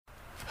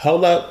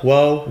Hold up.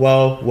 Whoa,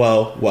 whoa,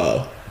 whoa,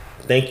 whoa.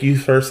 Thank you,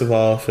 first of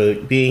all, for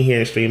being here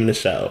and streaming the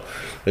show.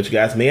 What you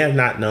guys may have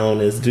not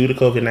known is due to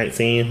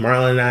COVID-19,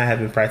 Marlon and I have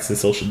been practicing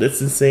social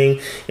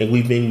distancing, and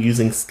we've been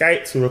using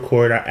Skype to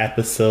record our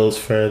episodes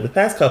for the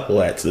past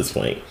couple at this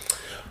point.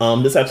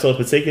 This episode in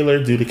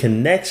particular, due to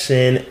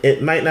connection,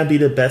 it might not be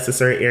the best in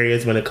certain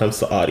areas when it comes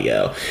to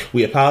audio.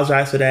 We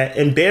apologize for that,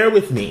 and bear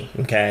with me,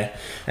 okay,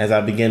 as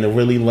I begin to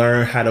really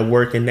learn how to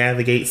work and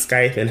navigate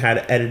Skype and how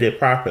to edit it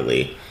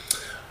properly.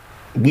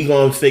 We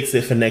gonna fix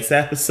it for next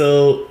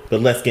episode,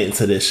 but let's get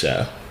into this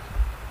show.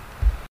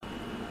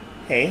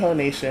 Hey, Ho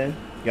Nation.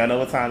 Y'all know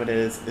what time it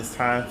is. It's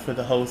time for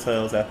the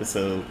Hotels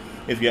episode.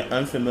 If you're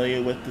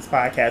unfamiliar with this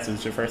podcast or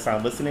it's your first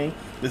time listening,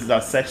 this is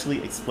our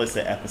sexually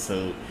explicit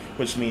episode,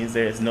 which means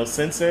there is no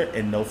censor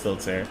and no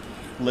filter.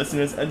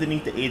 Listeners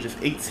underneath the age of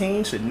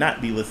 18 should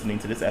not be listening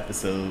to this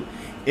episode.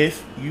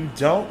 If you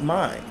don't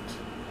mind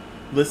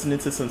listening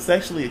to some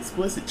sexually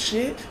explicit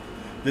shit,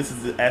 this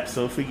is the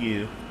episode for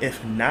you.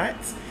 If not,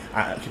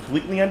 I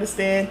completely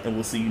understand, and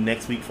we'll see you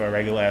next week for a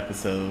regular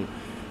episode.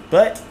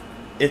 But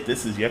if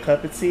this is your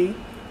cup of tea,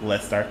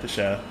 let's start the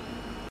show.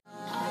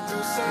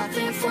 Do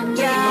something for me. You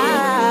do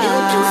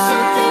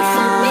something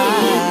for me.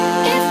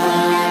 If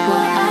I like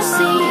what I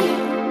see,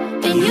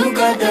 then you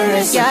got the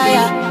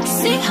recipe.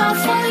 See how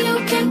far you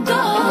can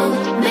go.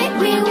 Make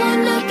me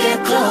wanna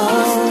get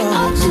close.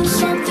 I'll do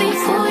something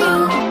for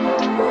you.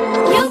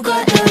 You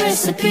got the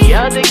recipe.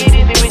 Y'all take it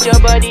easy with your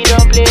body,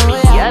 don't play me.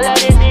 Y'all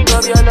let it think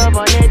of your love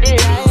on the day.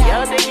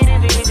 Y'all take it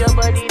easy with your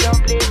body,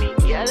 don't play me.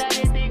 Y'all let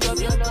it think of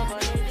your love on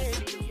the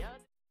day.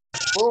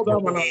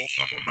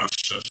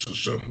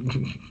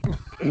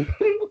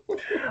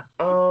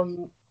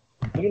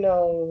 You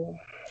know,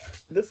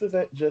 this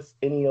isn't just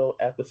any old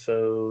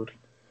episode.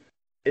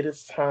 It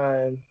is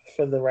time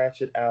for the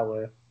Ratchet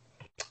Hour.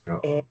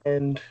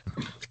 And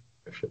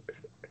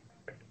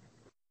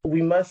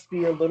we must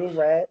be a little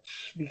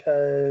ratch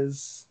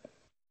because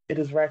it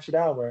is Ratchet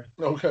Hour.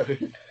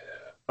 Okay.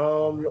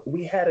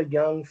 We had a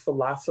young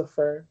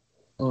philosopher,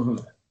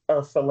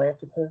 a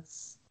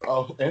philanthropist.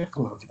 Oh, and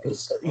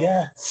philanthropist.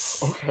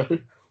 Yes.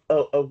 Okay.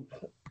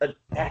 An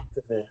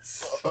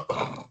activist.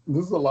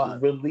 This is a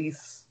lot.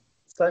 Release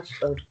such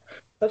a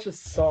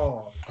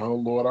song. Oh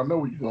Lord, I know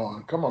where you're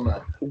going. Come on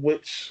now.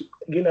 Which,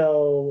 you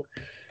know,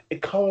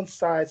 it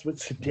coincides with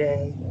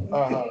today.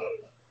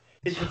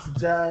 It just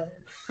does.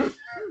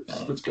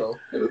 Let's go.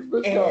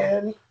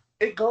 And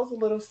it goes a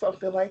little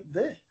something like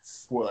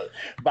this. What?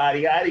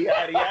 Body, yaddy,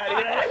 yaddy,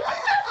 yaddy,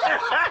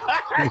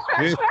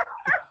 yaddy.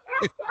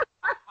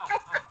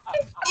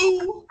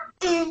 Ooh,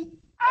 ooh.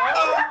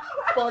 I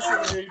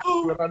fucking hate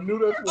you, and I knew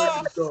that's where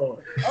you was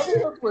going. I knew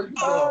that's where you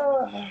was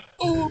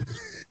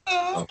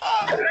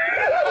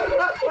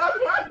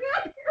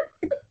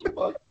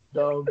going.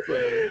 Dumb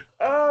thing.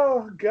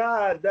 Oh,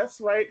 God. That's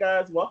right,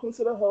 guys. Welcome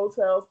to the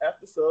Hotels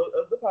episode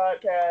of the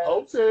podcast.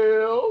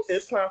 Hotels.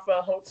 It's time for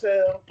a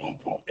hotel.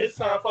 It's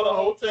time for the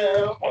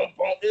hotel.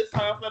 It's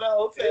time for the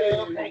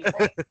hotel.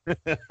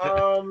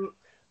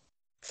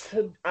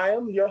 I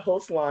am your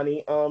host,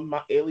 Lonnie.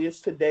 My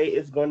alias today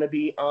is going to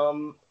be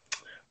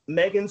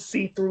Megan's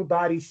see-through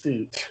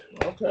bodysuit.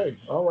 Okay.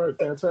 All right.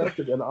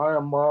 Fantastic. And I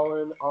am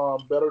Marlon,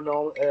 better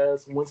known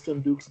as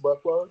Winston Duke's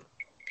butt plug.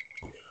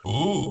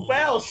 Ooh.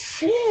 Well,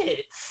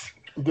 shit.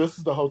 This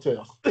is the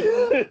hotel.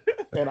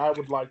 And I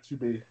would like to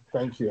be.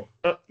 Thank you.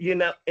 You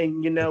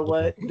know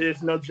what?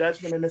 There's no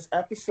judgment in this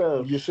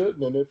episode. You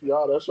shouldn't. And if you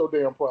are, that's your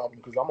damn problem,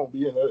 because I'm going to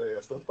be in that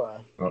ass. That's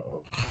fine.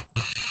 Uh-oh.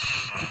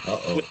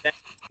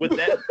 With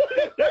that.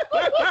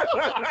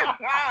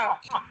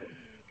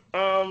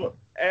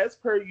 As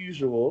per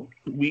usual,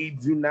 we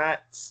do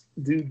not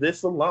do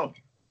this alone.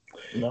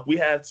 No. We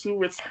have two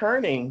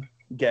returning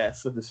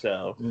guests of the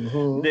show.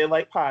 Mm-hmm. They're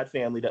like pod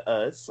family to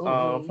us.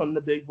 Mm-hmm. From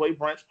the Big Boy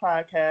Brunch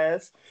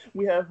podcast,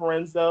 we have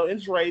Renzo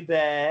and Dre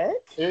back.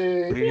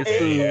 Hey.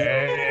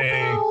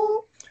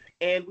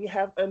 And we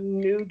have a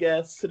new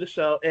guest to the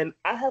show. And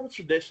I have a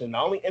tradition.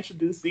 I only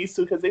introduce these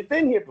two because they've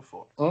been here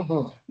before.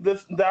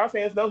 Mm-hmm. Our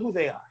fans know who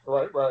they are.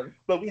 Right.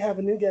 But we have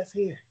a new guest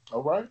here.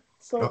 All right.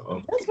 So, why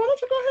don't you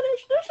go ahead and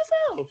introduce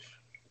yourself?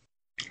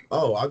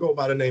 Oh, I go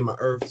by the name of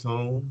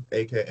EarthTone,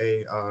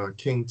 a.k.a.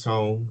 King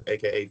Tone,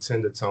 a.k.a.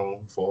 Tender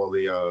Tone, for all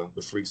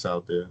the freaks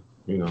out there,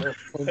 you know.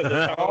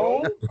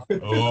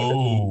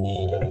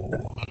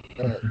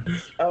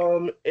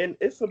 And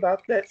it's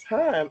about that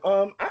time.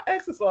 I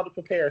asked us all to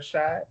prepare a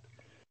shot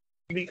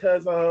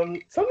because some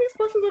of these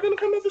questions are going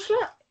to come as a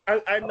shot.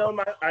 I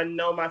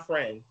know my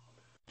friend.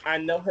 I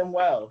know him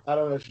well. I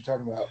don't know what you're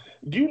talking about.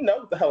 You know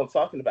what the hell I'm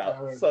talking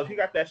about. So if you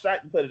got that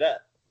shot, you put it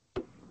up.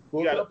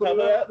 You got to put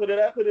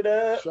it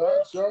up.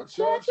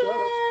 Shot.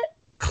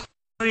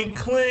 Clink,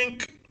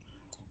 clink.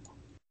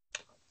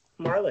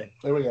 Marlon.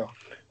 There we go.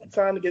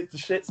 Time to get the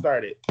shit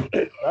started.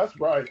 That's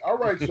right. All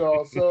right,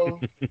 y'all. So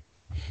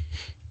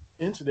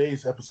in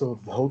today's episode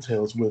of the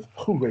Hotels with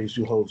Who Raised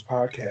You Hoes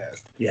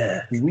podcast,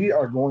 we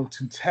are going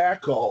to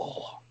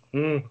tackle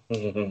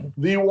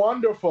the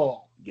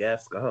wonderful,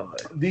 yes,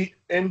 God, the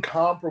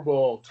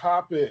incomparable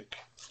topic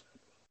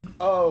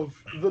of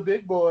the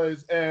big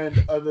boys and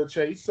the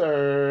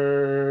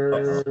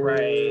chasers.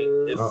 Right.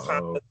 It's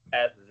time Uh-oh. to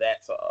have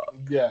that talk.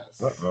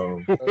 Yes.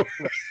 Uh-oh.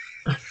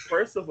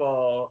 First of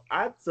all,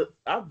 I've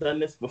done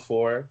this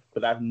before,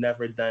 but I've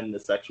never done the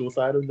sexual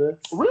side of this.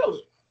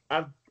 Really?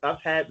 I've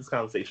had this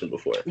conversation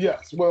before.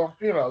 Yes. Well,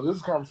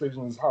 this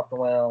conversation has hopped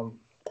around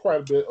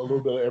quite a bit, a little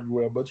bit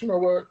everywhere. But you know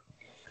what?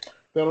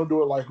 They don't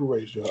do it like Who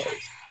Raised Your Hoes.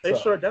 They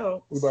sure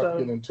don't. We're about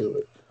to get into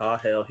it. Oh,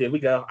 hell. Here we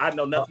go. I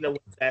know nothing that was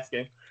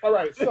asking. All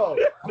right, so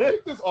I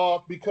kick this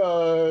off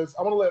because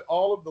I want to let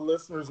all of the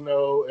listeners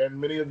know, and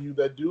many of you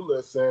that do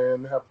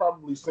listen have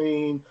probably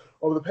seen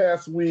over the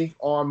past week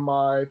on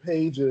my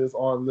pages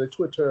on the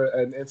Twitter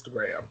and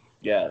Instagram.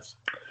 Yes.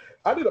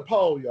 I did a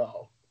poll,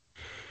 y'all,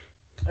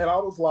 and I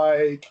was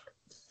like,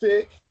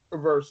 thick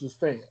versus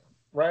thin,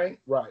 right?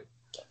 Right.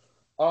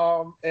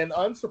 And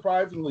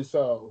unsurprisingly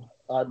so,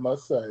 I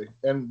must say,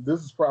 and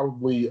this is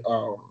probably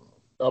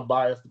a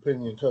biased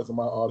opinion because of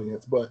my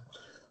audience, but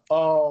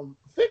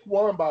thick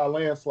won by a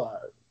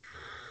landslide.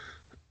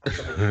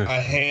 A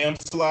ham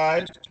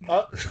slide.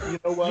 You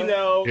know what?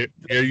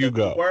 Here you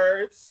go.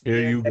 Words.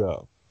 Here you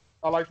go.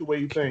 I like the way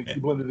you think.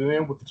 You blended it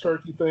in with the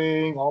turkey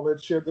thing, all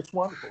that shit. That's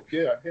wonderful.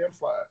 Yeah, ham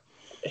slide.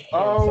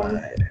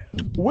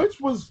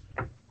 Which was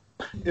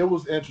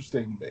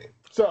interesting to me.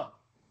 So,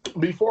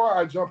 before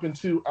I jump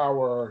into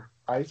our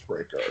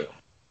icebreaker,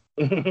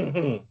 I'm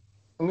going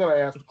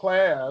to ask the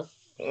class,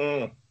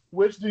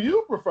 which do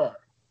you prefer?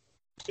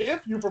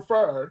 If you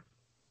prefer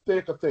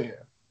thick or thin,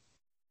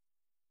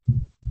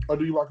 or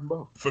do you like them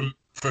both?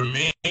 For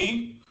me,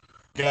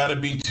 gotta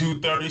be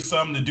 230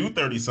 something to do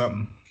 30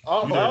 something.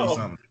 Oh, 230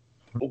 something.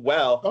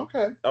 Well,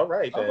 okay. All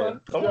right, then. All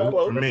right. Come Yeah. on,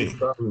 For close. me.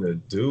 Something to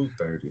do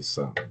 30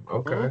 something.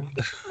 Okay.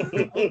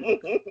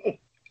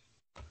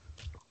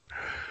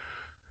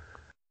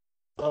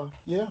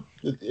 Yeah.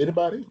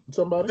 Anybody?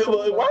 Somebody?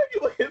 Why are you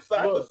looking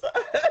side to Look. side?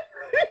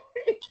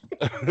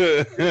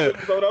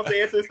 Someone else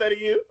answer instead of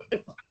you?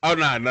 Oh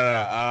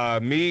no.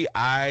 Me,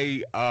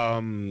 I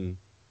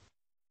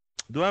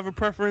do I have a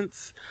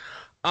preference?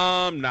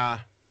 Nah,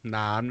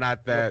 I'm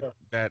not that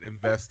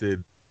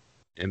invested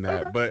in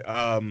that. But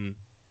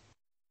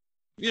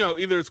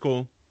either is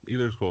cool.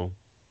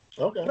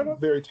 Okay.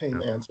 Very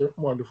tame answer.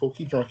 Wonderful.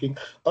 Keep drinking.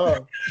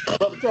 Brother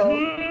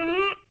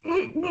Tom?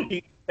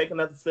 Take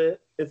another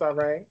sip. It's all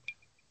right.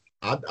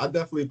 I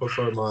definitely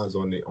prefer mine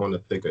on the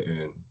thicker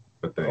end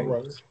of All things.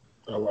 right.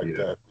 I like Yeah.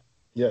 that.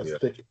 Yes, Yeah.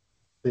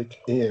 thick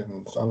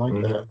ends. I like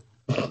Mhm.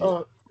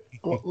 that.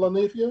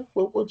 Lanithia,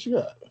 what you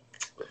got?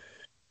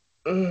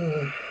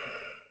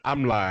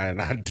 I'm lying.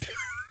 I do.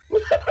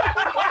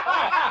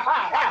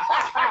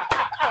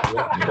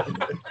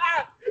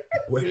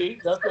 See,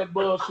 that's that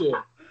bullshit.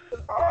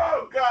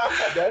 Oh, God.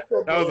 That's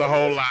That was a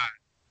whole lie.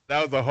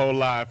 That was a whole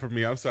lie for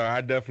me. I'm sorry.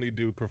 I definitely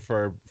do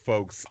prefer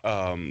folks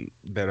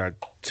that are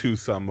two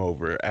some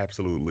over.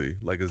 Absolutely.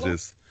 Like it's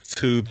just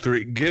 2,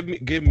 3. Give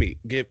it to me.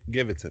 Give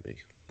it to me.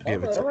 I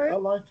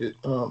like it.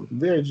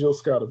 Very Jill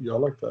Scott of you. I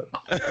like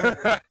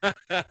that.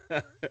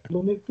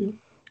 Lanithia?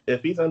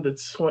 If he's under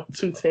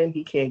 210,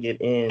 he can't get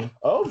in.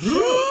 Oh,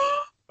 shit.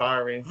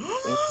 Sorry.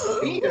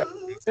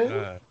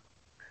 God.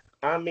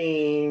 I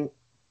mean,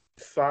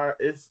 sorry.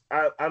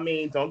 I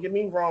mean, don't get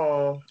me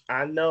wrong.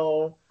 I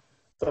know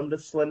some of the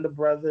Slender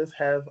Brothers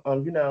have,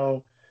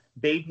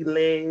 baby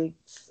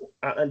legs.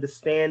 I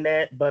understand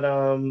that, but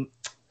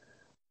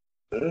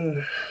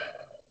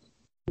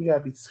you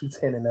gotta be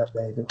 210 and up,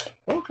 baby.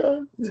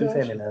 Okay.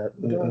 210 and up.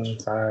 Gotcha.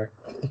 Sorry.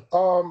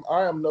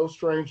 I am no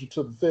stranger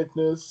to the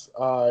thickness.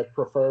 I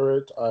prefer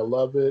it. I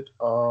love it.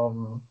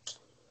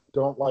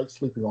 Don't like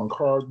sleeping on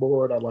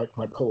cardboard. I like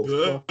my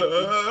pillows.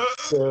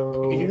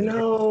 So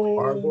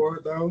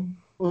Cardboard though.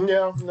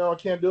 yeah, no, I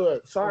can't do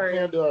it. Sorry. I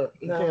can't do it.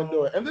 No. I can't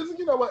do it. And this is,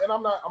 what? And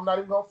I'm not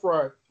even gonna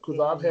front because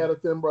I've had a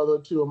thin brother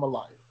or two in my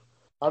life.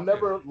 I've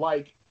never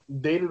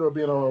dated or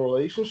been in a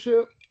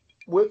relationship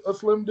with a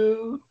slim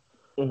dude.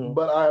 Mhm.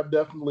 But I have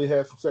definitely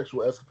had some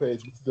sexual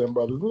escapades with them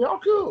brothers. And y'all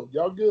cool.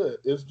 Y'all good.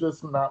 It's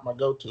just not my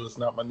go-to. It's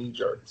not my knee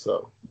jerk.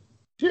 So,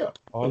 yeah.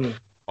 All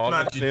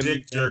Not the your thin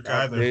dick jerk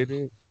I've either.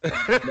 dated-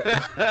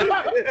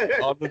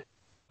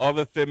 all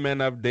the thin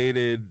men I've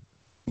dated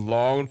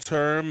long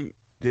term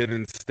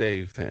didn't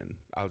stay thin.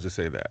 I'll just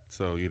say that.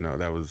 So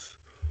that was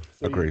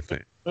a great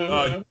thing. You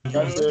Mhm.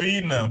 was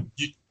feeding them.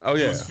 You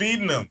was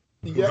feeding them.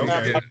 Yeah.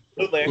 Okay.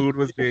 Absolutely. Food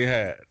was being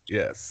had.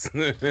 Yes.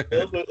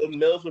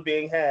 Meals were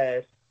being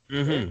had.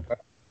 hmm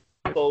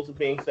Clothes were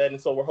being fed, and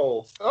so were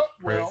holes. Oh,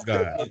 well. Praise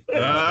God.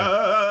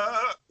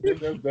 There's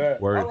that.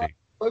 All Worthy. right,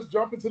 let's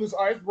jump into this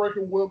icebreaker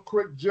real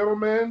quick,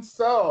 gentlemen.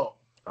 So,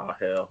 Oh,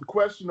 hell. the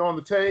question on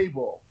the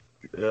table.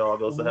 It all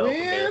goes to hell from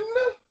here.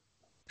 When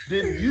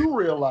did you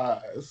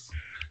realize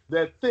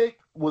that thick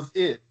was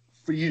it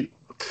for you?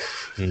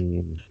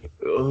 Mm.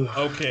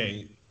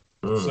 Okay.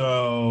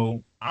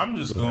 So I'm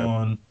just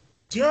going.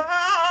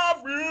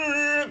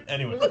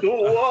 Anyway.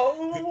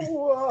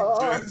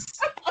 Whoa.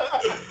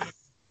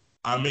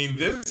 I mean,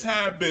 this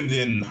happened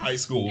in high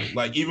school.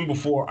 Even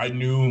before I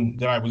knew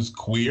that I was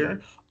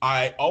queer,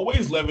 I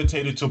always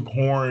levitated to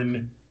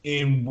porn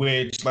in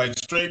which, like,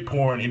 straight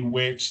porn in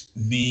which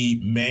the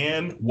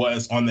man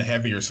was on the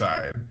heavier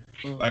side.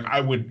 Like, I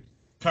would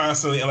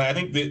constantly, like, I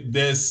think that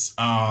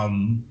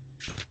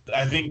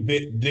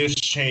this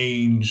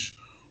change,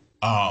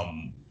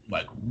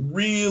 like,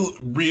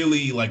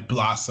 really, like,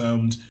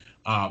 blossomed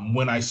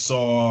when I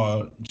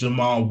saw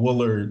Jamal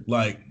Woolard,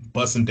 like,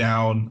 busting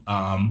down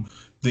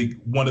the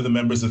one of the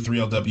members of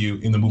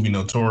 3LW in the movie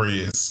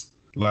Notorious.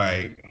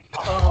 Like,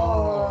 think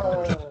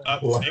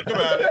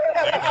about it.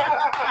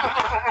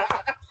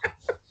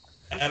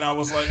 And I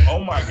was like, oh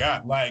my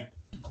God, like,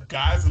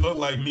 guys that look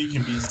like me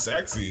can be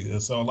sexy.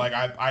 And so, like,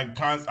 I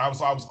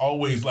was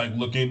always, like,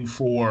 looking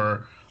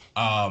for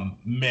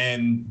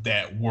men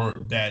that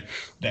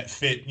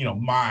fit,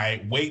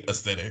 my weight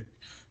aesthetic,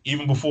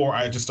 even before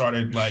I just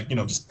started, like,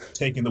 just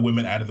taking the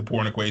women out of the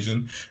porn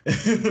equation.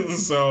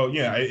 So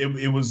yeah,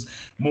 it was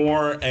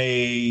more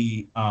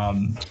an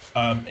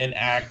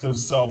act of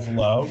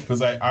self-love,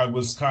 because I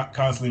was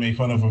constantly made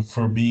fun of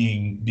for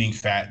being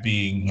fat,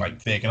 being,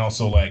 like, thick, and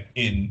also, like,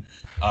 in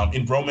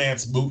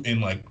romance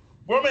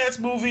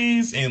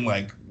movies, and,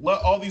 like,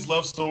 all these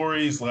love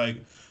stories, like,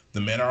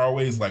 the men are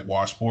always, like,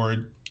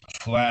 washboard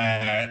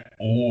flat,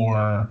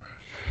 or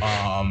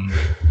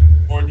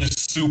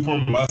just super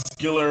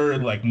muscular,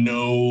 like,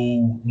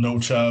 no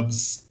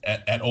chubs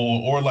at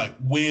all, or, like,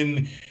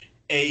 when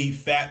a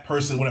fat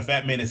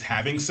man is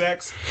having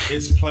sex,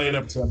 it's played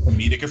up to a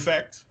comedic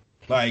effect,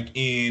 like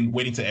in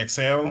Waiting to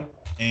Exhale,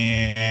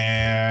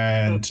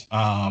 and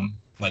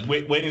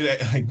waiting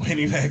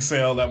to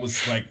exhale. That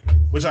was, like,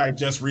 which I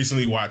just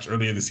recently watched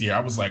earlier this year. I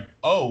was like,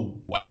 oh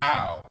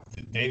wow,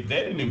 they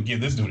didn't even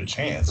give this dude a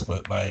chance.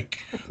 But,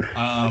 like,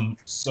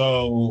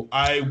 so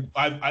I've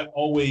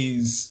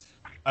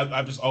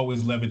just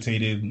always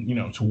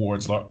levitated,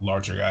 towards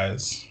larger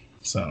guys.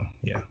 So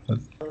yeah,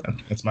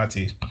 that's my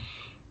tea.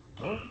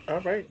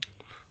 All right.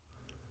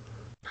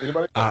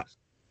 Anybody?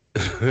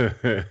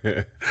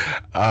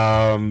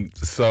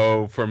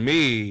 So for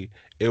me,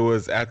 it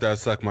was after I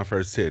sucked my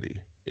first titty.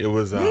 It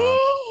was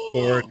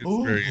historic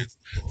experience.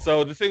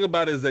 So the thing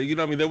about it is that,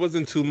 I mean, there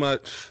wasn't too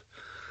much,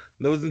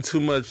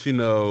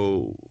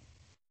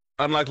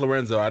 unlike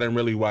Lorenzo, I didn't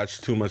really watch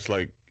too much,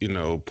 like,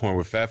 porn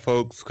with fat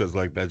folks, because,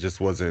 like, that just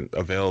wasn't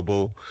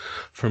available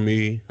for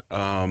me.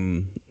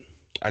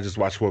 I just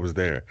watched what was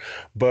there.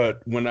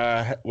 But when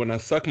I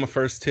sucked my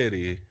first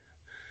titty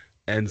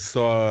and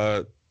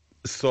saw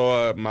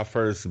my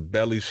first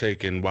belly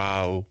shaking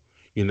while,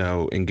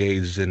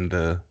 engaged in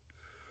the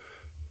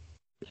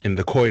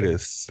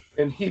coitus.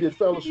 In heated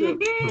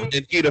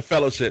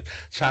fellowship.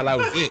 Child, I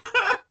was it.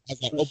 I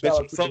was like, oh, bitch,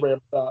 I'm sold.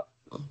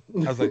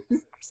 I was like,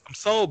 I'm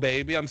sold,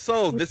 baby. I'm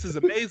sold. This is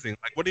amazing.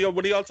 Like, what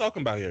are y'all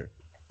talking about here?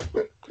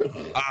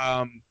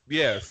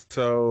 Yes.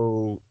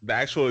 So the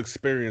actual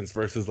experience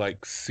versus,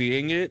 like,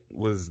 seeing it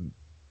was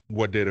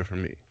what did it for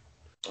me.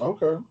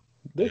 Okay.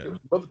 Yeah.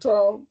 Brother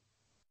Tom.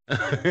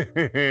 Give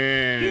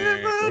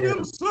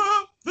him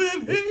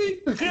something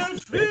he can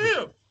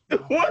feel.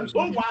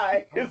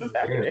 Why is this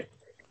happening?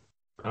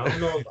 I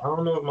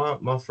don't know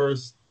if my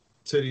first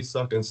titty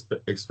sucking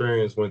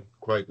experience went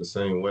quite the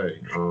same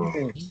way.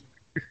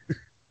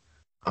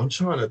 I'm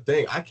trying to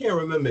think. I can't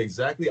remember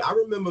exactly. I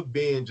remember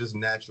being just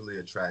naturally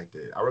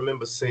attracted. I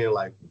remember seeing,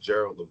 like,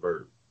 Gerald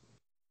Levert.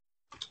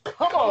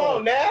 Come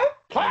on now.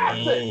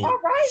 Classic. All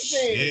right,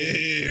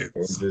 then.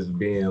 And just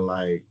being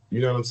like,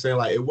 you know what I'm saying?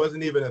 Like, it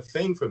wasn't even a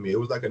thing for me. It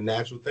was like a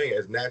natural thing,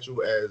 as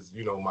natural as,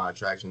 my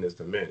attraction is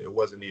to men. It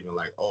wasn't even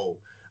like, oh,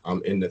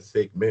 I'm into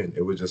thick men.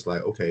 It was just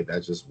like, okay,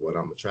 that's just what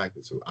I'm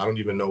attracted to. I don't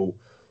even know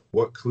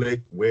what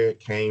clicked, where it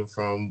came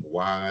from,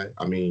 why.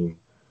 I mean,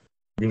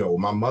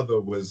 my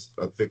mother was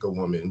a thicker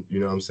woman.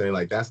 You know what I'm saying?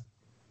 Like, that's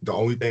the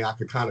only thing I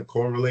could kind of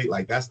correlate.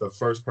 Like, that's the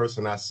first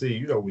person I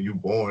see. When you're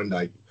born,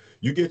 like,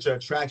 you get your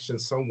attraction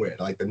somewhere.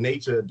 Like, the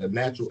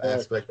natural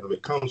aspect of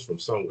it comes from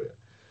somewhere.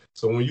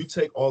 So when you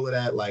take all of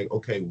that, like,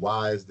 okay,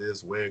 why is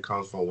this, where it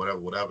comes from,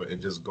 whatever,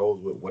 and just goes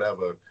with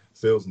whatever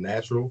feels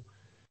natural,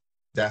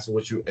 that's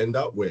what you end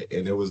up with.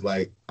 And it was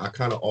like, I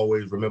kind of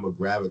always remember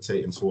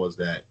gravitating towards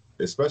that,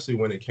 especially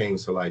when it came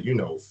to, like,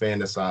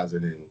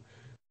 fantasizing and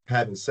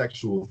having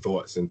sexual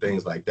thoughts and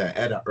things like that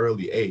at an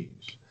early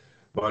age.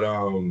 But,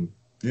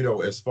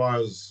 as far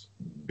as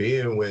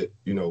being with,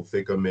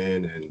 thicker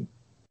men and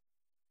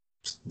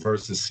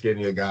versus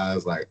skinnier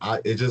guys, like,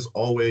 it just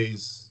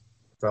always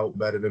felt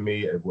better to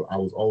me. I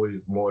was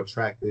always more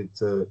attracted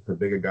to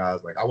bigger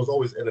guys. Like, I was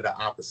always into the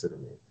opposite of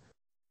me.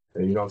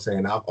 And you know what I'm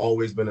saying? I've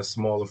always been a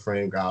smaller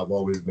frame guy. I've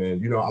always been,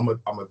 I'm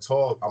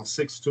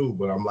 6'2",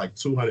 but I'm like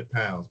 200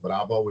 pounds, but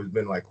I've always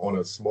been, like, on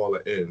a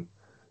smaller end,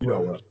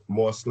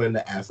 more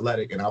slender,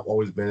 athletic, and I've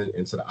always been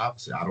into the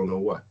opposite. I don't know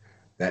what.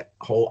 That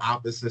whole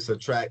opposites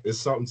attract is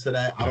something to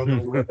that. I don't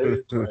know what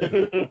it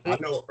is. I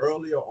know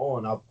earlier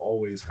on, I've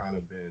always kind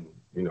of been,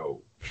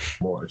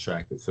 more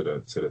attracted to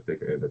the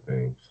thicker end of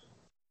things.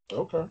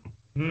 Okay.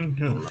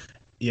 Mm-hmm.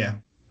 Yeah.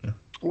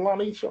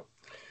 Lanisha.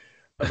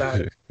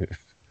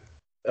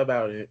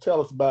 About it.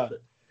 Tell us about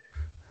it.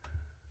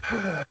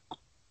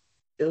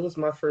 It was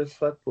my first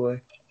fuckboy.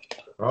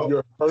 Oh,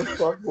 Your first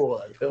fuck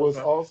boy was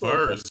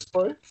also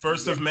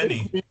First of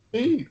many.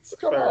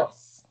 Come on.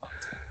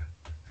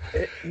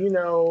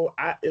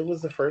 It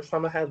was the first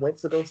time I went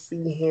to go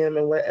see him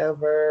and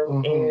whatever,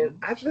 and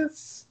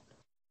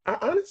I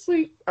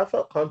honestly, I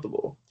felt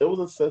comfortable. It was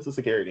a sense of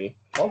security.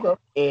 Okay.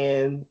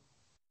 And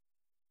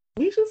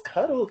we just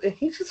cuddled, and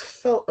he just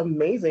felt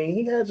amazing.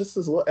 He had just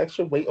this little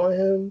extra weight on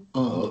him.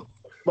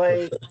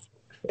 Like,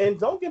 and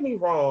don't get me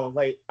wrong,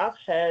 like, I've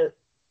had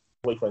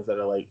boyfriends that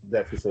are like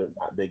that considered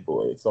not big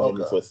boys, so I'm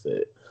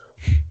twisted.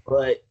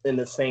 But in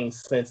the same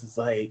sense, it's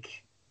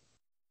like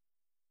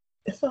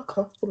it felt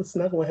comfortable to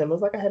snuggle with him. It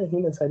was like I had a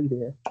human teddy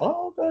bear.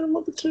 Oh, okay,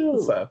 look at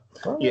you. So,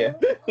 yeah,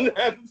 I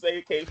have to say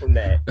it came from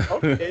that.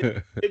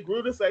 It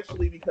grew to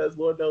sexually because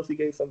Lord knows he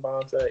gave some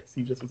bomb sex.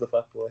 He just was a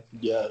fuckboy.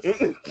 Yes.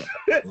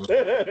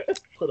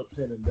 Put a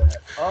pin in that.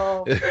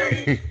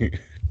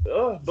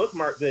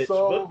 Bookmark, bitch.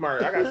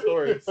 Bookmark. I got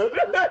stories.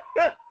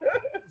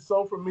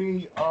 So for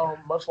me,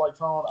 much like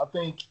Tone, I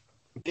think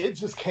it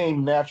just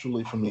came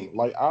naturally for me.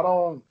 Like I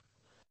don't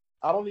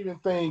even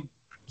think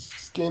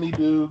skinny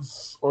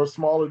dudes or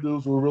smaller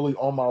dudes were really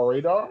on my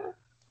radar.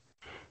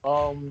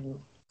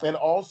 And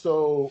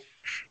also,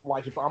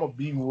 like if I'm gonna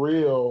be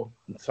real,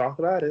 talk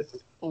about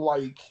it.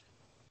 Like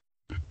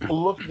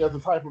looking at the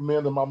type of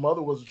men that my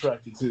mother was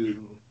attracted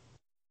to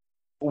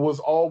was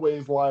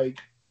always like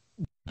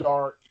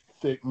dark,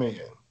 thick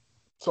men.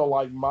 So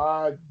like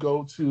my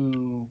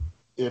go-to,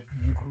 if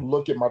you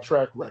look at my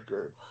track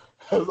record,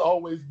 has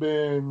always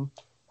been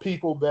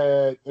people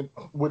that,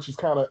 which is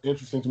kind of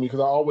interesting to me because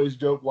I always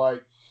joke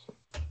like,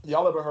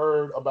 y'all ever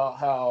heard about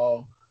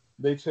how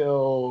they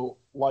tell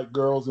like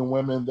girls and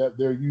women that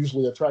they're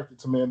usually attracted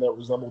to men that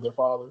resemble their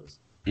fathers?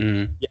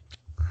 Mm-hmm. Yeah.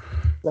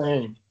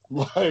 Same.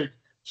 Like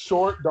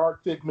short,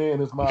 dark, thick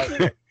men is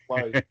my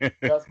like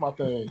that's my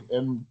thing,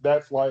 and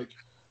that's like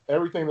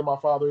everything that my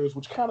father is,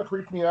 which kind of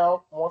creeped me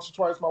out once or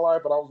twice in my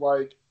life. But I was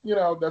like,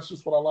 that's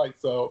just what I like.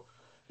 So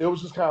it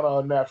was just kind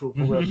of a natural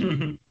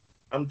progression.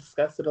 I'm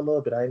disgusted a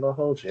little bit. I ain't gonna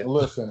hold you.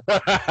 Listen.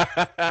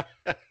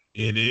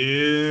 It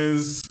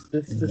is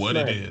what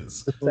much. it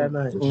is. Just that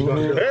much.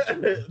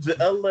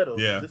 A little.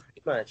 Yeah. Just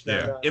much.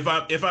 Yeah.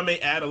 If I may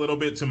add a little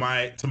bit to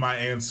my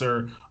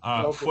answer,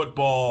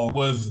 football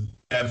was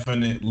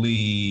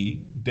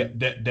definitely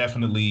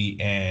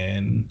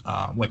and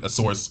like a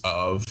source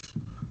of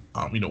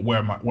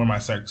where my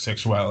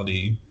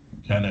sexuality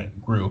kind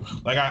of grew.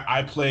 Like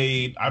I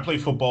played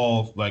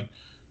football like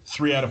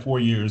 3 out of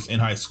 4 years in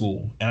high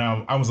school,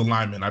 and I was a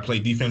lineman. I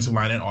played defensive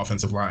line and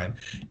offensive line.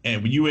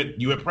 And when you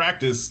at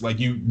practice, like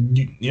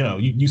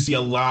you see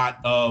a lot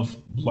of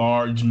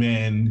large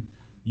men,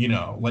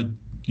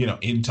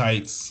 in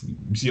tights.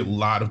 You see a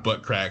lot of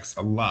butt cracks,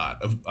 a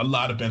lot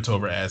of bent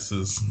over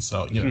asses.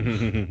 So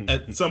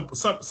at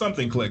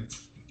something clicked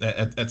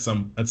at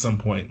some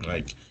point,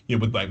 like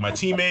with like my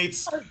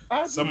teammates,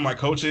 some of my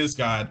coaches.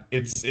 God,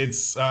 it's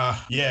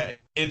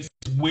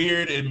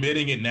weird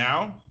admitting it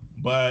now.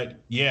 But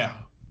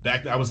yeah,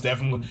 that I was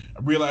definitely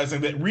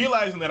realizing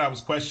that I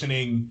was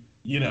questioning,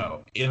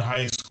 in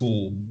high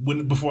school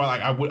before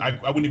like I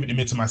wouldn't even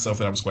admit to myself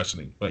that I was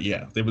questioning. But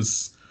yeah, there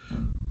was,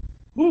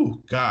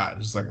 God, it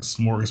was like a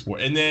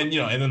smorgasbord. And then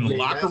the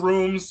locker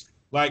rooms,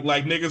 like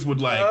niggas would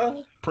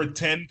like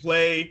pretend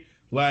play,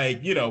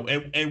 like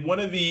and one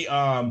of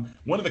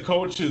the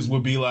coaches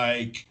would be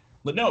like,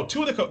 no,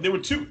 there were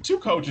two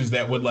coaches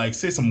that would like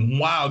say some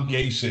wild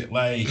gay shit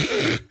like.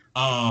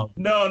 No.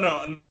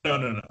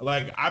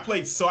 Like I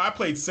played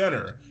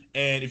center,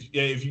 and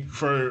if you,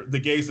 for the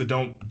gays that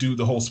don't do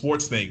the whole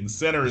sports thing,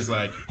 center is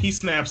like he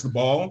snaps the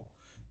ball,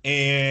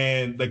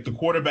 and like the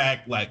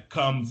quarterback like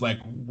comes like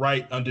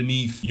right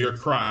underneath your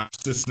crotch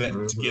to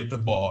get the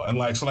ball, and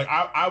like so like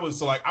I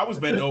was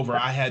bent over.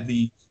 I had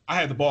the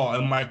ball,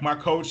 and my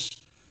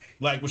coach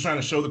like was trying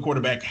to show the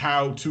quarterback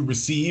how to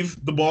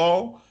receive the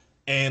ball,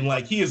 and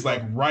like he is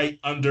like right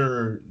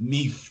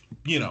underneath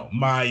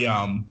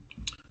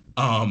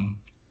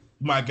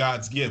my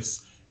God's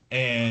gifts.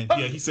 And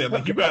yeah, he said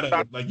like you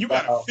gotta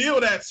feel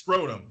that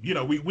scrotum.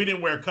 We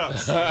didn't wear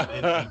cups in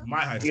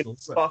my high school.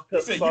 So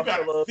he said you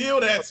gotta feel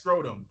that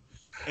scrotum.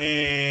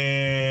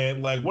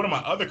 And like one of my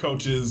other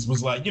coaches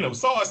was like,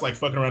 saw us like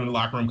fucking around in the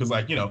locker room because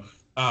like,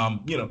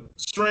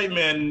 straight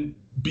men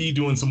be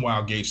doing some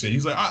wild gay shit.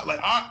 He's like, all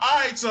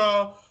right,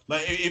 so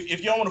like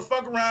if y'all want to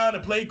fuck around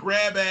and play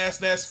grab ass,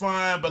 that's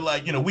fine. But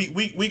like,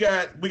 we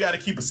got to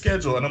keep a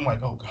schedule. And I'm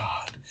like, oh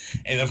God.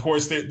 And of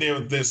course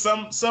there's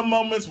some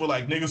moments where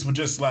like niggas would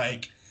just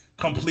like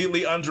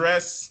completely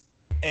undress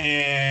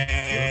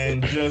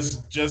and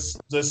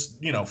just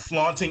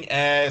flaunting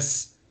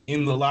ass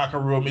in the locker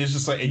room. It's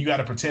just like, and you got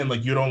to pretend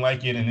like you don't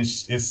like it, and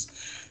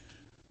it's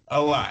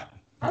a lot.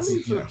 I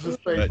need to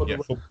just say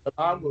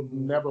I would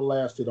never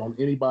lasted on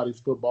anybody's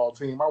football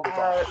team. I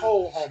was a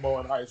whole homo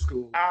in high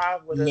school. I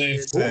would have been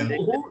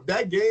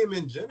that game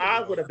in general.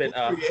 I would have been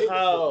a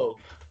hoe.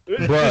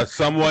 Bruh,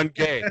 someone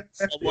gay.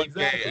 Someone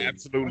gay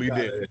absolutely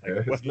did.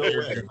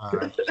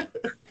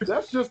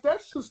 That's just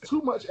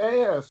too much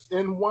ass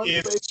in one.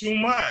 It's too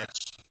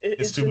much.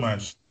 It's too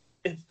much.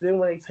 it's then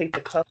when they take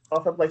the cuff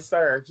off, I'm like,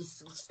 sir,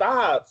 just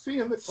stop. See,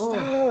 and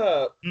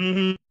Stop.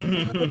 and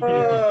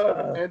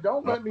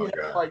don't let me Oh, have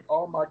God. like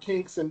all my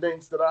kinks and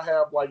dinks that I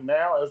have like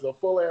now as a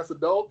full ass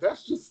adult.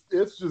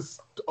 It's just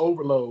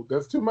overload.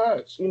 That's too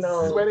much. You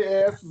know. Sweaty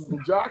asses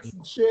and jocks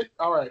and shit.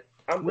 All right.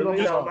 I'm We don't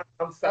know.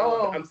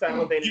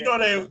 salivating. You know,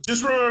 they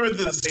just remember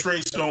the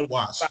straights don't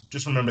watch.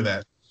 Just remember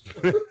that.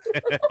 Put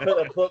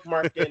a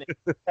bookmark in it,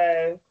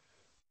 okay?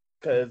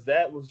 Because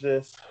that was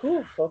just,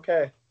 whew,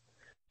 okay.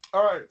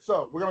 All right,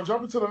 so we're gonna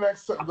jump into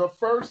the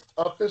first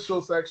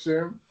official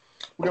section.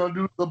 We're gonna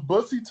do the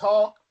Bussy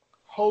Talk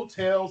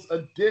Hotels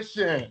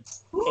edition.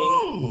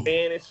 Ooh. And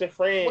it's your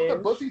friend. What the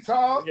Bussy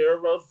Talk? Your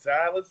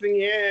Rosales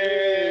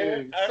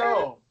again.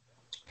 So,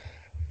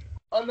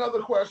 another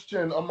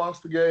question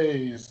amongst the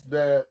gays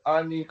that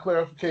I need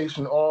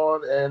clarification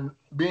on, and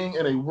being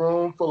in a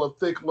room full of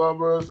thick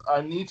lovers,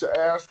 I need to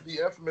ask the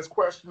infamous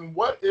question: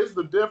 what is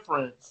the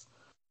difference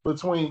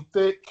between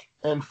thick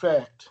and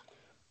fat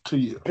to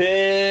you?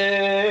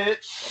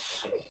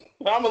 Bitch.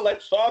 I'm going to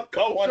let y'all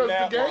go on Because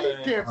that the gays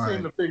one. can't All seem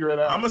right. to figure it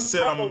out. I'm gonna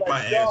sit on I'ma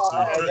my let y'all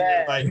have answer.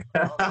 that. Like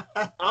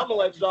I'm going to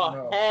let y'all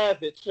No.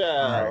 have it,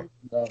 child.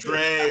 No.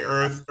 Dre,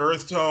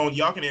 EarthTone,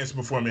 y'all can answer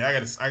before me. I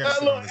gotta sit on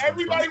Look, this.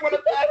 everybody want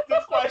to pass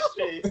this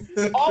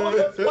question. All of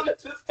us want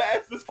to just pass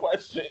this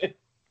question.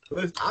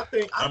 Listen, I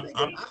think I'm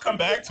gonna come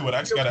back to it.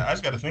 I just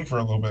gotta think for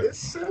a little bit. It's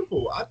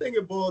simple. I think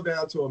it boils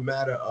down to a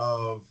matter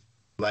of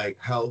like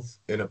health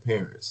and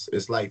appearance.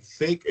 It's like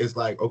thick is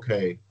like,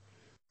 okay,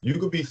 you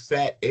could be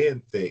fat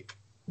and thick,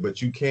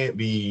 but you can't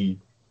be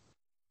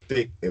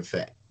thick and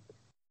fat.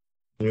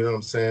 You know what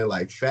I'm saying?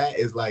 Like fat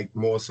is like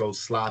more so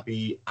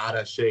sloppy, out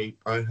of shape,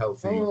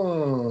 unhealthy.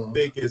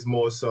 Thick is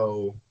more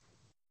so,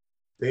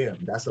 damn,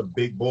 that's a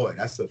big boy.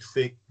 That's a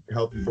thick,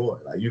 healthy boy.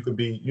 Like you could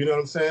be, you know what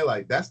I'm saying?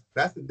 Like that's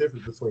the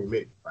difference between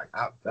me. Like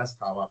that's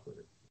how I put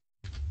it.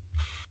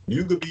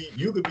 You could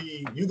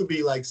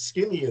be like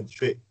skinny and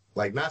thick.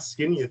 Like not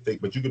skinny and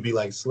thick, but you could be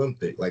like slim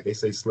thick. Like they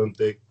say slim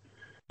thick.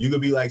 You could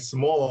be like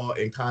small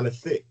and kind of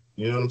thick.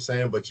 You know what I'm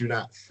saying? But you're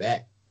not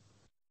fat.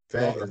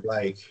 Fat is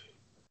like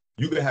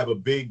you could have a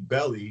big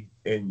belly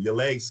and your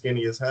legs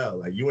skinny as hell.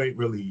 Like you ain't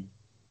really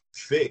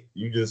thick.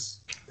 You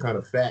just kind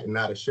of fat and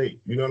out of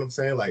shape. You know what I'm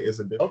saying? Like it's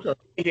a difference. Okay.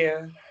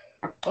 Yeah.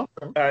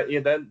 Okay.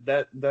 Yeah,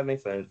 that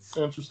makes sense.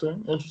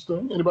 Interesting.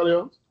 Anybody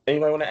else?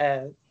 Anybody want to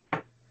add?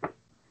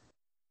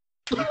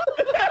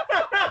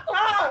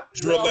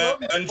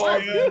 Drillette,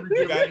 Andrea,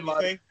 you got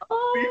anything?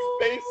 These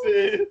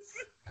faces.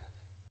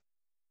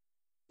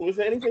 Was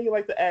there anything you'd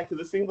like to add?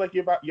 Because it seems like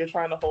you're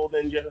trying to hold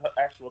in your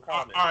actual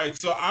comment. All right,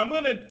 so I'm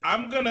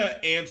gonna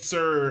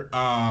answer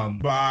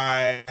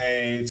by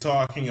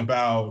talking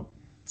about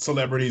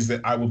celebrities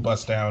that I would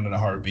bust down in a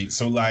heartbeat.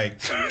 So like,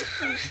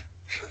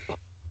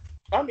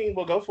 I mean,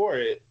 we'll go for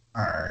it.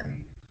 all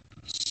right.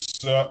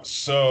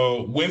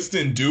 So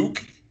Winston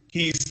Duke,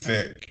 he's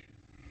thick.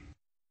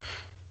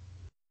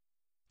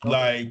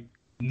 Like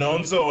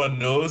Nonzo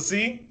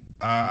Anozie,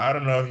 I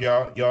don't know if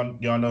y'all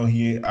know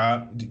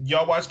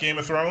y'all watch Game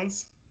of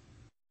Thrones?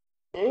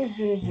 Yeah.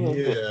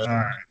 All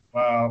right.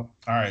 Well,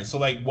 all right. So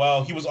like,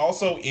 well, he was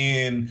also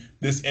in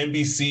this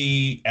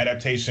NBC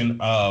adaptation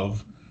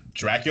of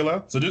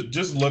Dracula. So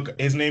just look.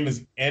 His name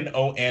is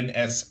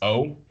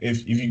Nonso.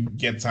 If you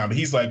get the time, but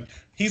he's like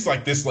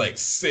this like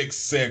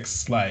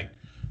 6'6" like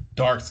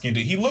dark skinned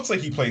dude. He looks like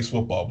he plays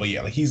football, but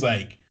yeah, like he's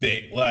like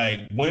thick. Like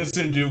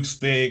Winston Duke's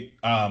thick.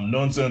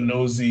 Nonso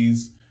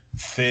Nosie's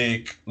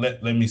thick.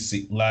 Let me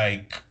see.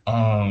 Like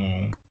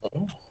Nonso.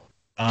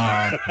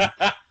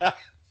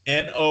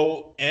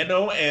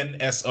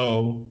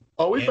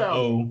 Oh, we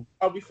found.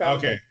 Oh, we found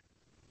Okay. it.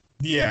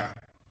 Yeah.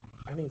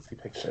 I need to see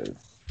pictures.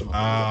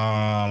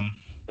 I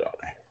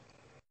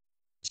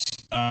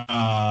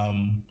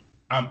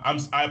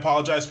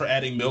apologize for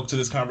adding milk to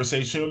this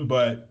conversation,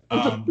 but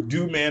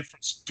do man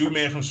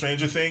from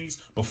Stranger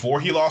Things before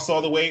he lost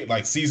all the weight,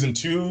 like season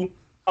 2.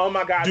 Oh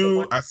my God!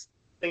 Dude,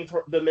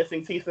 The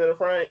missing teeth in the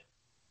front.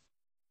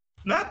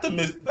 not the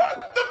missing.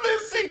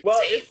 Well,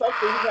 teeth. it's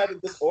something he had a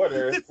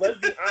disorder. Let's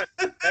be honest.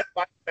 That's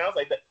why it sounds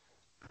like that.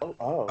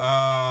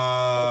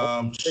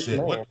 Oh. Shit.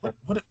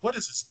 What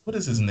is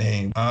his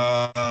name?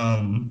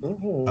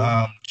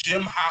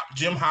 Jim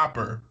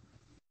Hopper.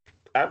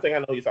 I think I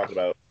know who you're talking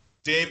about.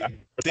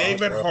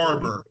 David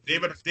Harbour.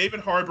 David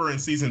Harbour in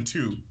season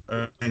 2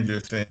 of Stranger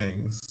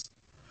Things.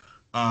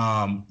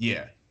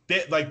 Yeah.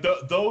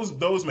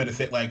 Those men are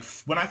thick. Like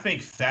when I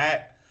think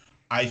fat,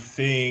 I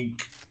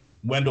think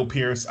Wendell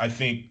Pierce. I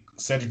think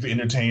Cedric the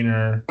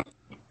Entertainer.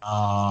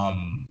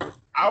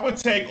 I would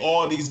take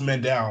all these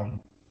men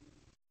down,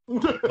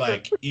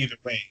 like either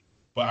way.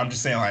 But I'm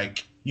just saying,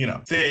 like, you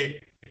know,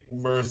 thick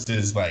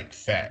versus like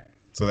fat.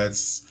 So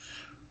that's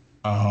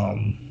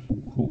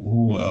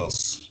who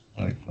else?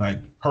 Like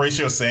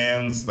Horatio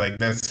Sands. Like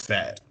that's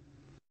fat.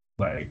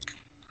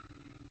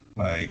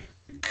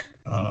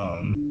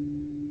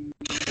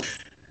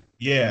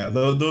 Yeah,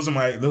 those are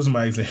my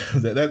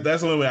examples.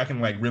 That's the only way I can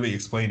like really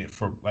explain it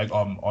for like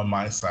on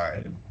my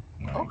side.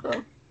 Like,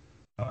 Okay.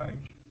 like,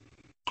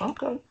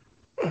 Okay.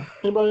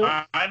 Anybody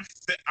else?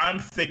 I'm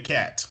thick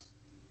cat.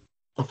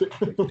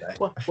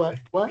 What?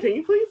 Can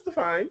you please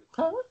define?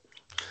 Huh?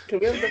 Can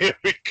we have the Here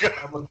we go.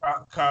 I'm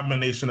a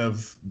combination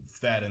of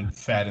fat and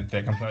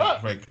thick.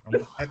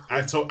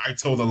 I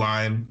toe the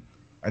line.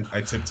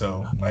 I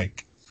tiptoe.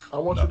 Like, I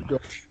want you to go.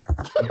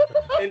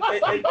 and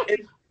I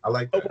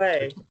like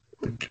that.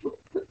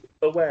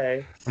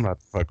 away. I'm not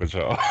to fuck with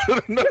y'all.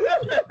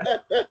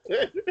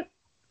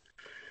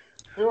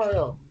 Anybody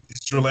else? is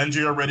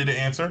Strelengia ready to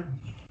answer?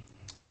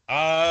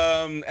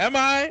 Am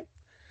I?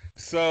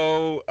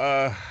 So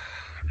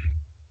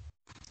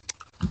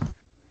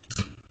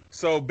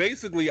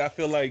basically, I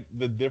feel like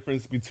the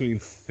difference between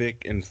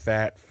thick and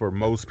fat for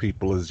most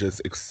people is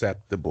just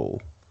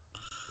acceptable.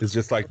 It's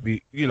just like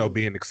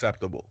being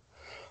acceptable.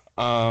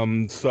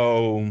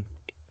 So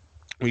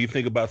when you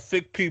think about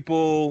thick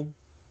people,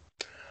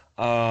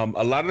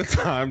 a lot of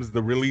times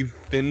the really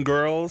thin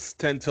girls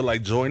tend to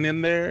like join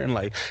in there and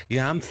like,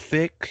 yeah, I'm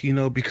thick,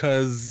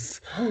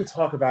 because I don't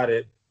talk about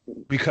it.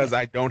 because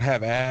I don't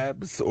have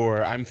abs,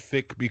 or I'm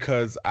thick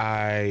because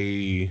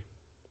I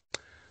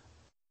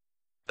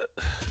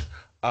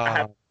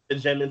have the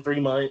gym in 3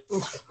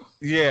 months.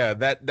 yeah,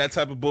 that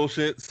type of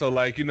bullshit. So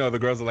like, the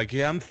girls are like,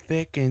 yeah, I'm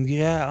thick, and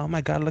yeah, oh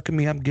my god, look at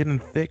me, I'm getting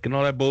thick, and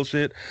all that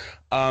bullshit.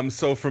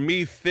 So for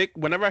me, thick,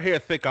 whenever I hear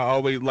thick, I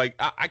always like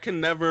I can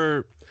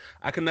never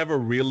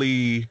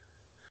really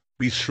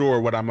be sure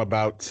what I'm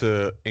about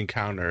to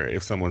encounter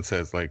if someone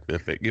says like they're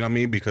thick. You know what I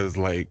mean? Because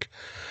like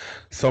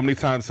so many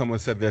times someone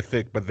said they're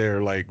thick, but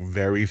they're like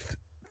very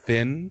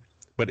thin,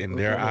 but in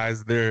their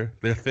eyes they're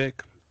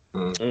thick,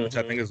 which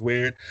I think is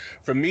weird.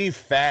 For me,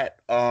 fat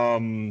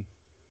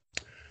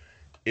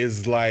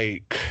is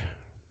like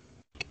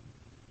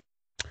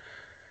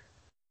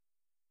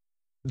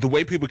the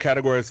way people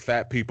categorize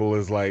fat people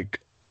is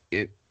like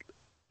it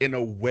in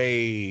a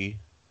way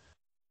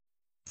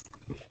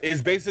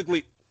is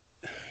basically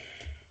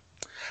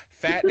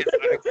fat is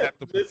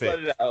unacceptable Just let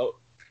thick. it out.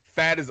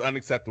 Fat is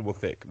unacceptable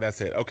thick.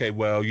 That's it. Okay,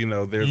 well,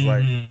 there's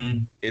like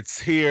it's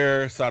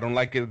here, so I don't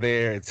like it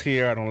there. It's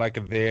here, I don't like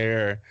it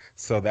there,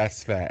 so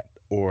that's fat.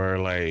 Or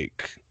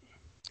like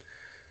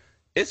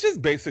it's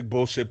just basic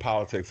bullshit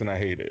politics, and I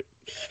hate it.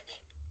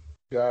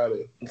 Got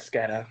it.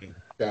 Scatter.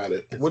 Got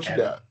it. What you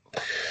got?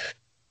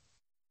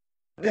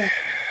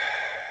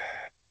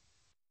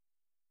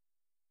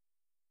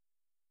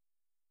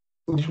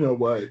 You know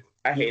what?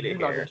 I hate You're it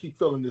not gonna here. keep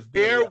filling this.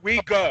 Here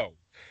we go.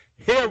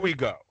 Here we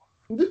go.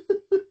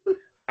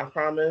 I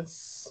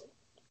promise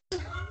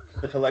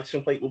the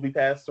collection plate will be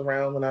passed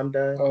around when I'm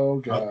done. Oh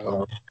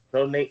God.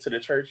 Donate to the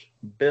church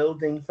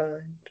building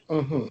fund.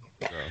 Mm-hmm.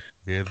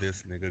 Here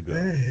this nigga go.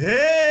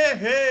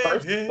 Hey,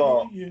 First of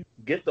all,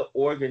 get the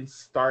organ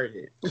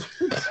started.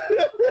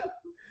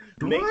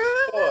 Make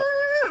sure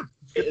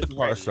Get the it's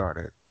car ready.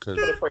 started. 'Cause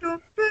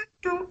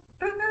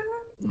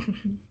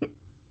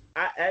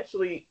I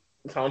actually,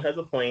 Tone has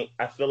a point.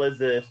 I feel as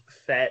if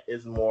fat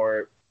is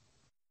more,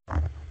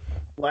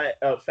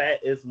 fat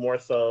is more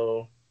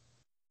so.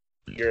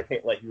 You're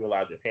like you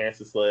allowed your parents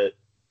to slip.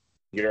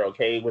 You're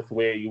okay with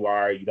where you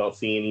are. You don't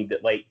see any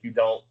you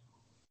don't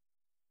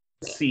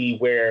see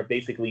where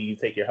basically you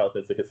take your health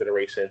into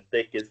consideration.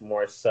 Thick is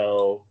more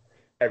so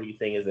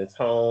everything is in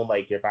tone.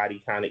 Like your body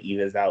kind of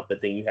evens out,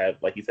 but then you have,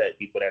 like you said,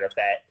 people that are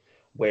fat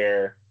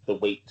where the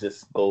weight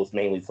just goes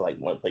mainly to like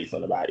one place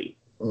on the body.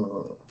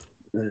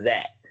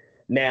 That.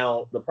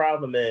 Now, the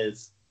problem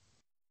is,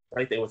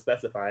 like they were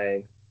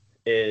specifying,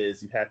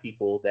 is you have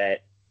people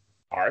that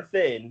are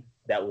thin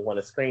that will want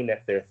to scream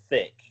that they're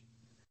thick.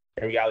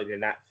 In reality, they're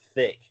not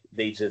thick.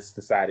 They just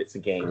decided to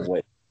gain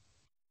weight.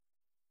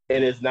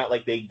 And it's not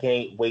like they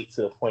gain weight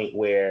to the point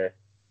where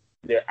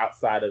they're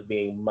outside of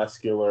being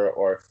muscular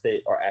or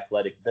fit or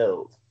athletic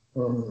build.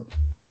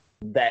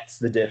 That's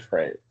the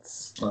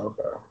difference.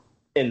 Okay.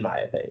 In my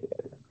opinion.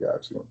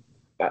 Gotcha.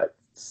 I'd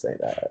say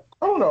that.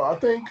 I don't know. I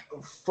think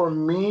for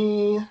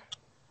me,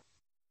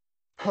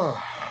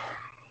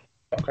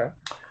 Okay.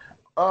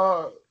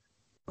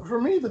 for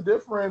me, the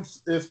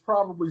difference is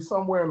probably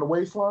somewhere in the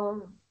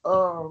waistline.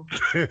 Oh,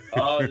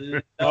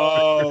 no.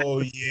 Oh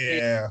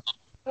yeah.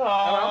 And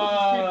I'm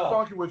just keep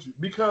talking with you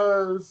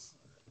because,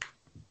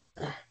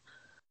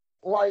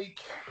 like,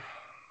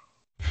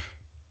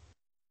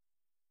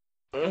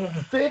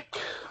 thick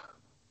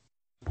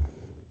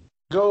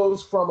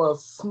goes from a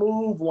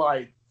smooth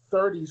like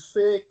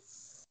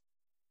 36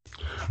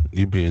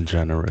 you being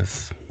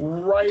generous.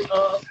 right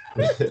up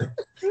to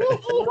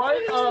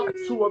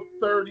a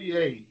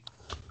 38.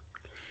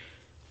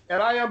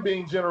 And I am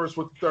being generous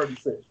with the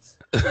 36.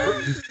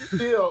 But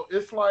still,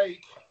 it's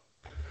like,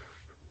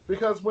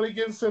 because when it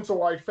gets into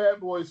like fat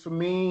boys, for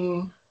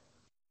me,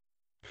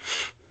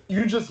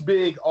 you just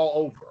big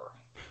all over,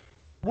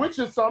 which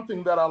is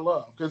something that I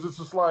love because it's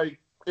just like,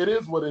 it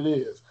is what it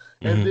is.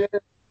 And then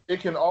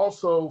it can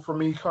also, for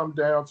me, come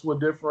down to a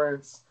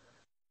difference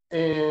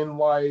in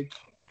like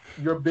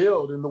your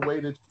build and the way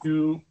that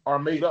you are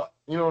made up.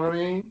 You know what I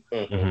mean?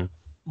 Mm-hmm.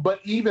 But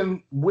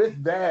even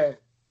with that,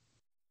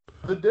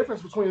 the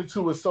difference between the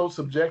two is so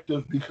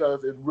subjective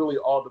because it really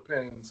all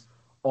depends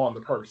on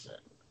the person.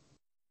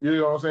 You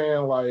know what I'm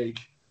saying? Like,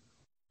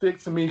 thick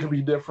to me can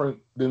be different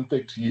than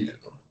thick to you,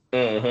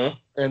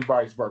 and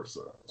vice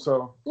versa.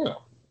 So,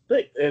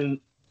 thick and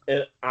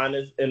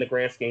honest in the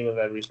grand scheme of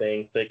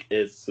everything, thick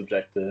is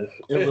subjective.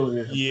 it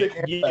really is. Yeah, Thick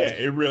and yeah, fat.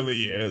 it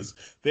really is.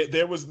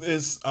 There was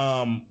this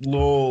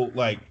little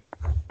like,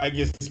 I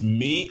guess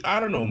I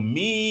don't know,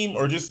 meme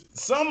or just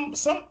some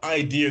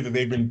idea that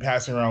they've been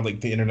passing around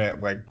like the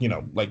internet, like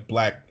like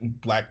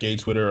black gay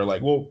Twitter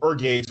or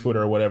gay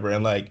Twitter or whatever,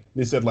 and like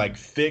they said like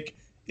thick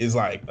is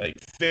like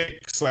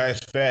thick /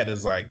 fat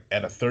is like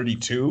at a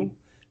 32,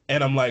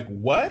 and I'm like,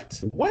 what?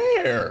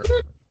 Where?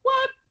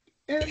 What?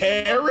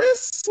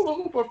 Paris?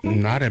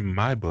 Not in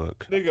my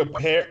book.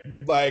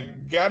 Nigga,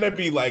 like gotta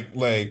be like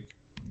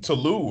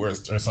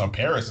Toulouse or some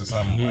Paris or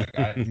something.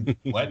 Like,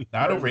 what?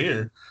 Not over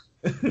here.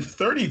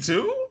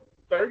 32?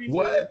 32?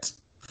 What?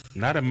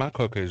 Not in my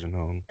Caucasian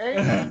home.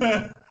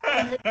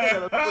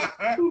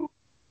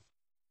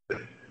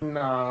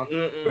 Nah.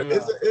 But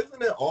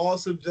isn't it all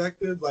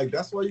subjective? Like,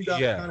 that's why you got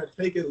to kind of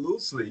take it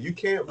loosely. You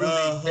can't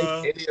really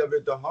take any of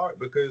it to heart,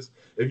 because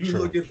if you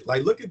look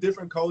at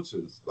different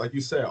cultures, like you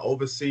said,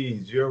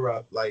 overseas,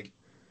 Europe, like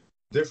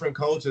different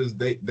cultures,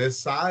 their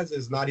size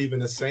is not even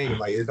the same.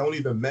 Like, it don't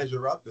even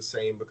measure up the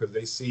same, because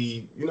they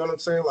see, you know what I'm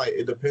saying? Like,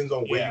 it depends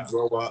on where you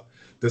grow up,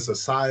 the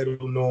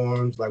societal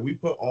norms. Like, we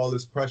put all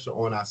this pressure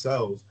on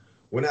ourselves,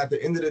 when at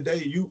the end of the day,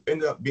 you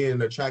end up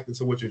being attracted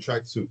to what you're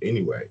attracted to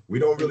anyway. We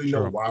don't really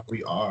know why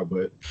we are,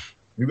 but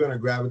you're going to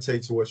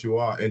gravitate to what you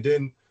are. And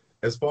then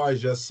as far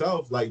as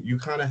yourself, like, you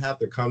kind of have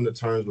to come to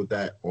terms with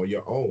that on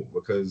your own,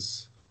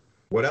 because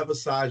whatever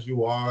size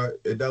you are,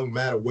 it doesn't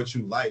matter what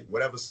you like.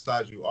 Whatever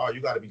size you are, you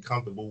got to be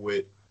comfortable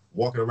with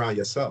walking around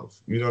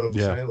yourself. You know what I'm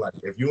saying? Like,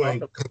 if you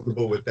ain't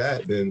comfortable with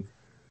that, then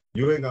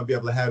you ain't going to be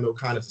able to have no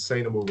kind of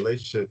sustainable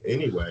relationship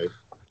anyway.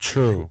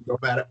 True. No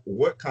matter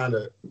what kind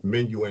of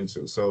men you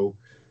into. So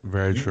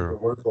very you true. can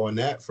work on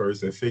that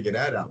first and figure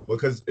that out,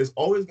 because it's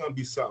always going to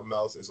be something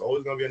else. It's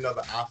always going to be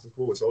another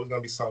obstacle. It's always going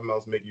to be something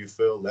else make you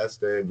feel less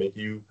than, make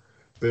you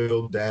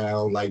feel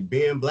down. Like,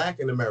 being black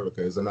in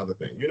America is another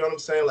thing. You know what I'm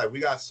saying? Like, we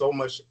got so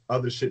much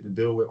other shit to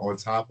deal with on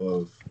top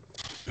of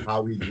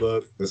how we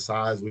look, the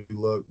size we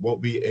look, what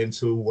we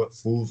into, what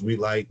foods we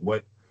like,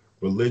 what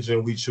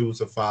religion we choose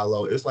to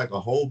follow. It's like a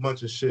whole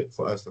bunch of shit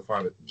for us to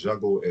find to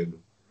juggle and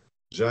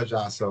judge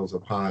ourselves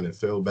upon and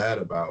feel bad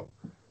about.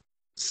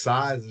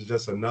 Size is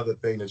just another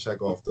thing to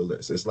check off the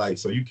list. It's like,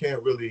 so you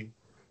can't really,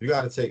 you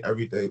got to take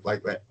everything,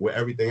 like with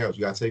everything else,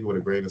 you got to take it with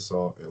a grain of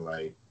salt and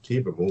like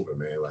keep it moving,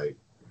 man. Like,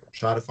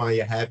 try to find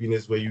your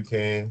happiness where you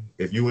can.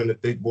 If you in the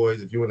thick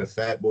boys, if you in the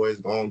fat boys,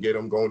 go and get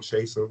them, go and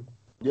chase them.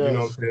 Yes. You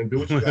know what I'm saying? Do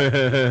what you got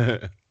to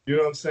do. You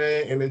know what I'm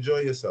saying? And enjoy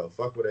yourself.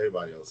 Fuck what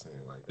everybody else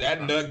saying. Like,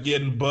 that nut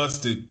getting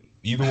busted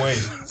either way.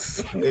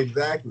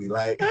 Exactly.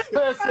 Like,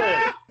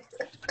 listen.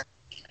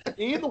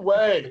 Either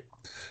way,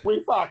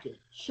 we fucking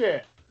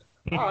shit.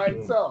 All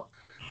right, so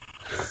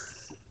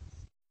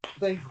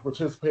thank you for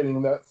participating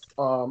in that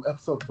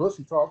episode of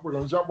Pussy Talk. We're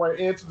gonna jump right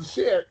into the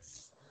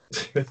shits.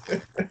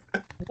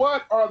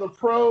 What are the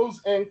pros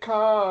and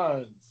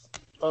cons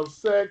of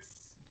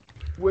sex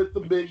with the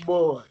big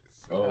boys?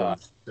 Oh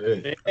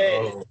shit!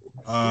 God!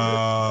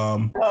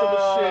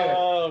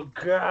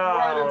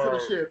 Right into the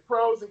shit.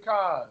 Pros and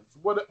cons.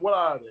 What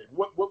are they?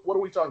 What are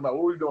we talking about?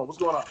 What are we doing? What's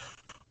going on?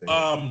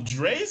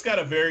 Dre's got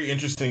a very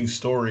interesting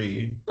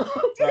story.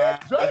 I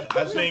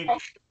think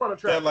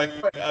that like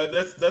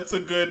that's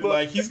a good,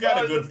 like, he's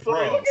got a good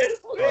pro.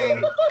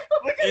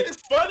 It's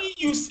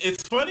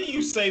funny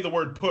you say the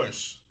word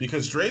push,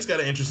 because Dre's got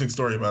an interesting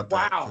story about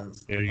that. Wow.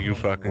 Here you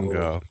fucking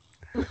go.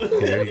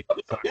 Here you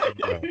fucking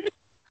go.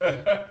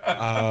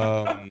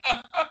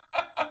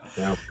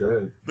 Sounds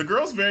good. The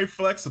girl's very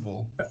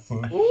flexible.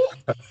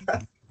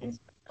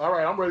 All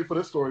right, I'm ready for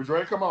this story.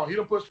 Dre, come on. He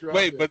done pushed you.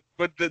 Wait, but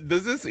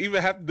does this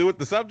even have to do with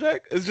the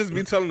subject? It's just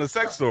me telling a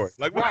sex story.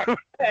 Like, right.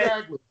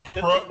 Exactly.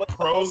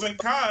 Pros and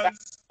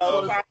cons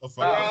of a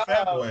fucking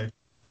fat boy.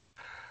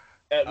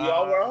 We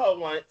all were home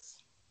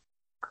once.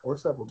 Or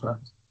several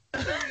times.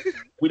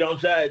 We don't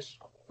judge.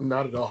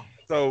 Not at all.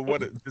 So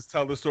what? Just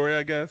tell the story,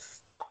 I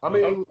guess. I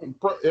mean,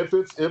 if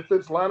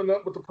it's lining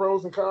up with the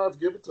pros and cons,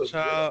 give it to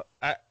Child,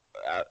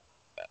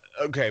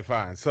 okay,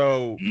 fine.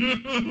 So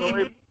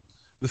the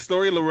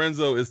story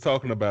Lorenzo is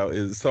talking about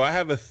is, so I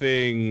have a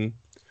thing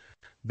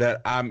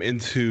that I'm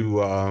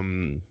into.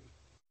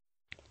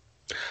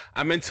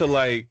 I'm into,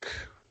 like,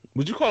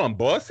 would you call them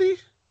bossy?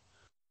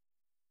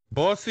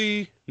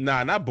 Bossy?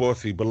 Nah, not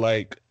bossy, but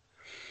like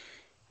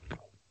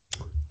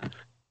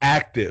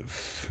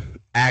active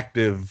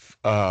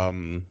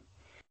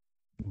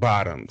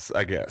bottoms,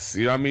 I guess.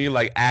 You know what I mean?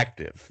 Like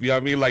active. You know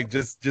what I mean? Like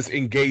just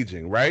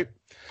engaging, right?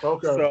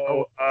 Okay.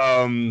 So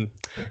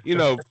you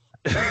know,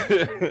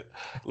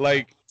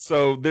 like,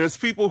 so there's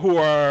people who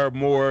are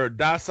more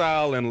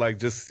docile and like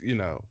just, you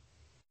know,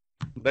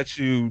 let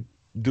you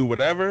do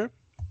whatever.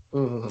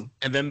 Mm-hmm.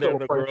 And then there are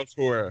the girls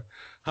who are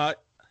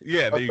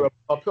yeah,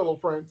 a pillow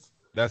friends.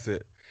 That's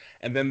it.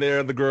 And then there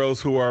are the girls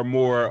who are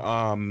more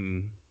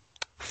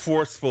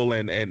forceful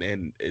and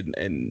they're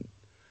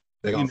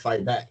gonna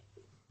fight back.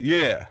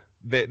 Yeah,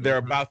 they're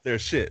about their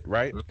shit,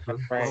 right?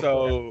 Right.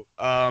 So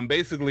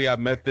basically, I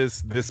met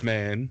this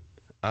man.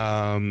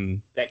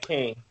 That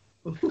king.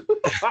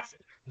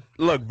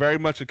 Look, very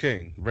much a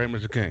king,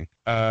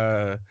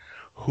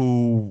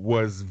 who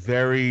was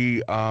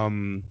very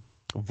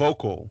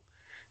vocal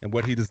in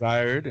what he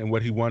desired and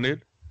what he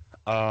wanted.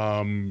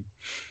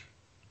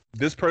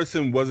 This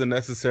person wasn't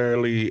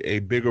necessarily a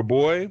bigger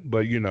boy,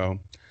 but you know,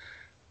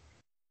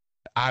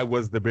 I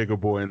was the bigger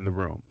boy in the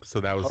room,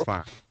 so that was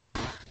fine.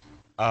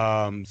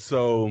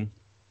 So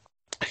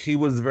he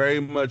was very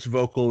much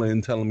vocal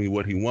in telling me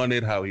what he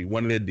wanted, how he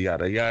wanted,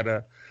 yada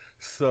yada.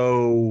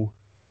 So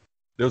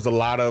there was a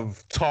lot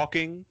of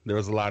talking, there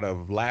was a lot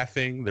of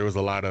laughing, there was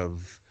a lot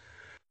of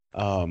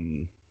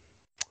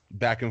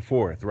back and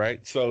forth,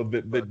 right? So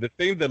the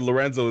thing that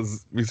Lorenzo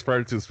is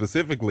referring to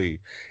specifically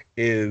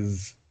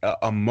is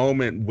a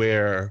moment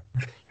where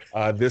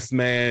this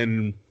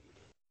man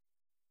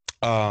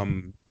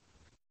told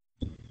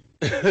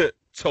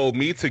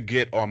me to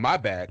get on my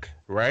back,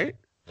 right?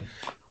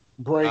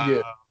 Bring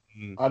it.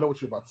 I know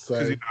what you're about to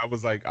say. You know,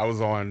 I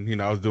was on, you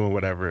know, I was doing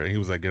whatever, and he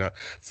was like, get up.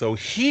 So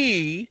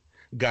he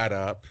got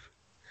up,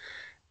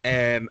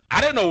 and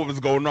I didn't know what was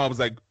going on. I was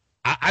like,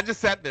 I just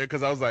sat there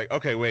because I was like,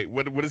 okay, wait,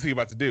 what is he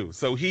about to do?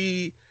 So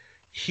he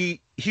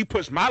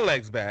pushed my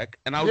legs back,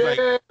 and I was like,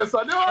 yes,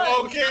 I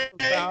know. Okay.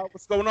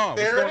 What's going on?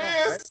 There it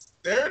is. Right?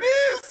 There it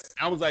is.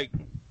 I was like,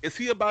 is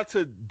he about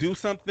to do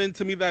something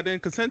to me that I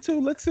didn't consent to?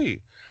 Let's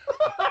see.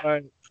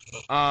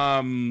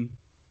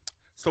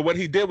 So what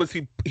he did was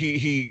he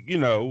you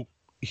know,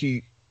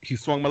 he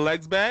swung my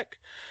legs back,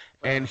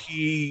 and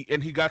he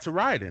got to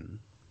riding.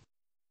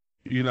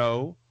 You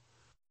know,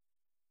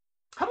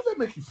 how does that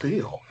make you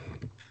feel?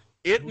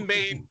 it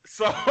made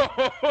so.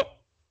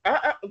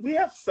 We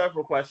have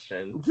several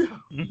questions.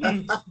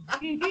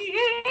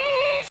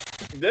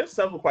 There's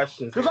several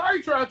questions. Because I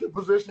ain't tried to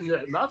position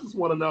yet, and I just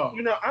want to know.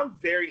 You know, I'm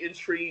very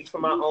intrigued for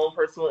my own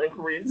personal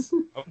inquiries.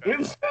 Okay.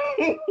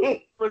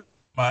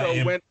 My So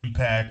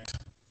impact.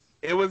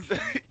 It was an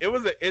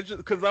interesting,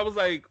 because I was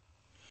like,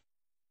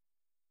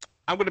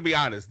 I'm gonna be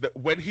honest.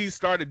 When he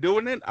started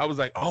doing it, I was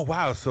like, oh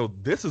wow, so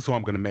this is who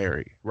I'm gonna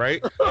marry, right?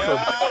 So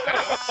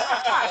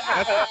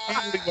that's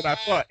immediately what I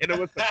thought, and it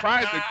was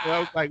surprising. So I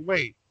was like,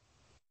 wait,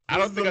 I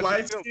don't think the I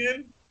light should do-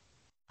 skin.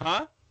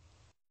 Huh?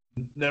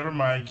 Never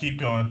mind. Keep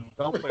going.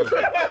 Don't play with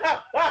me.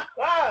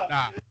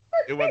 Nah,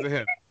 it wasn't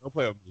him. Don't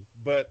play with me.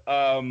 But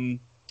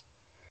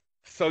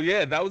so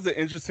yeah, that was an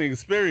interesting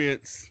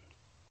experience.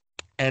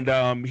 And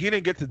he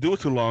didn't get to do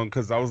it too long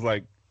because I was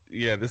like,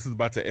 yeah, this is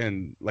about to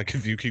end. Like,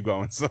 if you keep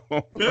going. So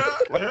I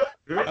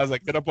was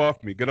like, get up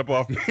off me.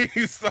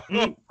 So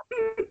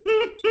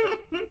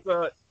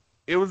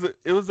it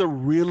was a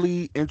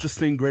really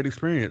interesting, great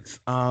experience.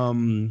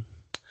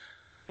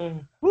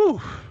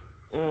 Whew.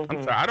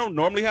 I'm sorry, I don't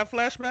normally have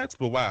flashbacks,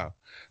 but wow.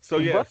 So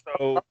yeah,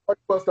 so I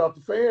bust out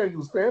the fan. You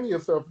was fanning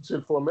yourself and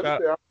shit for a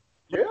minute there.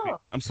 Yeah.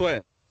 I'm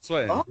sweating.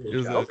 Oh, It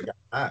was Okay.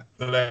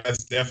 So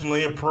that's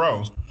definitely a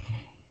pro.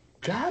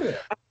 got it.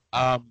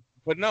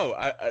 but no,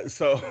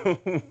 so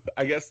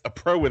I guess a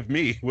pro with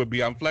me would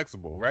be I'm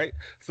flexible, right?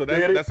 So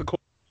that's a cool.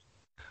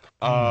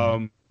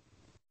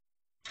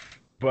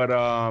 But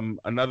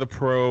another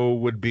pro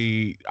would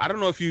be, I don't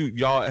know if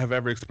y'all have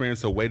ever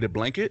experienced a weighted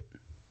blanket,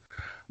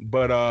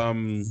 but I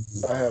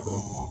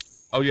haven't.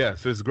 oh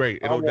yes, it's great.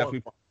 It'll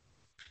definitely.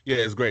 Yeah,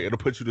 it's great. It'll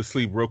put you to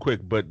sleep real quick.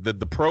 But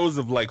the pros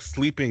of like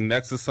sleeping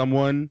next to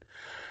someone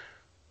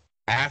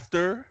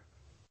after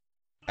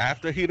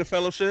heat of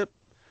fellowship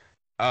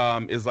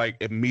is like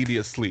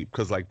immediate sleep,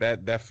 because like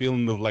that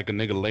feeling of like a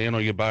nigga laying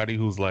on your body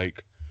who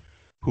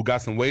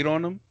got some weight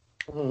on them.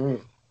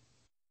 Mm-hmm.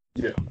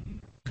 Yeah.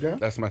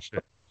 That's my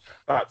shit.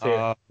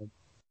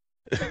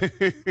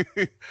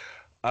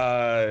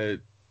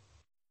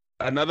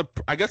 Another,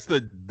 I guess the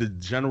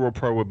general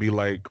pro would be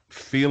like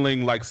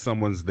feeling like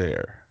someone's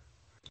there.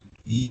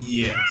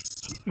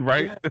 Yes.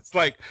 Right? It's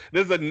like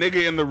there's a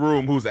nigga in the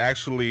room who's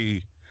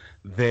actually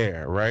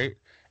there, right?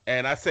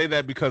 And I say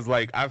that because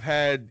like I've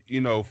had,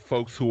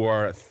 folks who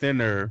are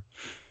thinner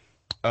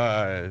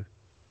like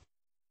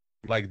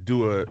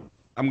do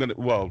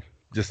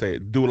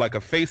like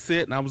a face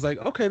sit, and I was like,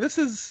 okay, this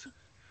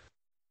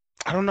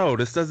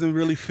doesn't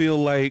really feel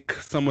like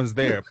someone's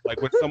there.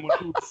 Like when someone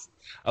who's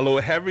a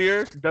little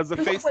heavier does a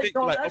face sit,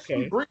 no, like, actually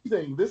okay,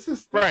 breathing. This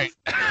is right.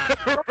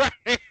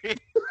 Right.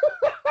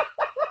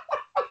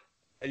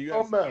 And you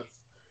have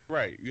mess.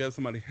 Right. You have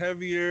somebody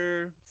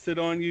heavier sit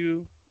on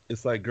you.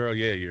 It's like, girl,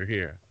 yeah, you're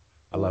here.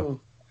 I love it.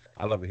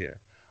 I love it here.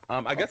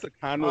 I guess it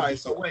kind of. All right,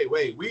 so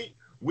wait. We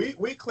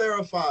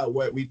clarify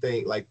what we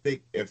think like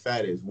thick and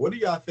fat is. What do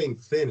y'all think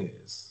thin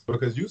is?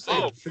 Because you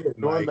said thin.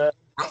 Like,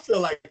 I feel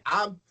like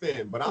I'm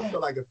thin, but I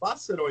feel like if I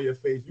sit on your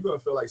face, you're gonna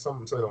feel like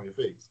someone sit on your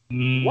face.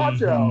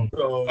 Watch out.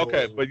 So,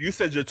 okay, but you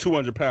said you're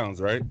 200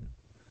 pounds, right?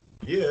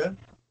 Yeah.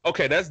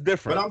 Okay, that's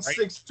different. But I'm right?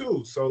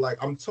 6'2", so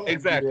like I'm tall.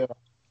 Exactly. Yeah.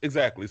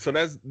 Exactly. So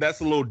that's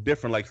a little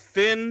different. Like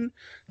thin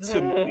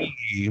to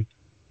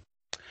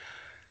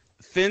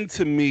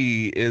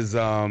me is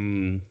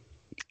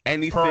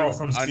anything Pearl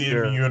from under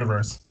Steven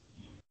Universe.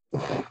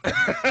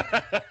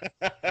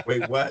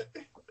 Wait, what?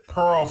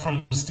 Pearl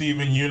from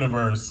Steven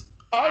Universe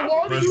I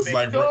want you versus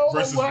like so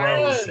versus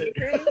bad. Rose.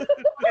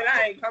 And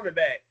I ain't coming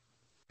back.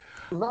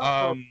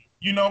 Not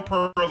You know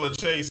Pearl the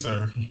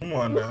Chaser. Come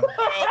on now.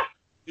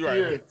 You're right.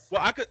 Yes.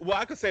 Well,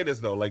 I could say this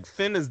though. Like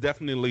thin is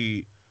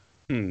definitely.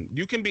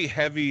 You can be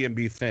heavy and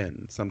be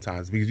thin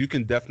sometimes because you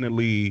can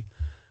definitely,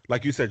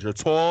 like you said, you're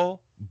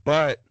tall,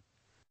 but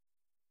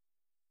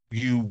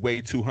you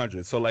weigh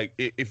 200. So like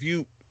if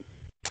you,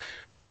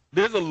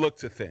 there's a look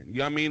to thin. You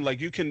know what I mean? Like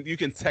you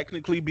can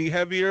technically be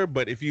heavier,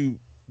 but if you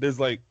there's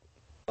like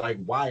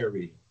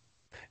wiry.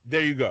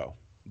 There you go.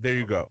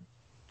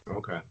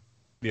 Okay.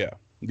 Yeah.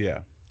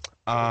 Yeah,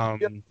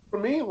 for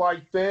me,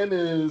 like thin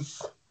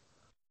is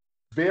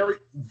very,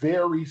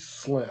 very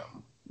slim.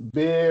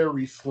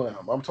 Very slim.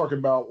 I'm talking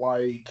about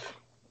like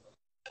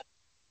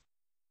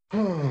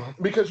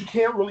because you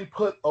can't really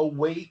put a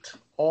weight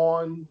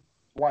on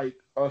like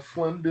a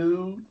slim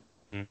dude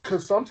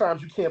because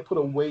sometimes you can't put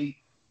a weight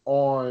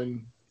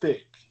on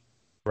thick.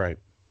 Right.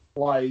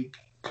 Like,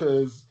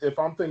 because if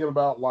I'm thinking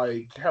about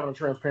like having a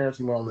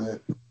transparency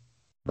moment,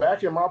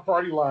 back in my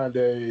party line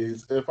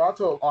days, if I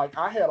told, like,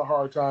 I had a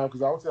hard time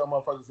because I would tell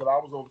motherfuckers that I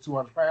was over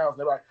 200 pounds.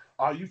 They're like,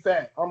 "Are you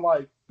fat?" I'm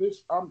like, "Bitch,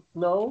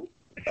 no."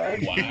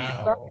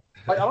 Wow.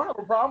 Like, I don't have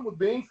a problem with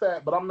being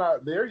fat, but I'm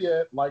not there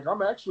yet. Like,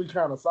 I'm actually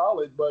kind of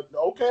solid, but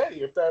okay,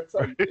 if that's,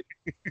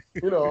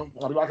 you know,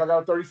 I'll be like, I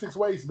got a 36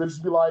 waist.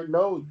 Bitches be like,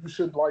 "No, you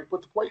should, like,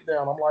 put the plate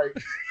down." I'm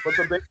like, but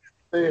the big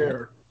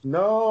there.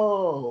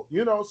 No.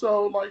 You know,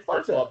 so, like,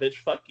 First of all, bitch,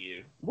 fuck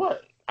you.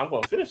 What? I'm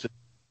going to finish it.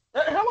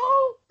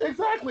 Hello?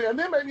 Exactly. And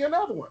then maybe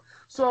another one.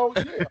 So,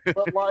 yeah,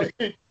 but, like,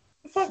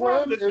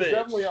 Slim is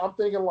definitely, I'm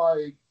thinking,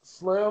 like,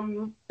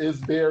 Slim is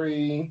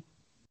very,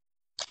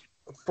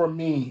 for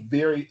me,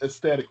 very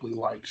aesthetically,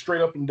 like,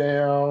 straight up and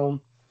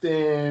down,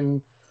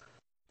 thin.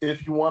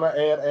 If you want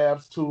to add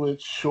abs to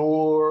it,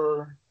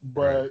 sure.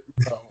 But,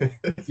 no.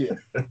 Yeah.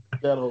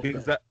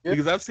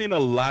 Because I've seen a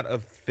lot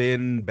of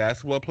thin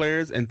basketball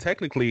players, and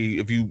technically,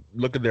 if you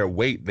look at their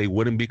weight, they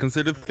wouldn't be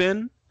considered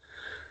thin.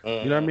 You know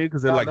what I mean?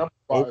 Because they're like,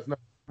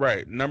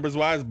 right, numbers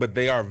wise, but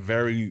they are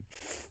very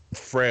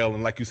frail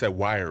and, like you said,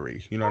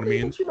 wiry. You know what I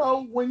mean? But, you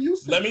know, when you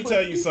Let me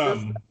tell you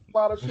something. A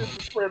lot of shit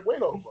to spread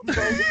weight over.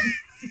 So,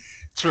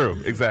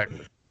 True,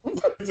 exactly.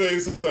 Let me tell you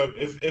something.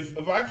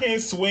 If I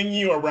can't swing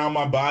you around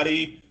my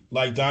body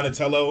like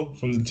Donatello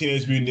from the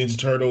Teenage Mutant Ninja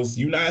Turtles,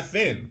 you're not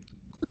thin.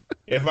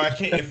 If I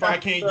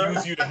can't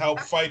use you to help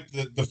fight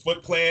the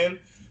Foot Clan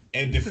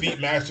and defeat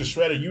Master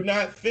Shredder, you're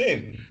not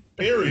thin.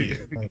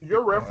 Period.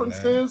 Your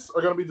references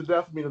are gonna be the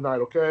death of me tonight,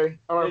 okay?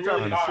 I'm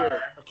trying to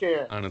share. I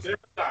can't. Honestly.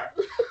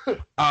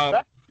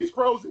 These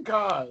pros and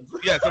cons.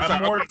 Yes,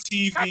 I'm more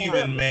TV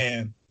than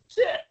man.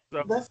 Shit.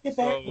 Let's get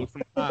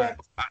back,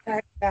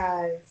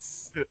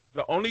 guys.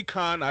 The only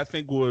con I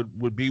think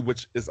would be,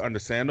 which is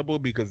understandable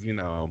because, you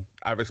know,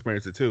 I've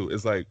experienced it too,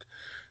 is like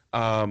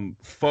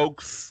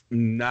folks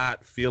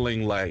not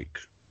feeling like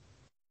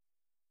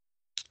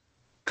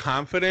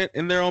confident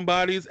in their own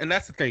bodies. And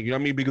that's the thing, you know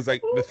what I mean? Because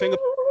like the thing,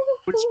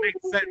 which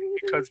makes sense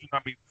because, you know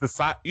what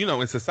I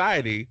mean, in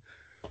society,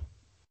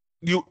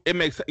 it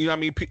makes, you know what I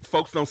mean,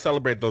 folks don't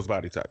celebrate those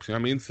body types, you know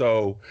what I mean?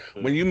 So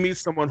when you meet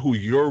someone who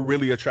you're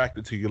really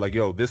attracted to, you're like,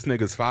 yo, this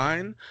nigga's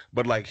fine,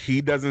 but like he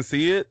doesn't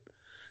see it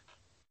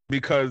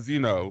because, you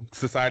know,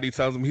 society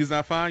tells him he's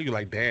not fine. You're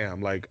like,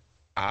 damn, like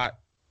I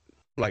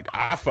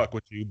fuck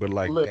with you, but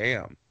like,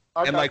 damn.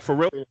 And like for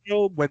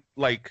real,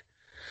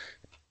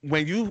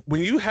 when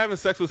you having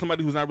sex with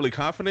somebody who's not really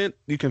confident,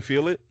 you can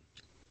feel it.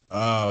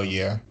 Oh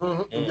yeah.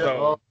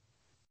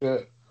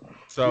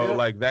 So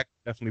like that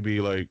can definitely be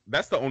like,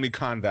 that's the only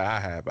con that I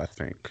have, I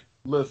think.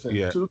 Listen,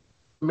 to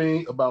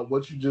me about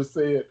what you just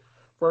said.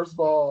 First of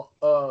all,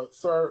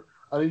 sir,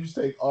 I need you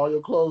to take all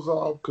your clothes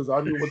off because I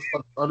knew what's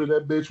under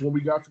that bitch when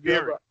we got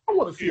together. I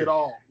want to see it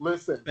all.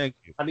 Listen, thank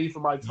you. I need for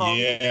my tongue.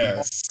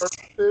 Yes.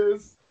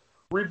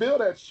 Reveal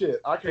that shit.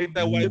 I can take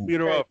that white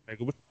beater off,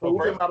 nigga.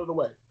 Move him out of the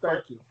way.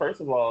 Thank you.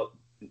 First of all,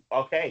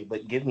 okay,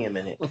 but give me a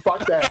minute.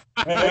 Fuck that.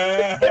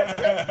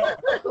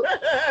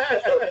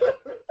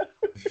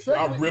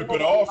 I'll rip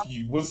it off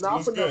you. What's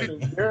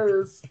good?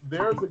 There's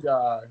a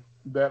guy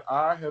that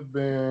I have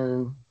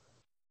been.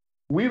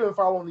 We've been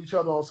following each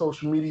other on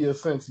social media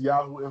since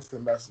Yahoo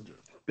Instant Messenger.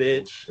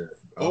 Bitch.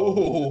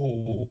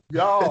 Oh.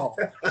 Y'all.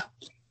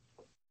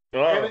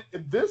 And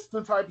this is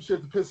the type of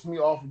shit that pisses me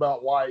off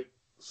about like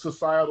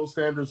societal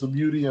standards of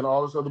beauty and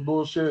all this other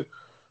bullshit.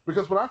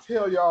 Because when I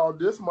tell y'all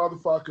this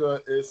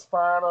motherfucker is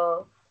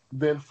finer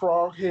than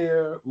frog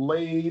hair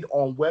laid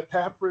on wet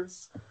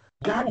peppers,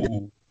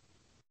 goddamn,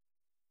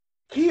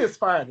 he is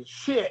fine as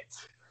shit.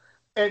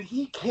 And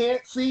he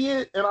can't see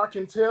it. And I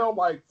can tell,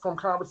 like, from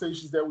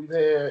conversations that we've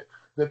had,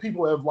 that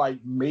people have, like,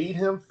 made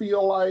him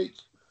feel like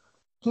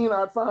he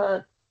not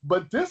fine.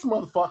 But this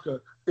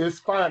motherfucker is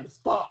fine as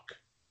fuck.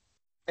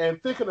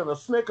 And thicker than a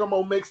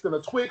Snickamo mixed in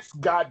a Twix,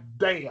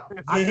 goddamn.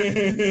 And I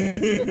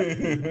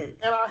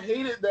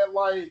hate it that,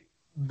 like,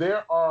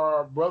 there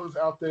are brothers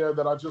out there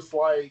that are just,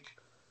 like,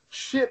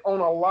 shit on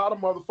a lot of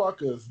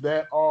motherfuckers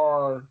that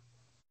are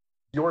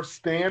your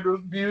standard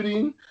of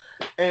beauty,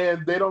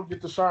 and they don't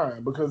get to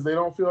shine because they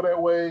don't feel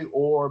that way,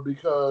 or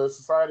because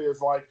society is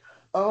like,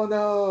 oh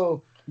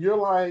no, you're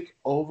like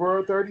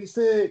over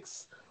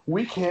 36.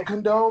 We can't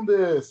condone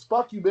this.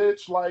 Fuck you,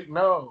 bitch. Like,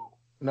 no,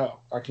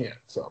 I can't.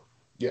 So,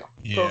 yeah.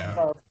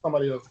 Yeah.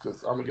 Somebody else,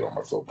 because I'm gonna get on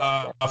my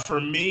soapbox.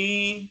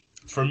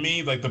 For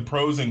me, like the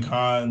pros and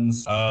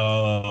cons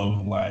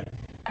of like,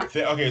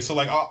 okay, so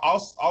like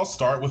I'll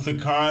start with the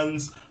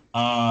cons.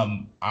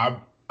 I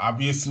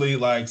obviously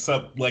like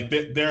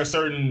there are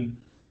certain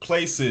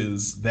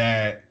places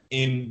that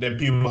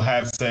people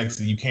have sex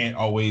and you can't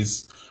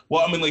always.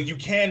 Well, I mean, like you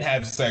can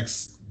have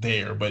sex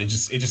there, but it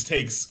just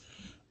takes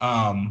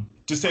a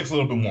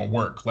little bit more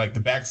work. Like the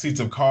back seats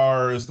of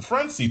cars, the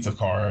front seats of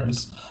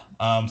cars.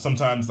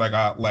 Sometimes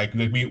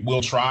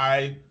we'll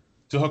try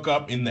to hook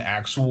up in the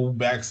actual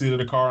backseat of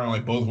the car, and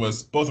like both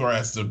of our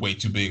asses are way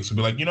too big. So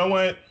we're like, you know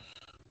what?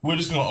 We're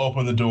just gonna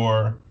open the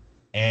door,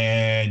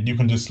 and you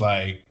can just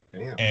like,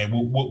 Damn.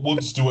 and we'll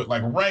just do it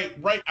like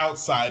right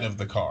outside of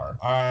the car.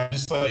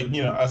 Just like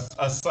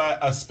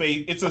a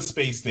space. It's a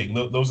space thing.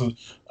 Those are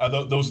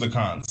the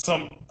cons.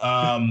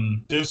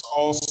 There's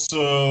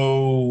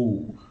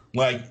also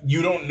like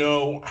you don't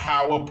know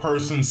how a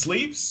person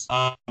sleeps.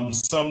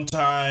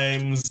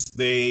 Sometimes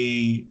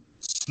they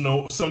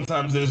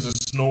sometimes there's a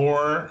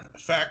snore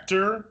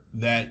factor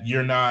that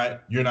you're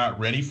not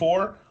ready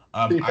for,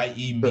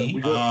 i.e.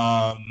 me,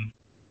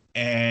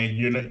 and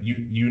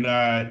you're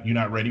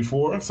not ready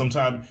for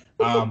sometimes,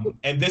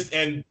 and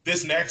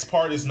this next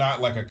part is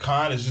not like a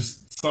con, it's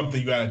just something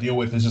you got to deal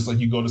with. It's just like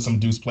you go to some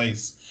dude's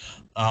place,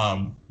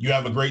 you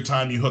have a great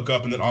time, you hook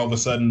up, and then all of a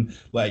sudden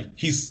like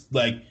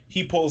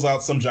he pulls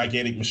out some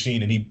gigantic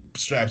machine and he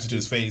straps it to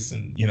his face,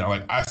 and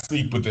like I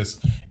sleep with this,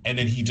 and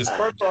then he just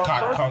cock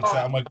conks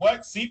out. I'm like,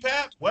 what?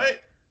 CPAP?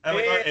 What?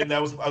 And I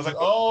was like,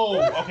 oh,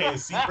 okay,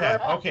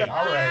 CPAP. Okay,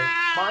 all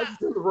right. Mine's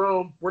in the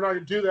room. We're not gonna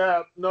do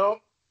that. No.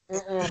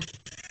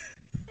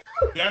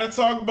 Gotta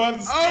talk about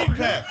the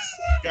CPAPs.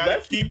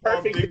 Gotta keep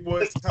our big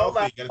boys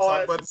healthy. Gotta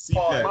talk about the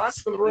CPAPs.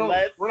 Mine's in the room.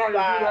 We're not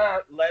gonna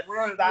do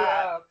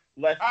that.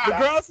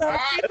 Let's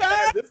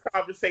have this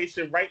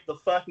conversation right the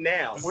fuck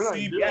now. We're not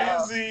gonna do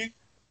that.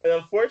 And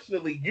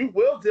unfortunately, you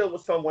will deal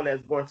with someone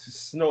that's going to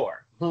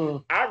snore.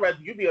 I'd rather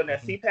you be on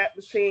that CPAP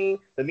machine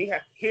than me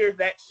have to hear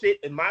that shit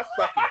in my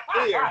fucking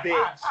ear,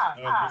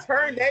 bitch.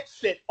 Turn that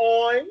shit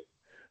on.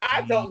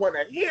 I don't want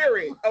to hear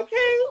it,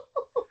 okay?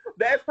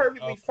 That's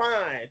perfectly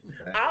fine.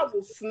 I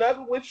will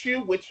snuggle with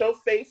you with your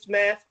face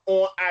mask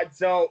on. I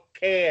don't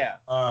care.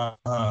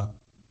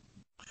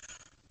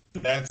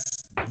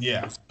 That's,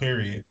 yeah,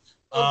 period.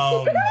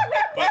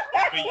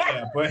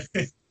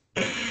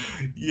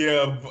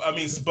 Yeah, I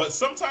mean, but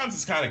sometimes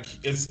it's kind of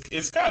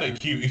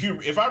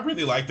cute. If I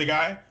really like the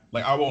guy,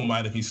 like I won't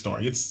mind if he's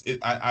snoring.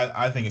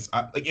 I think it's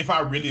like if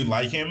I really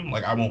like him,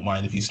 like I won't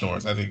mind if he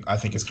snores. I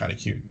think it's kind of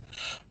cute.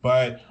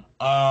 But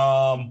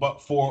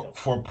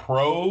for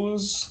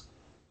pros,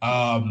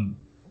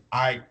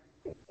 it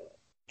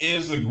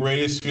is the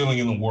greatest feeling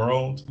in the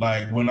world.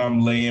 Like when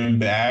I'm laying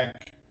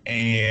back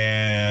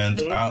and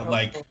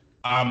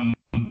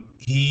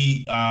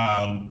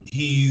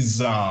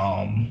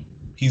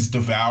he's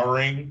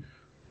devouring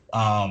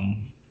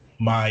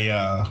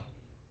my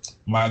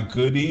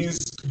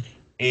goodies,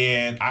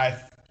 and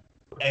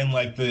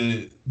like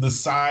the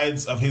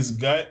sides of his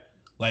gut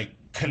like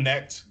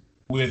connect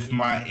with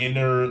my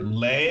inner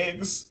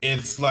legs.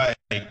 It's like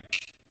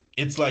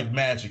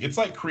magic. It's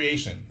like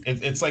creation.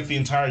 It's like the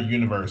entire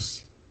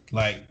universe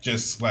like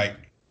just like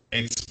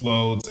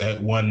explodes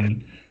at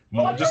one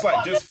moment. Just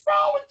wrong with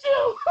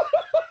you?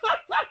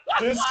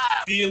 Just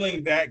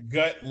feeling that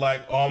gut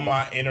like on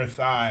my inner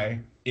thigh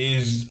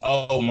is,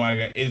 oh my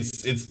god,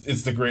 it's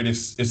the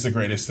greatest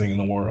thing in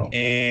the world.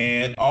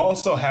 And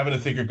also having a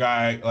thicker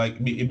guy, like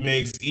it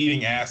makes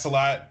eating ass a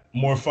lot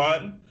more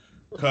fun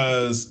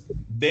because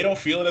they don't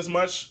feel it as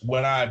much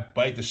when I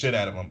bite the shit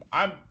out of them.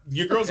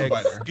 Your girl's a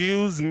biter.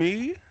 Excuse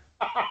me.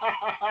 I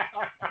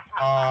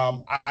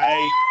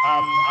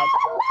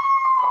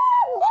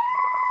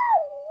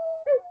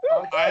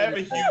have a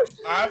huge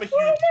bite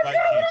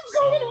camp,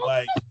 so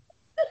like.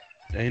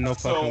 Ain't no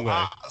fucking way.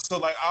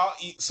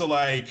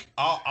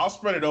 I'll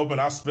spread it open.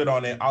 I'll spit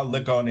on it. I'll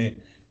lick on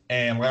it,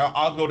 and like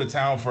I'll go to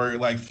town for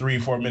like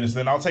 3-4 minutes.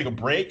 Then I'll take a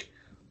break.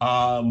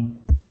 I'll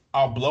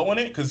blow on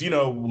it because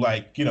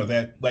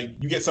that like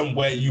you get some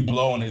wet, you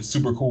blow on it. It's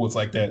super cool. It's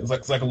like that.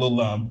 It's like a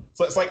little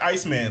it's like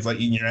Iceman. It's like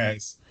eating your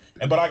ass.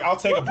 But like I'll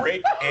take a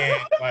break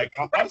and like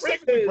I'll just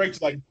take a break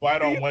to like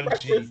bite on one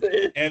cheek,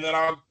 and then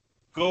I'll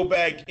go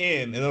back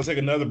in, and I'll take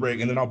another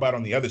break, and then I'll bite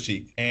on the other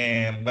cheek.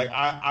 And like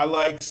I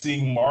like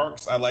seeing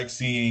marks. I like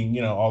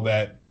seeing all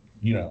that.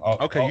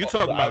 Okay, you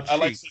talking about cheeks? I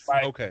like seeing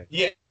okay.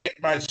 Yeah,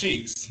 my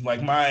cheeks.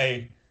 Like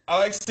I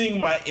like seeing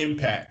my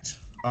impact.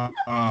 I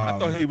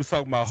thought he was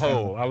talking about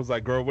hole. I was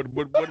like, girl, where are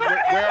we? What are we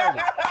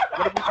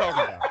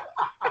talking about?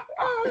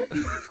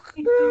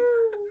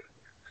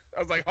 I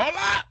was like, hold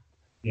on.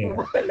 Yeah,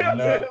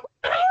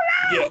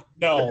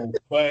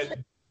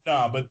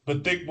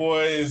 but thick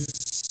boys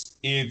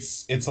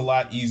it's a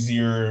lot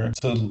easier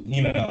to,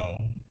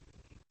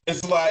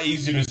 it's a lot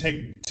easier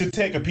to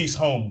take a piece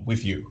home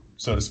with you,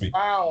 so to speak.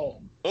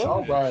 Wow.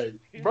 All right.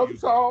 Brother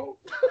Tone.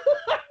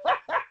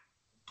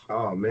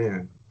 Oh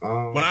man.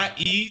 When I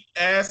eat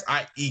ass,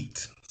 I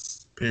eat.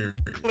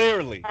 Period.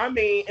 Clearly. I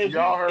mean, and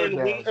Y'all heard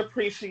we that.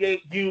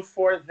 appreciate you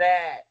for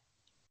that.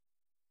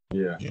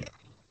 Yeah.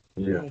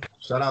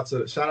 Shout out to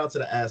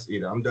the ass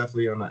eater. I'm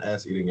definitely on the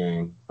ass eating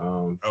game.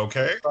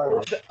 Okay.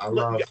 I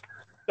love.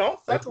 Don't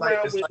fuck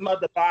around with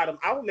Mother Bottom.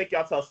 I will make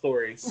y'all tell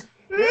stories.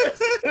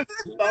 The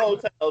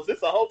hotels.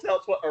 It's a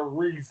hotel for a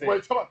reason.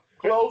 Wait, come on.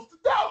 Close the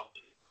door.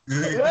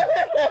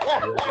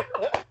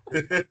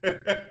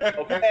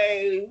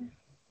 Okay.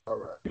 All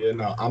right. Yeah,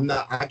 no, I'm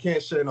not. I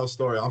can't share no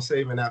story. I'm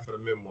saving that for the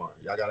memoir.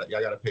 Y'all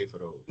gotta pay for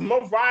those.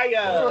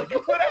 Mariah, you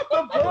put out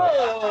the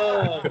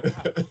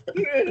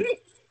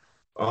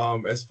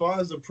book. As far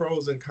as the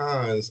pros and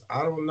cons,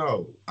 I don't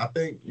know. I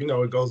think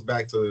it goes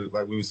back to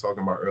like we was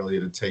talking about earlier,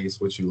 the taste,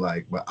 what you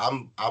like. But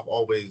I've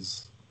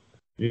always,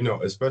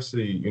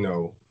 especially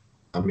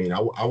I mean,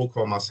 I would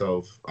call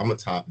myself. I'm a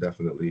top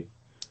definitely.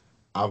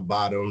 I've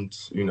bottomed.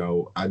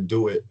 I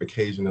do it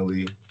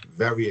occasionally,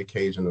 very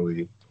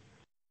occasionally.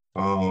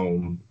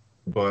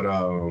 But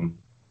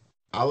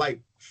I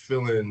like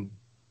feeling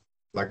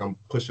like I'm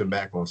pushing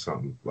back on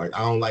something. Like I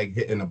don't like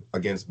hitting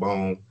against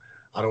bone.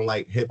 I don't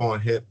like hip on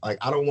hip. Like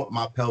I don't want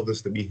my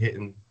pelvis to be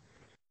hitting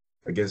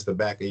against the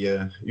back of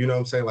your, you know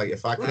what I'm saying? Like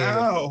if I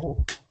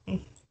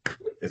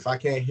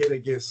can't hit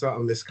against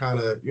something that's kind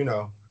of,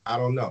 I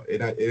don't know.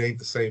 It ain't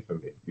the same for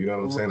me. You know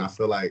what I'm saying? I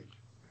feel like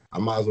I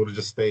might as well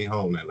just stay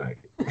home that night.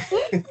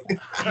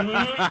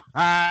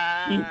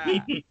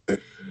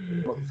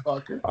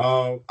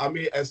 I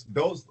mean, as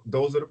those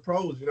are the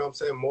pros. You know what I'm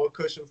saying? More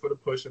cushion for the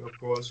pushing, of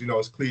course.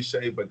 It's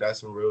cliche, but that's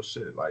some real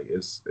shit. Like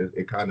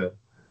it kind of,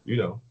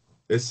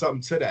 it's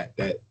something to that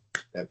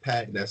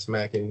pat, that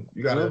smacking.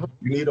 You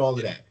need all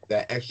of that.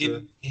 That extra.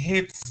 It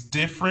hits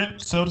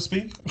different, so to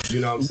speak. You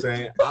know what I'm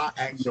saying?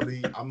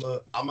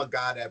 I'm a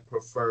guy that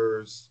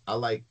prefers. I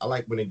like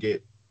when it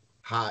get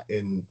hot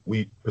and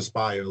we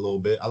perspire a little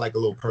bit. I like a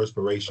little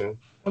perspiration.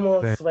 Come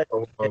on,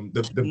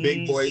 the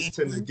big boys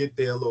tend to get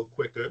there a little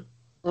quicker.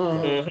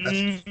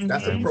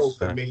 That's a pro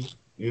for me.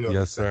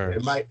 Yes, sir.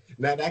 It might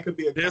that could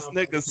be a this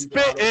nigga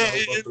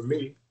spitting for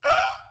me.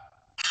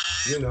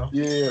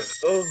 Yeah.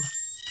 Oh,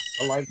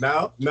 I like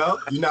that. No,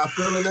 you're not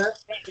feeling that?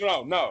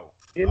 No.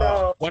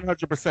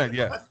 100%.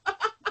 Yes.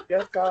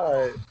 Yes,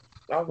 God.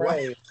 All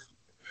right.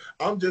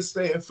 I'm just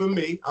saying for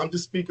me. I'm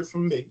just speaking for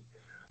me.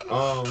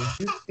 You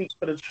speak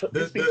for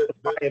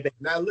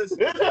now listen.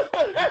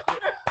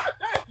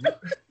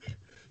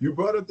 You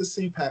brought up the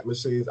CPAP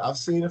machines. I've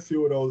seen a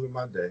few of those in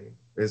my day.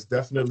 It's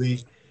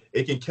definitely,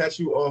 it can catch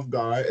you off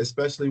guard,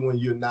 especially when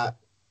you're not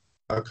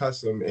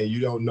accustomed and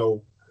you don't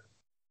know,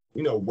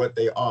 what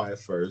they are at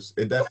first.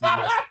 It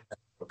definitely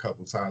a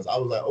couple times. I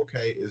was like,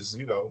 okay,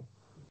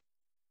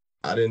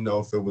 I didn't know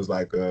if it was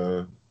like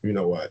a,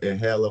 an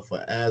inhaler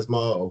for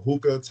asthma or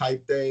hookah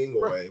type thing,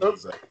 or it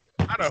was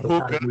not a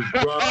hookah.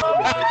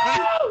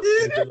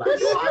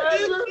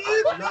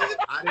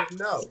 I didn't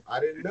know.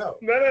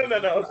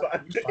 No.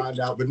 You find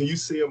out, but then you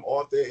see them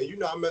off there,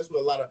 and I mess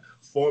with a lot of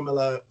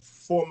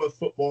former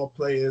football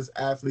players,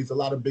 athletes, a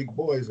lot of big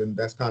boys, and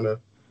that's kind of,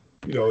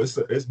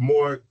 it's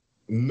more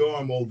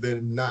normal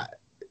than not.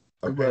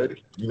 Okay,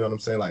 right. You know what I'm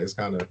saying? Like it's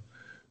kind of,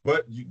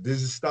 but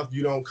this is stuff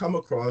you don't come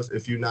across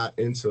if you're not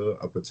into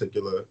a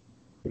particular,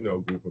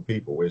 group of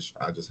people, which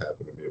I just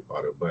happen to be a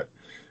part of, but.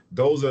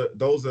 Those are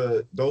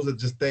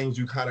just things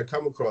you kind of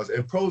come across.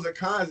 And pros and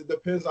cons, it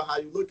depends on how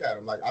you look at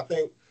them. Like I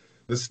think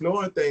the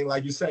snoring thing,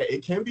 like you said,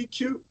 it can be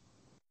cute,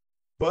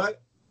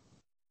 but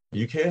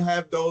you can't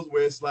have those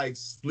where it's like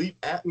sleep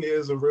apnea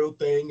is a real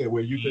thing and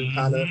where you can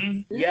kind of.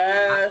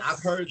 Yes.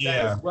 I've heard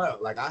that as well.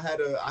 Like I had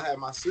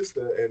my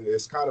sister, and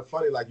it's kind of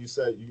funny. Like you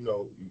said,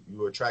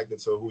 you're attracted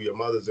to who your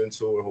mother's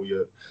into and who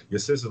your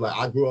sister's like.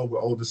 I grew up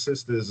with older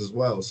sisters as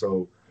well,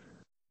 so.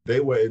 They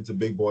were into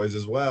big boys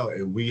as well,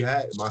 and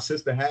my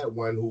sister had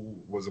one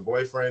who was a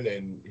boyfriend,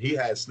 and he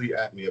had sleep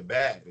apnea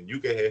bad, and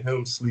you could hear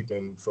him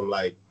sleeping from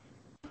like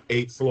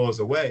 8 floors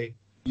away.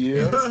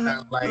 Yeah, it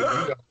sounds like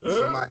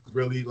somebody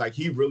really like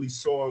he really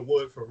sawing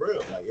wood for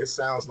real. Like it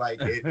sounds like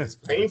it's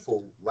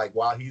painful, like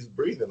while he's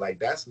breathing. Like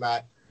that's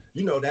not,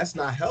 that's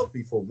not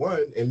healthy for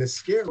one, and it's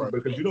scary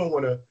because you don't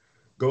want to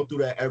go through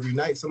that every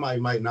night. Somebody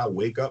might not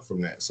wake up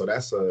from that, so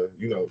that's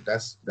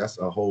that's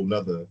a whole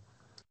nother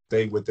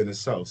thing within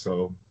itself.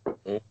 So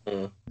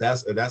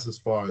that's as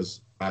far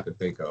as I could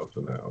think of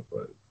for now.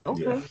 But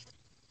okay,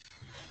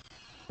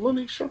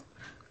 Lanisha,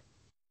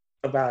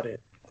 about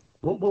it.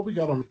 What we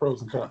got on the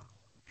pros and cons?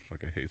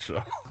 Fucking hate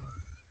y'all.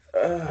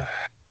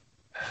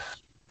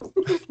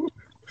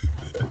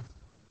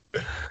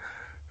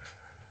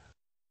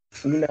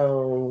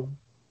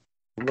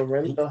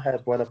 Lorenzo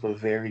had brought up a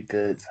very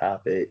good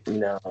topic.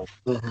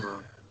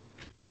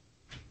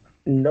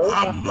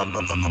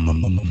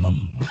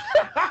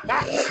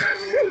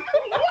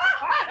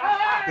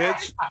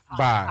 Bitch,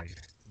 bye.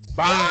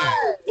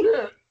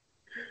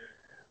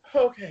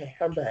 Okay,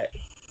 I'm back.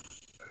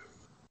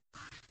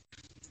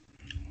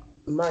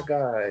 My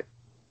God.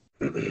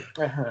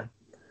 Uh-huh.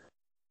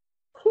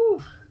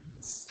 Whew.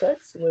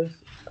 Sex with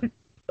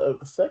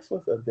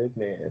a big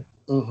man,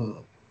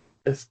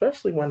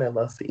 especially one that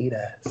loves to eat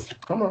ass.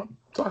 Come on,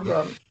 talk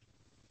about it.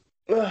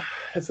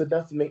 It's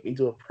enough to make me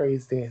do a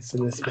praise dance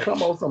in this.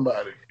 Come on,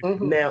 somebody.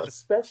 Now,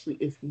 especially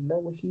if he know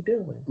what he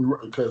doing,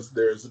 because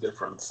there's a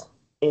difference,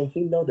 and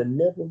he know the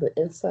nibble the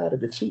inside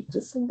of the cheek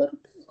just a little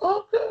bit.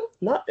 Okay,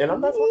 not, and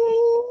I'm not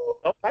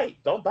talking.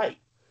 Don't bite.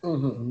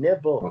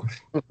 Nibble.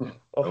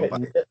 Okay,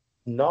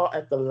 gnaw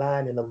at the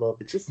lining a little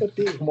bit, just a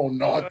bit. Come on,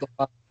 gnaw at the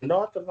lining.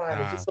 Gnaw at the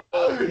lining, just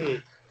a little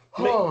bit.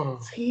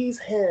 Tease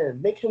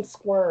him, make him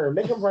squirm,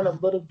 make him run a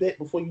little bit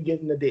before you give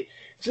him the dick.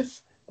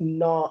 Just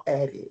gnaw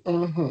at it.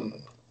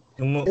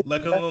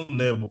 Like a little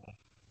nibble.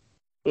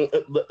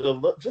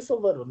 Just a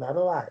little, not a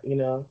lot, you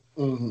know?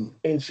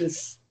 And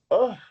just,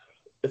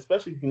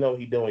 especially if you know what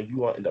he's doing, you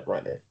want to end up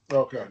running.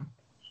 Okay.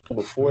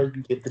 Before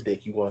you get the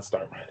dick, you want to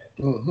start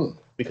running.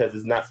 Because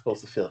it's not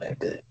supposed to feel that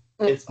good.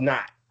 It's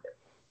not.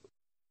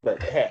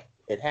 But heck,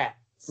 it happens.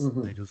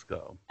 They just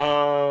go.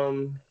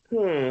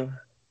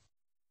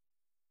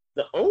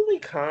 The only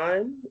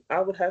con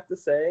I would have to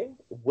say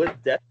would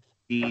definitely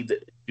be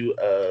the issue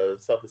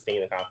of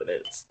self-esteem and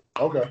confidence.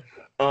 Okay.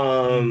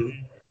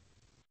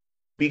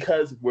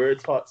 Because we're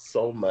taught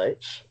so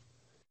much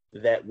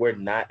that we're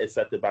not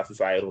accepted by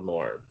societal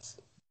norms.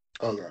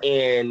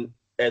 Okay. And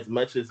as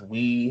much as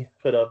we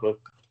put up an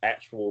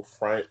actual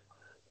front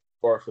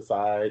or a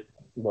facade,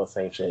 well,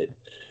 same shit.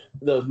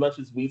 As much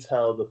as we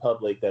tell the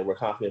public that we're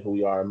confident who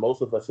we are,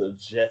 most of us are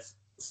just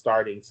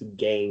starting to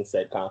gain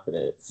said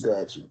confidence.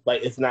 Gotcha.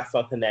 Like, it's not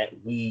something that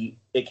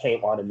it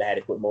came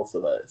automatic with most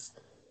of us.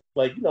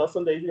 Like, you know,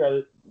 some days you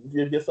gotta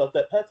give yourself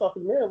that pep talk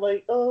in the mirror,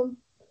 like,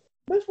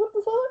 bitch, what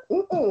the fuck?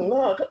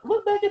 No,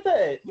 look back at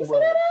that. You see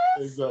that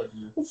ass?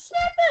 Exactly.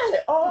 Snap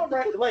that. All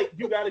right. Like,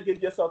 you gotta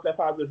give yourself that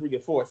positive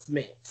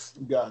reinforcement.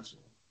 Gotcha.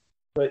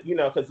 But, you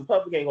know, because the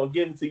public ain't gonna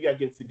give it to you, you gotta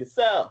give it to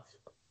yourself.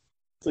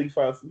 So you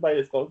find somebody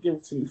that's gonna give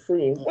it to you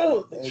free and Ain't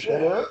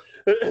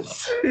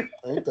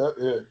that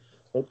it?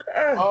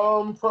 Okay.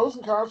 Pros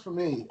and cons for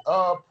me.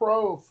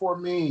 Pro for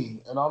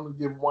me, and I'm gonna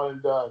give one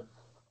and done.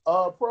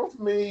 Pro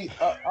for me,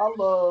 I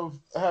love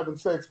having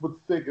sex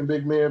with thick and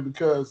big men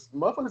because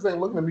motherfuckers ain't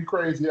looking at me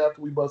crazy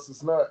after we bust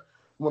this nut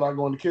when I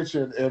go in the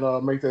kitchen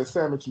and make that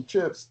sandwich and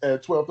chips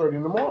at 12:30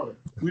 in the morning.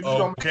 We just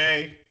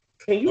Okay.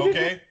 Can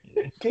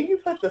you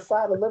put the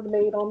side of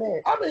lemonade on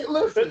that? I mean,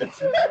 listen. I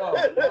think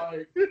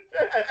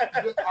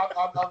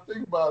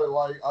about it.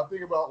 Like, I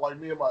think about like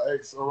me and my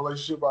ex, a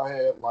relationship I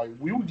had. Like,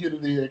 we would get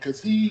it in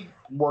because he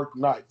worked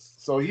nights,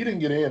 so he didn't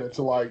get in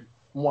until like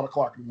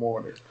 1:00 in the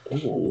morning.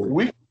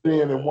 We get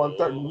in at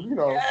 1:30. You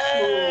know,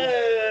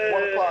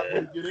 1:00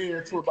 we get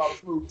in to about a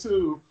smooth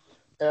 2.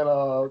 And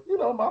you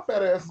know, my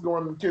fat ass is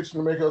going in the kitchen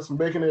to make us some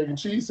bacon, egg, and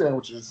cheese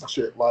sandwiches and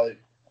shit. Like,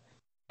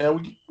 and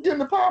we get in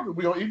the popping.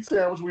 We gonna eat the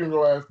sandwich. We gonna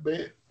go after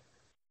bed.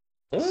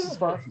 This is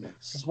fine for me.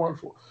 This is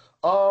wonderful.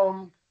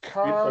 Cons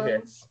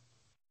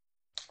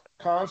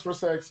for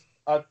sex.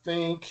 I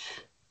think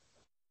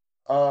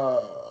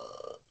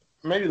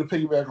maybe to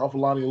piggyback off of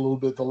Lonnie a little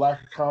bit, the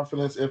lack of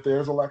confidence. If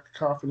there's a lack of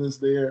confidence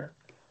there,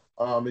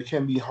 it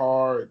can be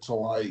hard to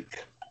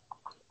like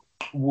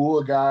woo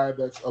a guy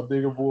that's a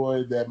bigger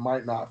boy that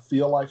might not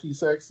feel like he's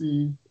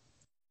sexy,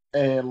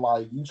 and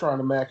like you trying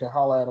to mac and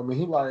holler at him, and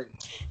he like,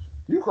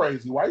 you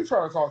crazy? Why you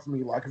trying to talk to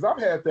me? Like, because I've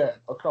had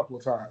that a couple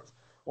of times.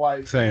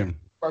 Like, same.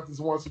 About this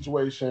one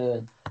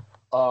situation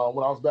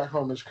when I was back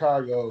home in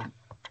Chicago,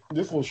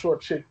 this little short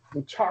chick,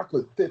 the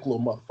chocolate thick little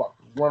motherfucker,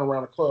 running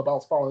around the club. I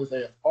was following his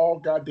ass all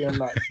goddamn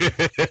night.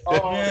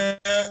 And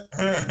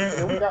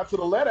then we got to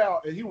the let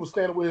out, and he was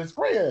standing with his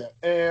friend,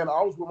 and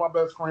I was with my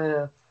best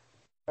friend,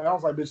 and I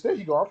was like, "Bitch, there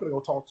you go. I'm gonna go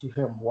talk to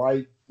him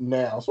right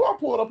now." So I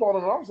pulled up on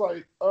him, and I was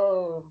like,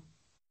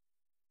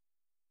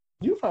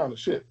 "You found the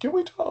shit. Can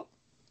we talk?"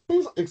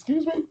 He's like,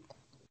 "Excuse me."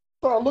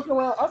 Started looking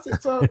around. I said,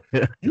 "Sir,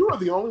 you are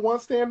the only one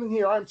standing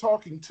here. I'm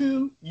talking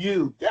to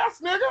you." Yes,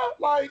 nigga.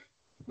 Like,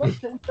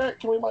 can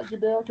we like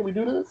get down? Can we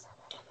do this?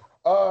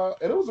 And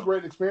it was a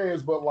great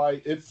experience, but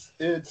like, it's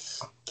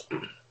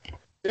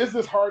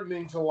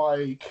disheartening to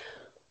like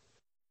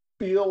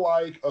feel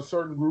like a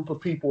certain group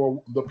of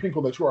people, the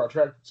people that you are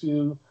attracted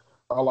to,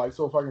 are like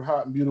so fucking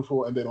hot and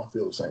beautiful, and they don't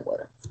feel the same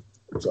way.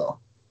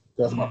 So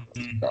that's my.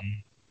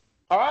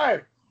 All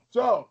right,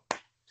 so.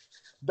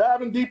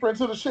 Diving deeper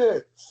into the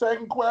shit.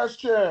 Second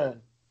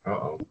question.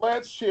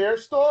 Let's share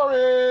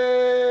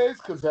stories,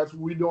 because that's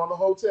what we do on the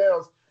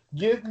hotels.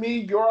 Give me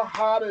your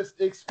hottest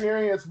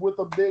experience with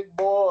a big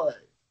boy.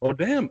 Oh,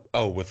 damn.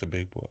 Oh, with a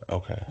big boy.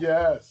 Okay.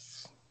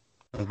 Yes.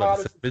 I was about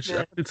to say, bitch, I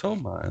already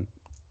told mine.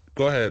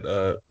 Go ahead.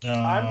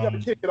 I'm going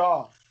to kick it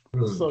off.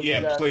 So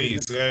yeah,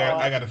 please.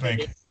 I got to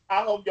think.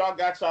 I hope y'all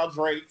got y'all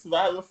drinks.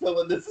 I have a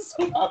feeling this is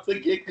about to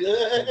get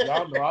good.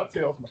 Y'all know I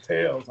tell my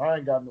tales. I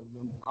ain't got no.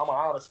 I'm an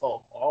honest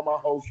folk. All my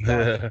hosts.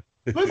 Come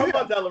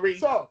on, Delary.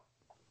 So,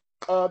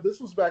 This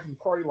was back in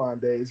party line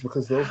days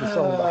because those were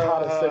some of the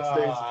hottest sex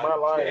days of my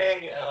life.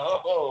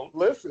 Damn.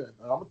 Listen,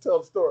 I'm gonna tell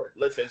the story.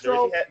 Listen,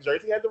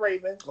 Jersey had the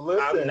Raven.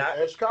 Listen,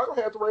 and Chicago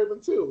had the Raven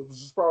too. It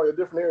was just probably a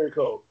different area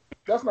code.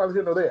 That's not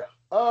here nor there.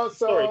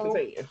 Story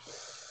continue.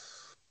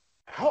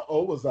 How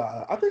old was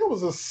I? I think I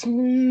was a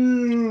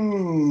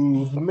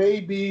smooth,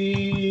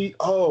 maybe.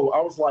 I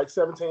was like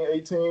 17,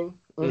 18.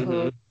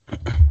 Mm-hmm.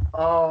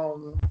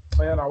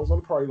 And I was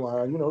on the party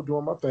line,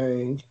 doing my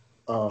thing.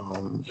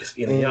 Just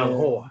being a young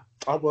whore.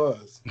 I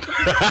was.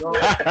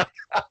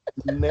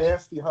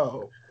 Nasty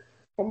hoe.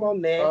 Come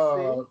on,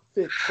 nasty.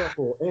 Thick,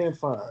 supple, and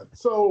fine.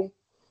 So,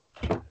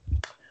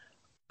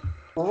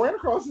 ran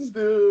across this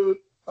dude.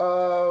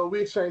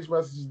 We exchanged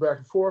messages back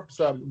and forth.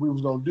 Decided we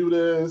was gonna do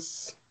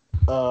this.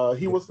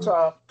 He was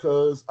top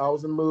because I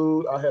was in the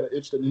mood. I had an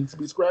itch that needed to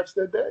be scratched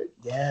that day.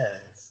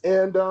 Yes.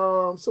 And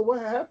so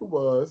what happened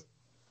was,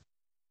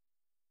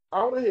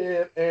 I went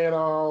ahead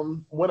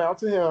and went out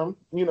to him.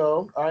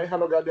 I ain't had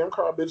no goddamn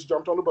car. Bitch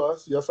jumped on the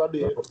bus. Yes, I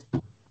did.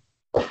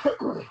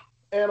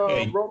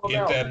 And rolled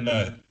him out. Get that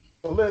nut.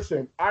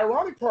 Listen,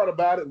 ironic part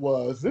about it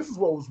was, this is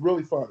what was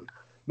really funny.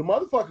 The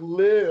motherfucker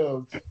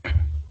lived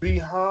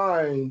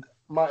behind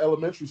my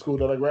elementary school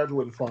that I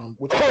graduated from.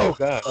 Which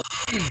God.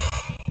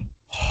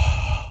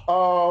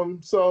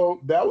 So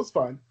that was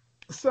fun.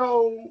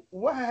 So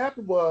what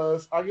happened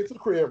was, I get to the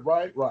crib,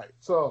 right?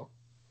 So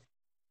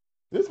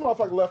this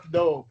motherfucker left the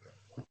door open.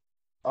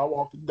 I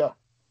walked the door.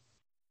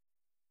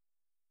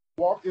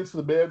 Walked into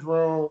the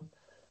bedroom.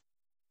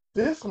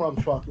 This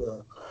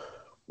motherfucker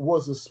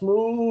was a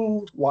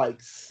smooth, like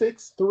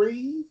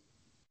 6'3".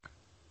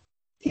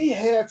 He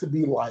had to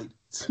be like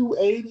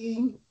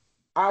 280.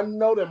 I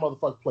know that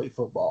motherfucker played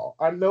football.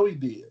 I know he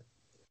did.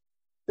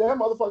 That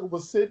motherfucker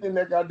was sitting in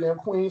that goddamn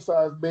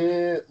queen-size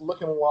bed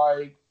looking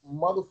like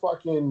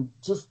motherfucking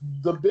just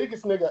the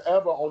biggest nigga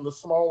ever on the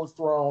smallest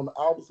throne.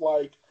 I was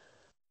like,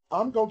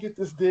 I'm going to get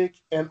this dick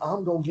and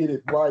I'm going to get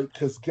it right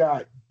because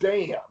god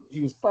damn, he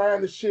was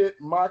fine as shit,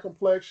 my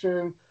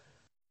complexion,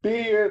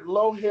 beard,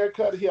 low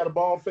haircut. He had a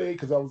bald fade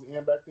because I was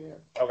in back then.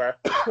 Okay.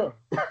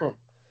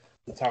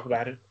 Let's talk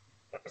about it.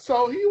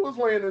 So he was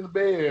laying in the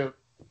bed.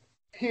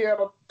 He had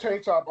a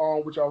tank top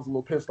on, which I was a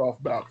little pissed off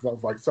about because I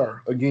was like,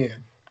 sir,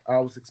 again, I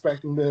was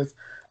expecting this.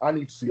 I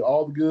need to see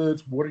all the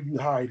goods. What are you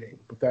hiding?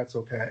 But that's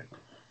okay.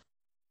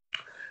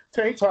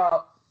 Tank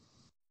top,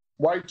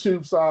 white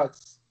tube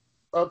socks,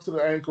 up to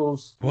the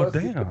ankles. Well,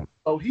 damn.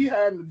 Oh, he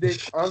had the dick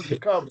under the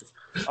covers.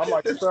 I'm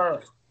like,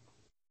 sir,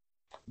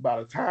 by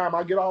the time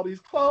I get all these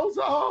clothes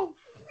off,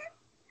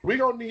 we're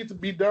going to need to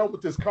be done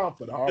with this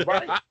comfort, all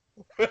right?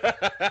 So,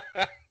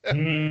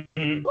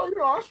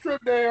 I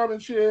stripped down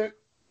and shit.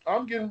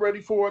 I'm getting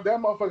ready for it. That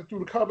motherfucker threw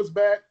the covers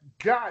back.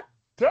 God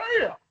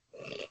damn.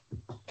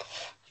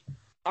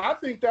 I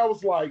think that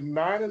was like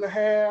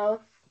 9.5.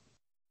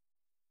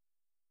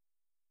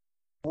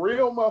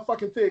 Real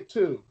motherfucking thick,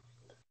 too.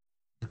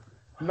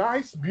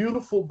 Nice,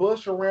 beautiful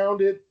bush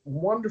around it.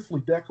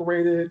 Wonderfully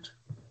decorated.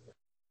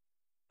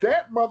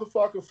 That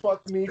motherfucker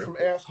fucked me from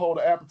asshole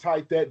to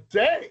appetite that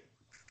day.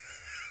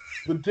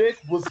 The dick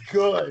was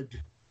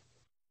good.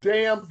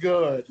 Damn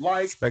good.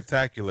 Like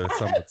Spectacular,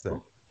 some would say.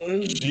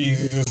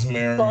 Jesus,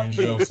 Mary and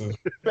Joseph.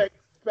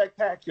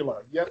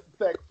 Spectacular. Yes,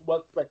 sex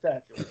was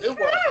spectacular. It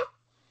was.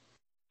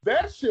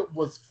 That shit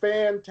was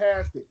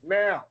fantastic.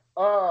 Now,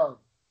 the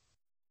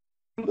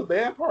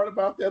bad part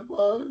about that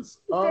was,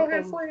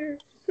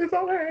 it's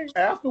okay.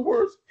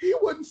 Afterwards, he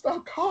wouldn't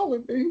stop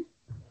calling me.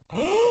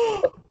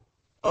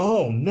 Oh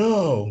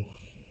no.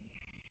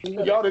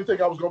 Y'all didn't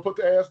think I was gonna put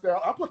the ass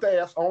down. I put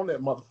the ass on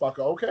that motherfucker,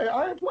 okay?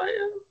 I ain't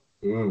playing.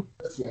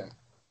 Listen,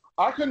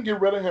 I couldn't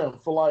get rid of him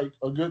for like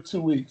a good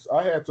 2 weeks.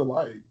 I had to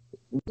like.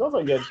 Don't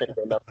forget to change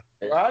your number.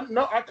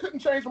 I couldn't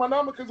change my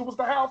number because it was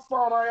the house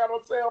phone. I had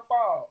on cell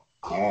phone.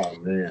 Oh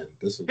man,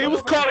 this is. He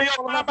was calling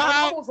your mama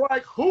I out. was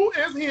like, "Who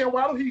is he and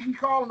why do he keep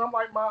calling?" I'm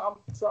like, "I'm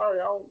sorry,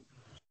 I don't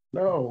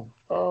know.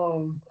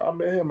 I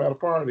met him at a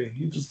party.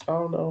 He just, I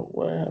don't know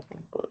what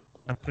happened, but."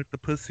 I put the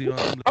pussy on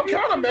him. I'm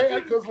kind of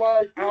mad because,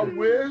 like, I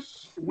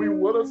wish we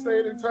would have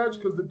stayed in touch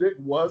because the dick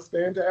was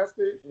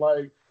fantastic.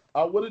 Like,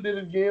 I would have did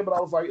it again, but I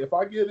was like, if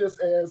I give this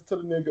ass to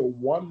the nigga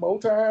one more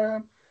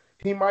time,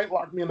 he might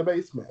lock me in the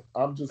basement.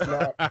 I'm just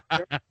not.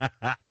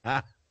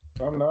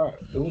 I'm not.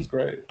 It was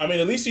great. I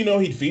mean, at least you know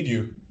he'd feed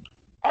you.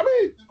 I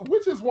mean,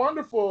 which is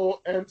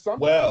wonderful, and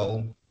sometimes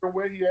Well,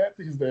 where he at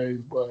these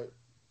days, but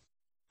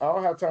I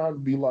don't have time to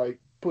be like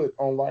put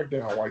on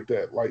lockdown like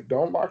that. Like,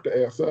 don't lock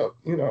the ass up.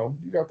 You know,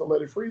 you got to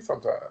let it free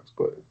sometimes.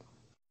 But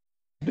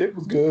dick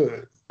was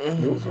good.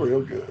 It was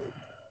real good.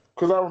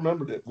 Because I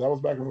remembered it. That was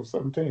back when I was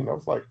 17. That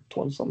was like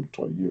 20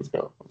 years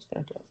ago. It was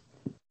fantastic.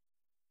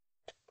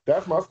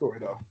 That's my story,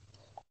 though.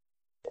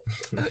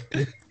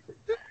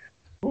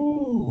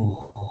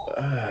 ooh,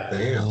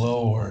 Damn.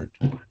 Lord.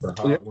 The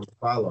hard one to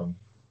follow.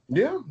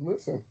 Yeah,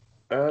 listen.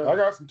 I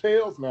got some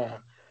tails now.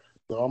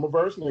 So I'm a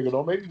verse nigga.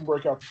 Don't make me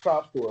work out the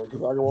top story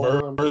because I go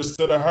on them. Verse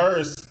to the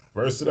hearse.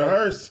 Verse to the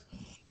hearse.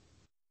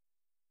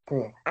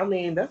 I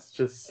mean, that's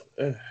just.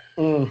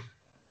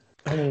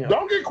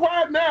 Don't get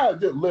quiet now.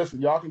 Just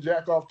listen, y'all can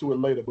jack off to it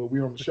later, but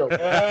we're on the show.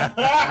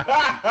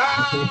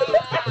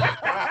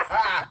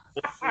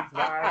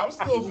 I'm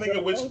still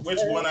thinking which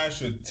one I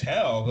should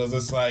tell because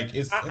it's like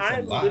it's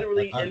I'm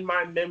literally in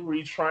my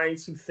memory trying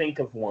to think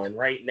of one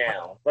right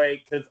now,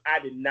 like because I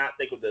did not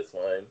think of this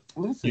one.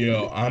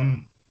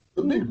 Listen,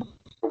 the big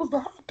it was the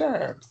hot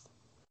times.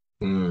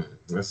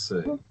 Let's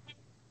see.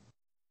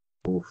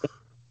 Oof.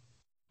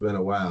 Been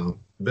a while.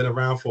 Been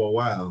around for a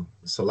while.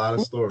 It's a lot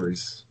of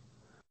stories.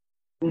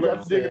 We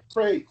have to dig in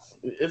crates.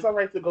 It's all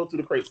right to go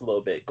through the crates a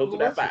little bit. Go through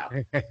that file.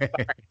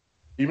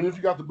 Even if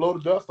you got to blow the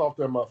dust off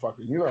that motherfucker,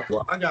 you know.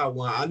 Well, I got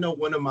one. I know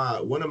one of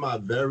my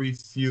very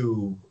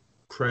few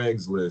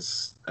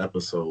Craigslist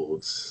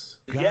episodes.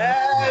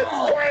 Yes,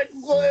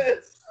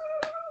 Craigslist.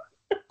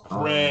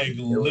 Craig,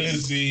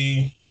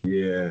 Lizzie.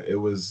 Yeah, it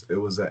was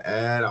an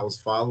ad. I was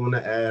following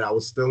the ad. I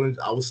was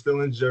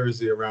still in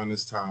Jersey around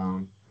this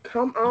time.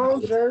 Come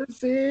on,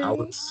 Jersey.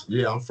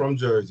 I'm from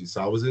Jersey,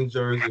 so I was in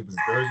Jersey. It was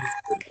Jersey.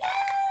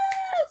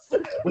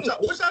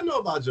 What y'all know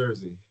about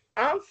Jersey?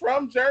 I'm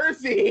from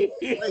Jersey.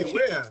 Hey,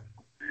 where?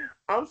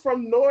 I'm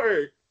from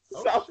North,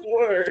 South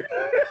Ward.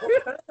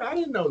 Okay, I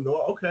didn't know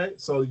North. Okay,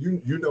 so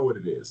you know what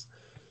it is.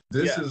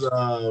 This is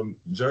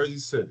Jersey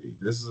City.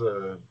 This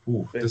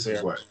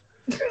is what?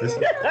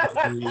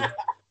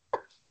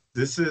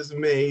 This is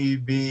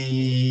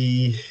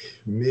maybe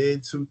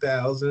mid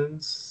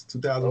 2000s,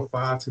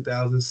 2005,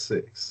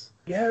 2006.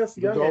 Yes,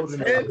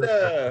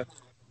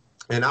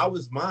 and I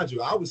was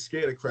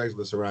scared of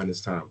Craigslist around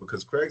this time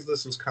because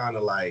Craigslist was kind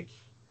of like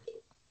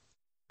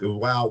the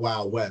wild,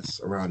 wild west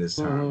around this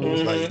time. It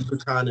was like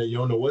you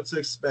don't know what to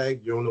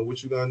expect, you don't know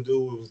what you're gonna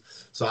do.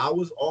 So I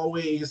was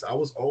always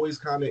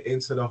kind of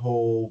into the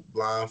whole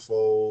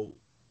blindfold,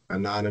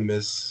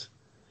 anonymous,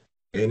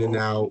 in and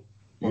out.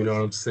 You know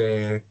what I'm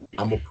saying?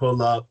 I'm gonna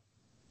pull up.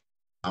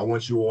 I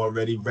want you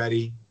already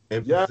ready.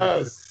 And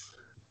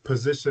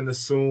position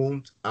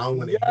assumed. I don't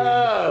want to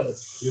hear.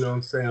 You know what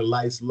I'm saying?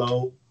 Lights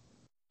low.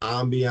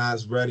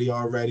 Ambiance ready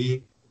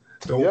already.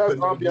 Don't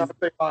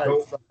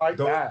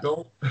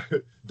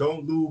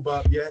lube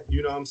up yet.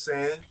 You know what I'm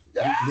saying?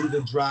 You need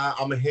to dry.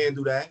 I'm gonna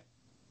handle that.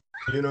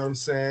 You know what I'm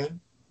saying?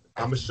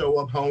 I'm gonna show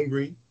up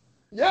hungry.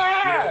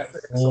 Yes.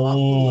 You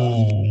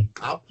know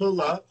so I pull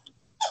up.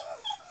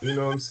 You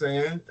know what I'm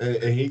saying?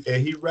 And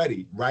he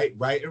ready, right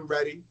and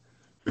ready.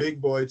 Big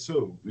boy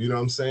too. You know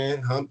what I'm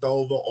saying? Humped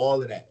over,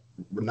 all of that.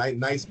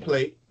 Nice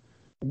plate.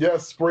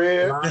 Yes,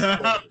 spread.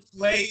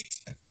 Plate.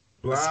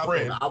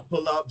 Spread. I'll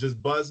pull up,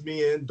 just buzz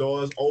me in,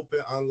 doors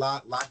open,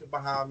 unlock, lock it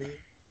behind me.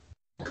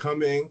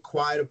 Come in,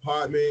 quiet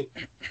apartment,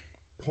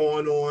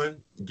 porn on,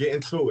 get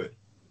into it.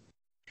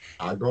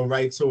 I go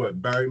right to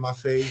it, bury my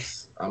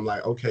face. I'm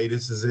like, okay,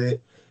 this is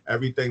it.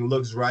 Everything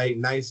looks right,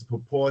 nice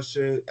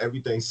proportion.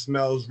 Everything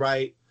smells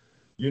right.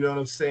 You know what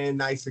I'm saying?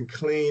 Nice and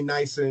clean,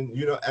 nice and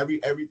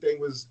everything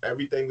was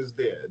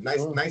there.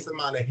 Nice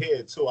amount of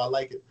hair too. I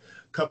like it.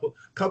 Couple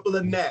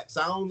of naps.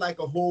 I don't like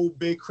a whole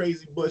big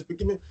crazy bush, but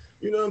give me,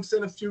 you know what I'm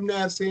saying, a few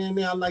naps here and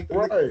there. I like the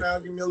look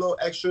around, give me a little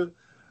extra.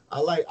 I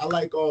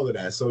like all of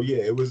that. So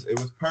yeah, it was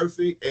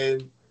perfect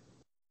and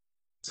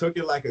took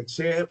it like a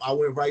champ. I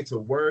went right to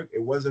work.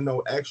 It wasn't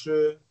no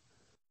extra.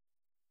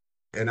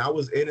 And I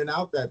was in and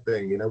out that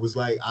thing. And it was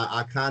like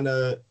I kind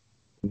of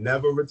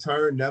never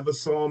returned, never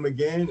saw him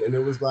again. And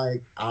it was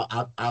like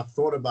I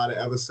thought about it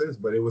ever since,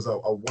 but it was a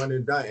one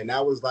and done. And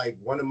that was like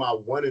one of my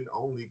one and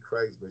only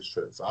Craigslist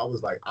trips. So I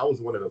was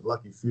one of the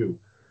lucky few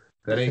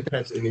that ain't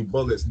catch any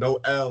bullets, no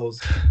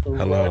L's.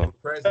 Hello.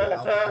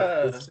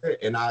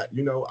 And I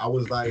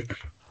was like,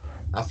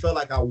 I felt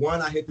like I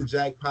won. I hit the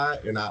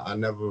jackpot, and I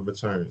never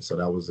returned. So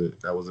that was it.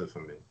 That was it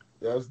for me.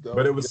 That's dope.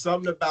 But it was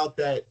something about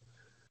that.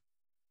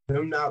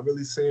 Him not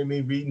really saying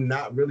me, reading,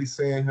 not really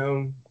saying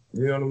him.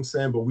 You know what I'm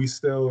saying? But we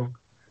still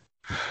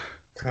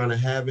kind of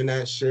having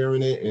that,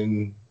 sharing it,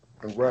 and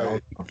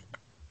right.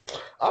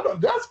 I know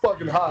that's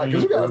fucking high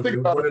because you gotta think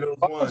about it.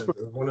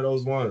 One of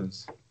those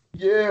ones.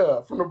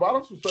 Yeah, from the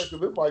bottom's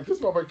perspective, it's like this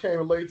motherfucker came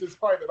and laid this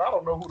pipe, and I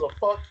don't know who the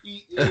fuck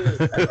he is.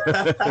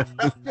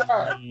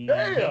 God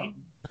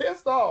damn,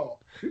 pissed off.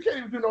 You can't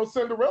even do no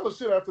Cinderella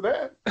shit after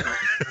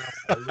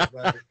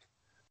that.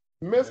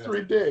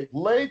 Mystery dick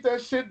laid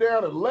that shit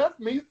down and left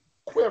me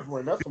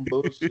quivering. That's some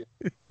bullshit.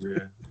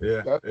 Yeah.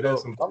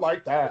 I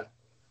like that.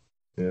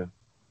 Yeah.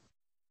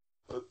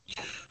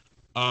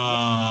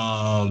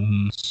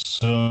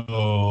 So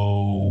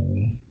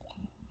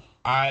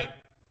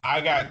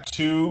I got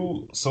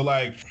two. So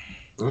like,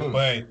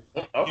 wait,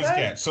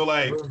 okay. So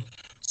like,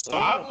 so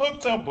I've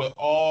hooked up with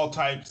all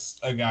types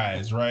of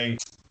guys, right?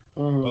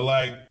 But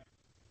like,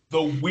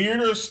 the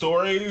weirder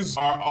stories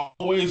are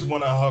always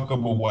when I hook up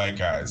with white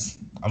guys.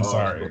 I'm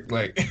sorry,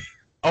 like,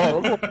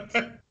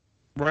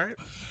 right?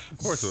 Of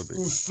course it'll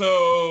be.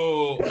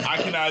 So I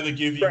can either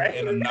give you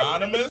an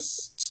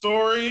anonymous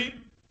story,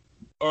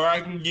 or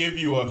I can give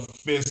you a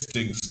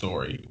fisting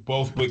story,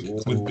 both with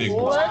big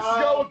words. Let's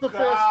go with the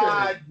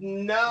fisting.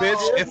 No.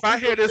 Bitch, if I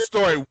hear this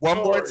story one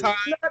more time,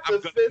 Not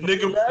I'm the gonna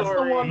Nigga, That's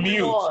the one we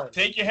mute. want.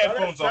 Take your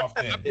headphones off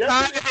then.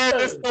 tired of hearing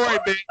this story,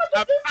 bitch.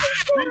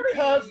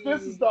 Because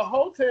this is the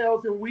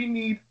hotels and we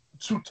need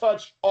to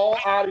touch all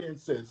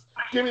audiences.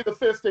 Give me the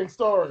fisting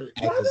story.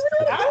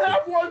 I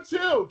have one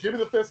too. Give me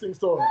the fisting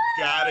story.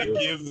 Gotta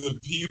give the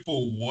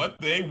people what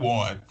they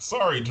want.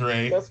 Sorry,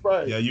 Dre. That's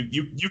right. Yeah,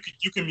 you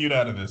can mute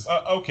out of this.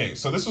 Okay,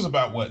 so this was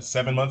about what,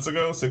 7 months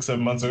ago, 7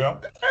 months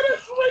ago. And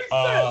it's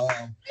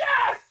racist.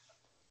 Yes.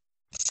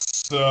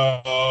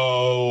 So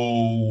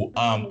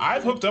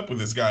I've hooked up with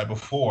this guy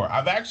before.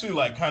 I've actually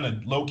like kind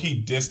of low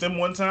key dissed him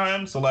one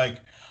time. So like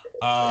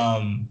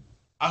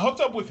I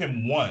hooked up with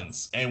him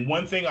once, and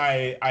one thing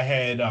I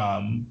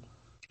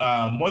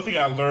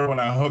learned when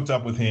I hooked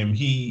up with him,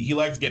 he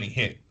likes getting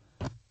hit.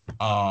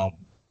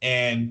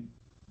 And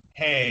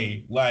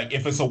hey, like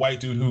if it's a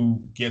white dude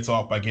who gets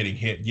off by getting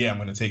hit, yeah, I'm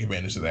gonna take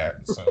advantage of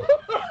that. So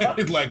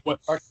like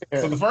what?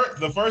 So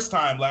the first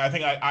time, like I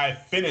think I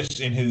finished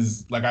in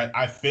his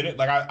I finished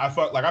I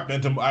felt like I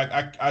bent him.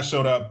 I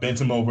showed up, bent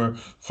him over,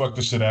 fucked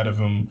the shit out of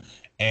him.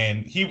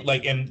 And he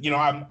like, and you know,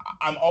 I'm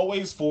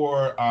always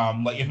for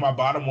like if my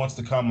bottom wants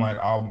to come, like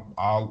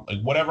I'll like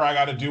whatever I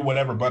got to do,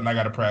 whatever button I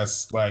got to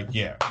press, like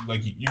yeah,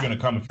 like you're gonna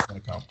come if you're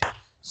gonna come.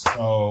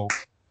 So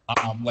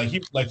so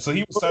he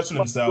was touching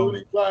himself,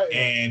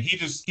 and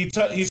he's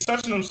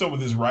touching himself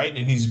with his right,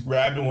 and he's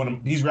grabbing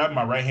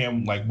my right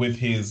hand like with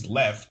his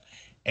left,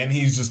 and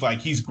he's just like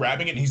he's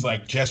grabbing it, and he's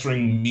like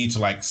gesturing me to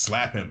like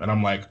slap him, and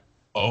I'm like,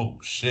 oh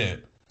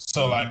shit.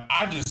 So like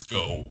I just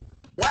go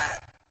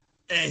what?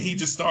 And he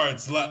just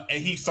starts like,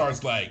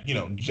 you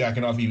know,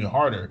 jacking off even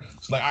harder.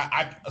 So like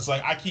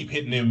I keep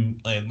hitting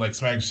him and like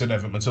smacking shit out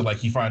of him until like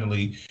he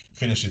finally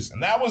finishes.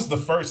 And that was the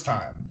first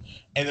time.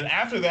 And then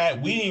after that,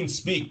 we didn't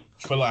speak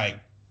for like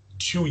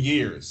 2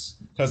 years.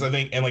 Because I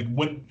think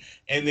when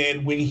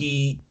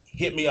he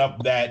hit me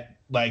up that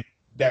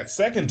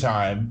second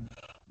time,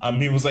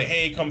 he was like,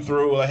 hey, come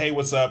through, like, hey,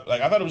 what's up? Like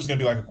I thought it was gonna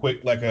be like a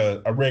quick, like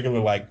a regular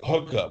like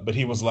hookup, but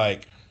he was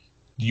like,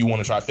 do you want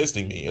to try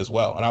fisting me as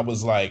well? And I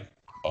was like,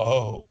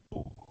 oh,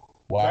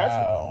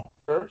 wow.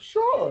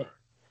 Sure.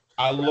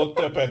 I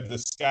looked up at the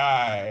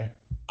sky.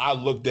 I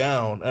looked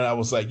down and I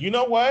was like, you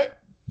know what?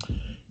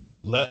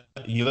 Let's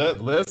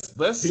roll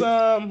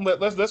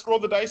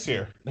the dice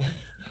here.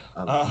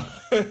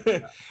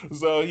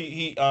 So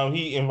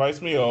he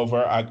invites me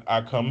over.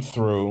 I come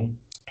through.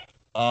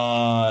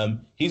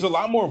 He's a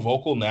lot more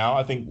vocal now.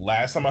 I think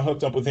last time I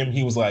hooked up with him,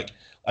 he was like,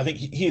 I think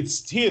he had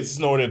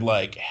snorted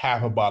like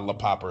half a bottle of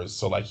poppers,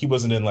 so like he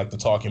wasn't in like the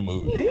talking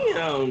mood.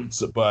 Damn.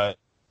 So, but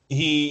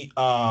he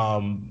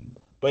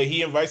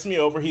invites me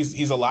over.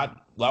 He's a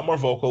lot more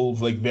vocal,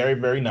 like very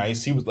very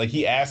nice. He was like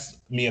he asked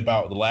me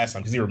about the last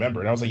time because he remembered.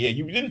 And I was like, yeah,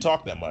 you didn't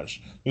talk that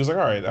much. He was like,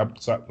 all right, I'm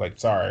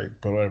sorry,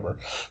 but whatever.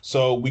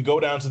 So we go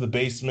down to the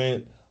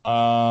basement.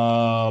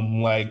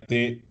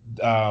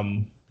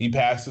 He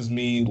passes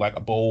me like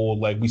a bowl.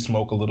 Like we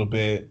smoke a little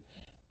bit.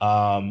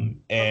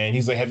 And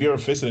he's like, have you ever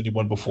fisted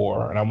anyone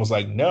before? And I was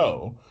like,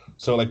 no.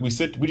 So like we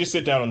just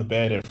sit down on the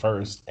bed at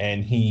first,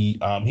 and he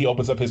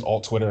opens up his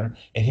alt Twitter,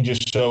 and he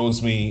just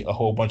shows me a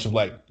whole bunch of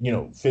like, you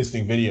know,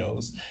 fisting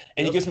videos,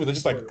 and he gives me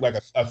just like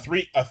a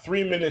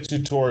 3-minute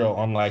tutorial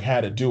on like how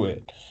to do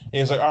it. And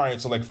he's like, all right,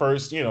 so like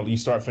first, you know, you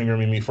start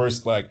fingering me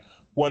first like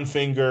one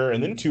finger,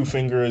 and then 2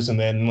 fingers, and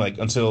then like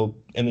it's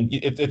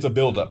a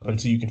build up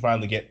until you can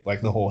finally get like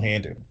the whole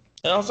hand in.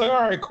 And I was like, all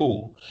right,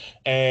 cool.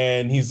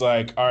 And he's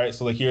like, all right,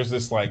 so like here's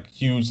this like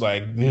huge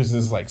here's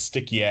this like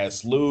sticky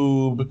ass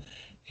lube.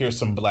 Here's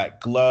some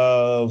black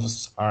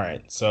gloves. All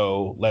right,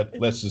 so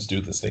let's just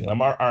do this thing.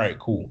 I'm all right,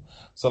 cool.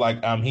 So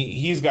like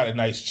he's got a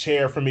nice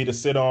chair for me to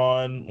sit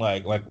on,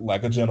 like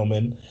a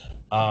gentleman.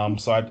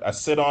 So I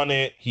sit on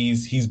it.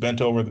 He's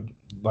bent over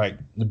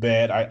the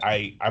bed.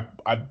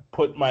 I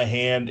put my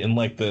hand in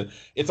like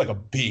it's like a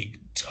big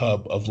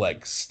tub of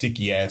like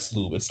sticky ass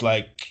lube. It's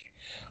like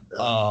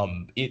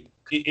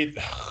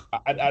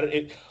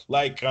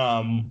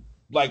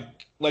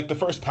like the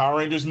first Power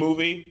Rangers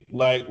movie,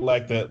 like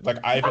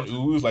Ivan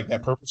Ooze, like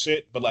that purple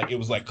shit, but like it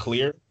was like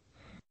clear.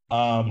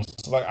 So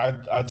like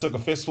I took a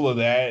fistful of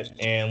that,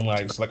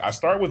 and so I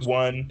start with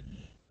one,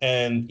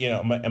 and you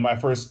know, my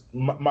first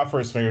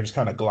finger just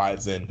kind of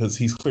glides in because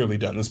he's clearly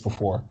done this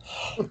before.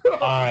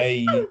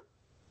 And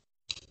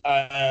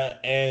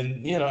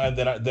you know, and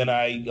then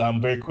I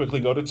very quickly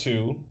go to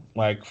 2,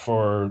 like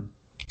for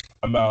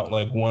about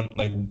like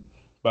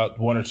about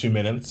 1 or 2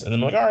 minutes, and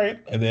then I'm like, all right,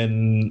 and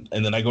then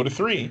I go to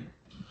 3.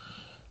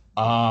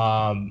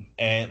 And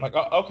like,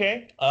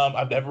 okay,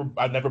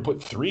 I've never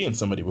put 3 in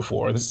somebody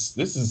before. This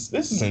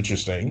is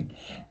interesting.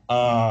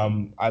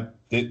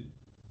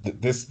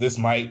 This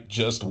might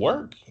just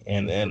work.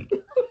 And then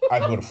I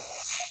go to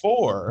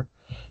 4.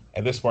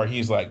 At this part,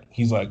 he's like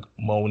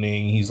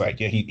moaning. He's like,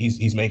 yeah,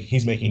 he's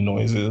making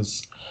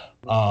noises.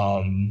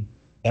 And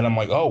I'm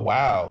like, oh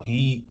wow,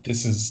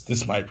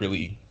 this might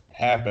really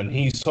happened.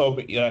 He told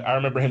me. I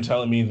remember him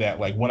telling me that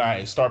like when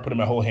I start putting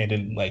my whole hand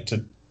in, like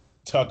to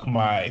tuck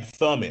my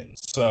thumb in.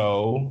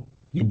 So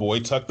your boy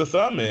tucked the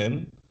thumb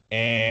in,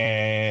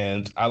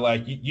 and I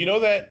like you know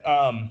that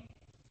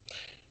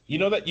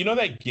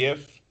that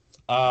gif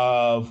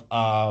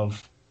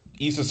of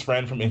Issa's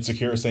friend from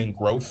Insecure saying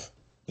growth.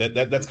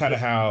 That's kind of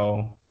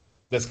how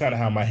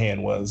my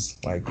hand was,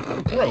 like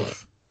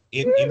growth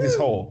in his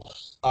hole.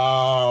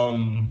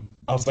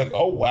 I was like,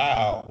 oh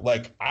wow,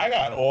 like I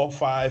got all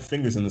 5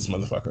 fingers in this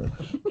motherfucker,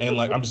 and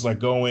like I'm just like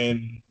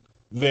going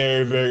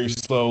very very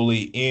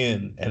slowly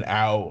in and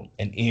out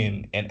and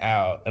in and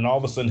out, and all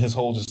of a sudden his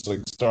hole just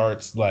like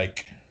starts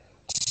like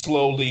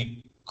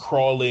slowly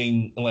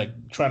crawling, like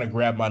trying to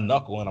grab my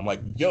knuckle, and I'm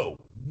like, yo,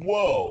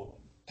 whoa,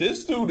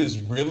 this dude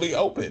is really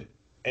open.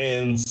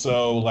 And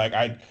so like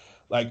I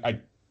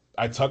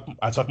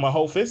tuck my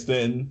whole fist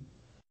in,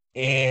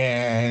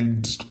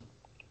 and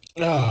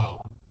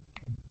oh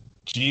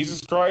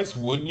Jesus Christ,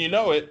 wouldn't you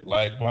know it?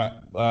 Like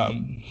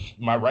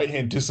my right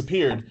hand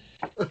disappeared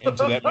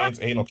into that man's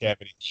anal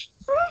cavity.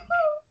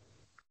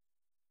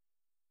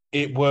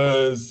 It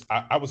was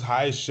I was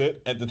high as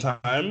shit at the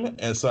time,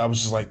 and so I was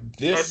just like,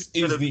 this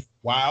is the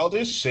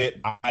wildest shit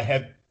I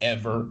have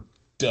ever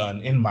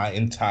done in my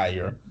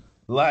entire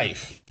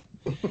life.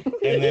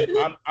 And then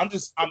I'm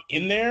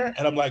in there,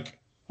 and I'm like,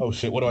 oh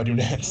shit, what do I do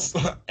next?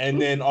 And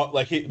then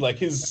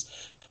his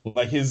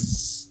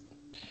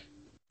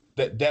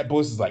that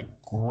voice is like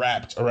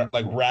wrapped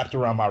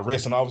around my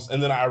wrist,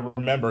 and then I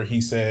remember he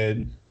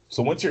said,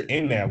 so once you're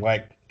in there,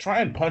 like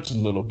try and punch a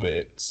little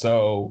bit.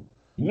 So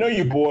you know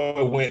your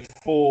boy went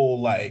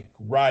full like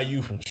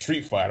Ryu from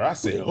Street Fighter. I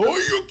said, oh,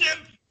 you can.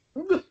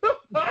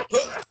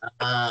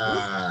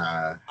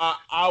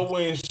 I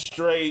went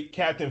straight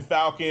Captain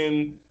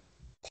Falcon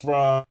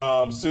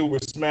from Super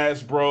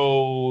Smash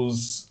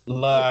Bros.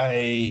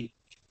 Like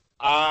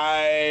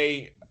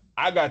I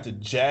got to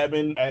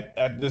jabbing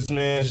at this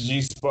man's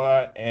G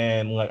spot,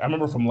 and like I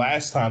remember from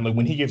last time, like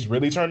when he gets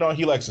really turned on,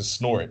 he likes to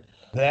snort.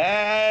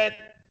 That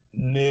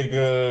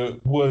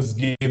nigga was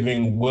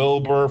giving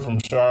Wilbur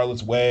from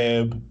Charlotte's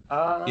Web.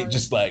 It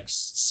just like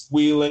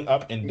squealing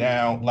up and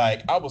down.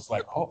 Like I was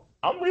like, oh,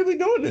 I'm really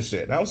doing this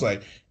shit. And I was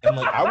like, and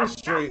like I was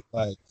straight,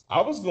 like I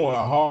was going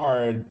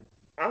hard,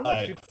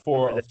 like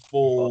for a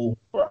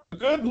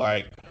good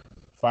like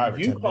 5 or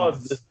 10 You caused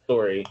minutes. this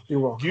story. You're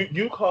welcome.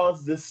 You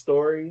caused this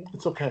story.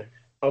 It's okay.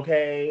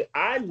 Okay,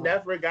 I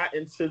never got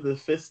into the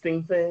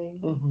fisting thing.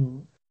 Mm-hmm.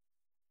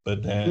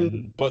 But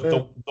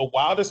the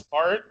wildest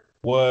part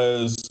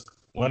was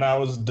when I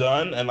was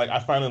done and like I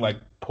finally like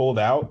pulled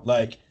out,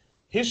 like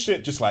his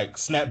shit just like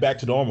snapped back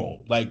to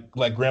normal, like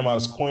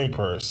grandma's coin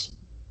purse.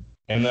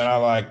 And then I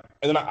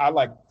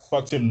like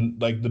fucked him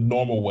like the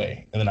normal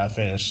way, and then I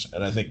finished.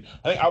 And I think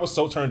I was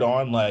so turned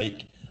on,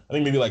 like I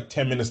think maybe like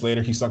 10 minutes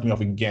later he sucked me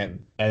off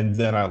again, and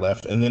then I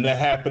left. And then that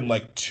happened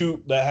like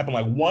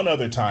one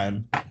other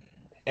time.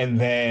 And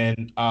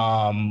then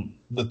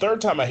the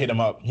third time I hit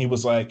him up, he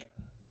was like,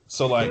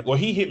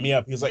 he hit me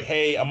up. He was like,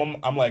 hey,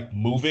 I'm like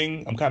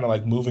moving. I'm kind of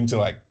like moving to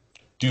like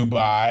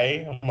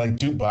Dubai. I'm like,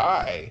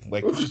 Dubai?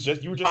 Like you were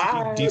just in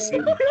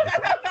DC.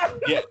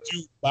 Yeah,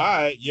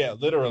 Dubai. Yeah,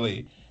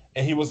 literally.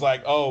 And he was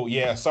like, oh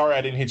yeah, sorry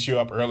I didn't hit you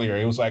up earlier.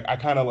 It was like I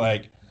kind of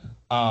like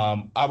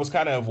I was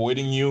kind of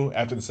avoiding you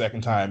after the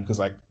second time because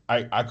like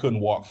I couldn't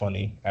walk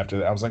funny after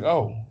that. I was like,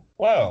 oh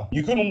well,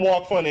 you couldn't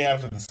walk funny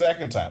after the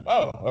second time.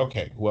 Oh,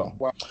 okay, well.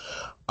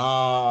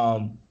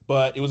 Wow.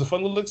 But it was a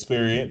fun little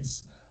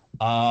experience.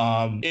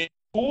 It's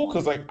cool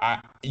because like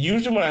I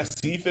usually when I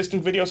see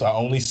fisting videos, I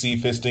only see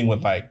fisting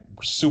with like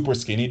super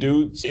skinny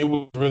dudes. It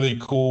was really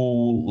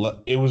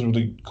cool. It was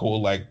really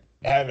cool, like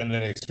having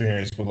an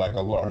experience with like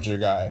a larger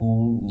guy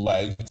who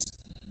liked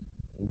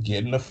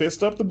getting a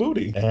fist up the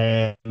booty.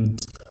 And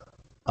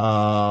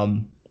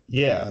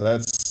yeah,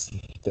 that's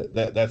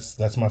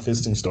my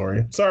fisting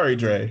story. Sorry,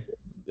 Dre.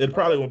 It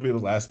probably won't be the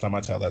last time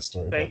I tell that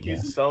story. Thank you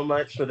so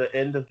much for the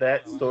end of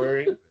that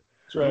story,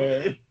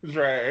 Dre.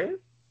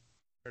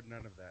 Heard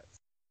none of that.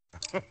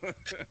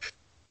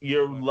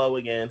 You're low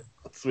again,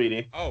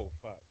 sweetie. Oh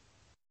fuck.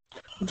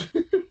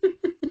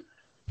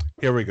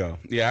 Here we go.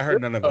 Yeah, I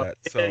heard none of that.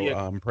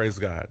 So praise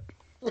God.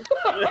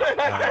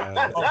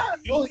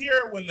 You'll hear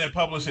it when they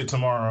publish it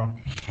tomorrow.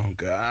 Oh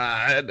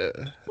God.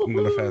 I'm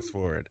gonna fast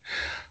forward.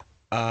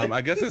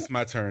 I guess it's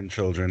my turn,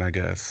 children, I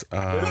guess.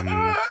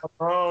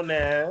 Oh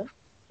now.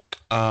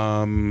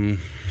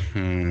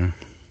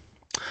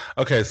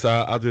 Okay, so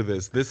I'll do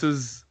this. This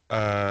is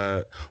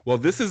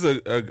this is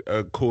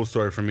a cool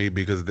story for me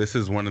because this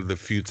is one of the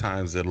few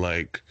times that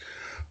like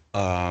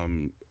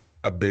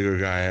a bigger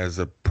guy has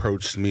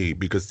approached me,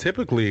 because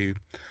typically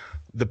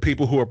the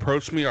people who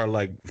approach me are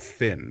like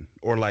thin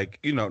or like,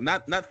 you know,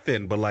 not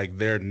thin, but like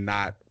they're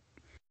not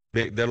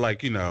big. They're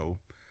like, you know,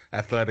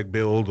 athletic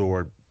build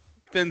or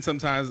thin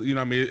sometimes, you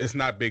know what I mean? It's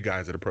not big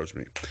guys that approach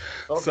me.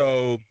 Okay.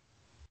 So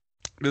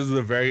this is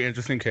a very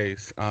interesting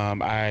case.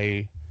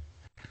 I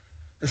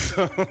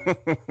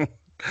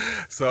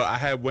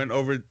went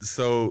over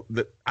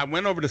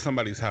to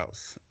somebody's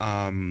house.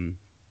 And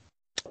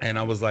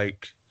I was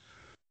like,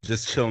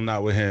 just chilling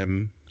out with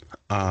him.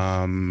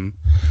 And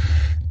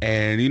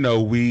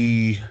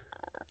we.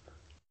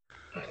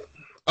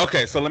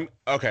 Okay, so let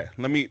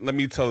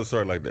me tell the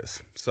story like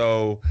this.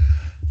 So,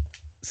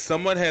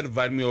 someone had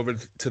invited me over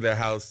to their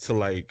house to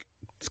like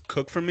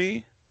cook for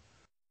me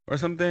or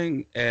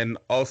something, and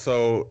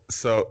also,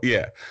 so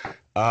yeah,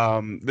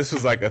 this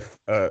was like a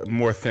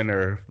more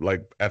thinner,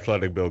 like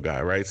athletic build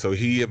guy, right? So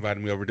he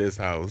invited me over to his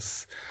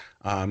house.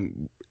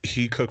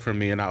 He cooked for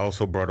me, and I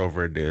also brought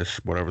over a dish,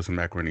 brought over some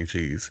macaroni and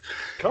cheese.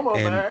 Come on,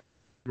 And man.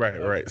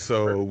 right.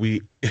 So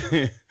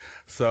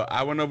so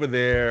I went over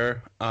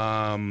there.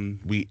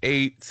 We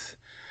ate,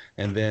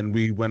 and then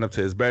we went up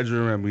to his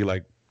bedroom, and we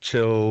like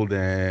chilled,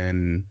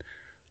 and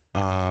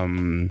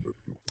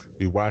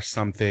we watched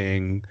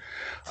something.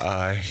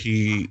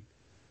 We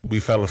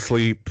fell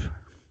asleep,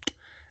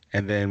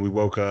 and then we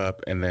woke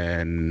up, and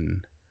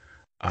then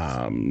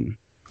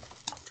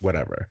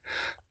whatever.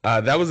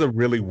 That was a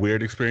really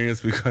weird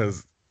experience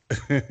because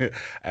I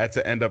had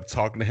to end up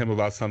talking to him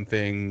about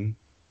something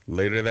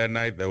later that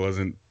night that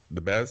wasn't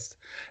the best.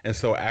 And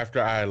so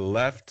after I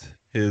left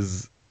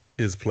his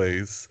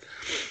place,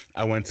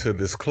 I went to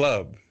this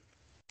club.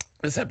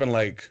 This happened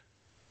like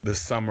the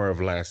summer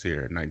of last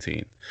year,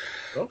 19.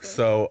 Okay.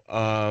 So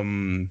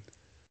I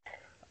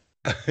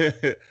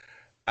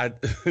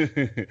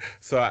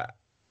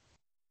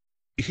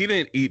he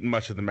didn't eat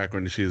much of the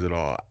macaroni and cheese at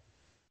all.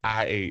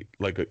 I ate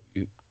like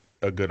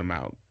a good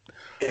amount.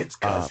 It's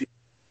because he's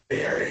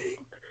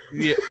staring.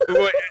 Yeah.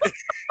 But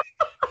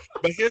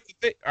here's the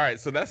thing. All right,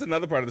 so that's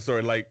another part of the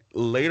story. Like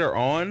later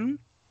on,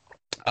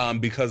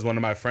 because one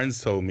of my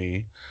friends told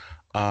me,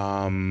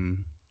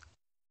 I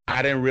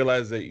didn't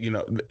realize that,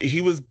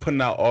 he was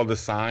putting out all the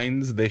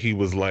signs that he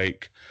was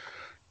like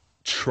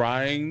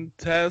trying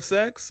to have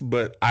sex,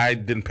 but I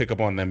didn't pick up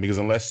on them because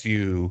unless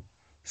you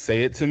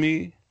say it to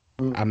me,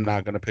 I'm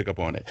not gonna pick up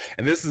on it.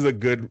 And this is a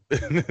good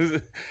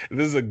this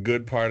is a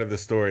good part of the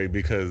story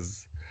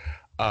because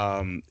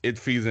it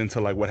feeds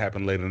into like what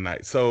happened later in the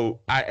night. So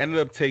I ended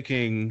up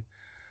taking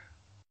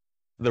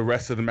the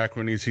rest of the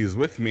macaroni and cheese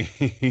with me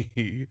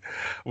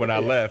when I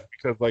left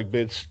because like,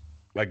 bitch,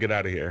 like get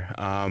out of here.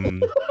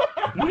 Like,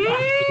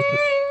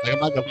 I'm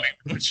not gonna play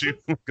with you.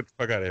 Get the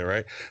fuck out of here,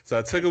 right? So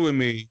I took it with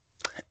me,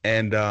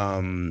 and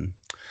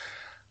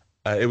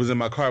it was in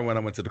my car when I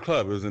went to the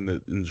club. It was in the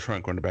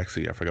trunk or in the back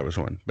seat. I forgot which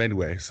one. But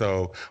anyway,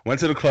 so went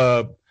to the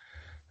club,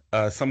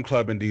 some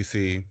club in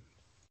DC,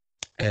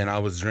 and I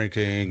was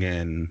drinking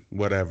and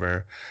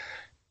whatever.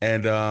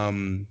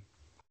 And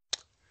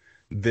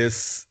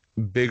this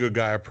bigger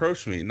guy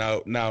approached me.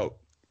 Now,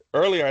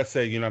 earlier I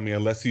said,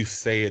 unless you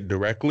say it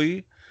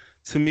directly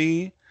to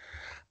me,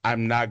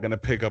 I'm not gonna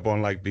pick up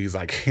on like these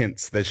like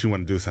hints that you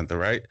want to do something,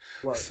 right?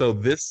 So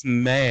this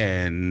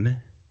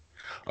man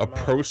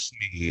approached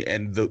me,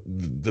 and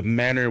the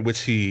manner in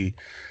which he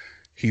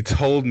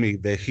told me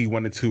that he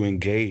wanted to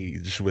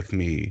engage with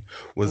me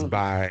was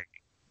by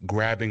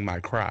grabbing my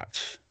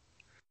crotch,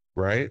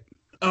 right?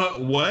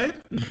 What?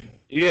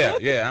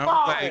 Yeah. I'm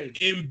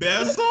like,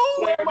 Embezzle?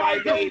 Where my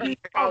baby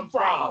come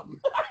from?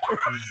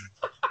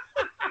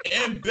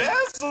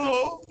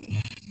 Embezzle?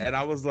 and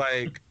I was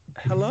like,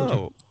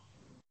 hello.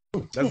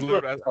 That's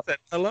literally, I said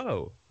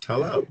hello.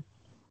 Hello.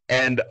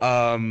 And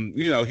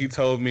he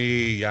told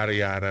me yada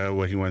yada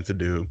what he wanted to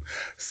do.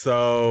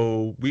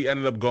 So we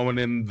ended up going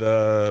in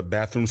the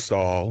bathroom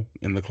stall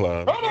in the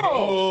club.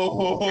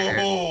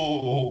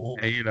 Oh,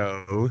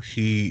 and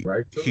he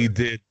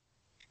did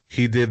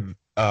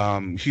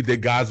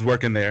God's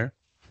work in there.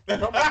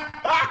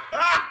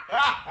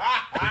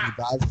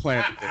 God's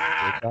plan.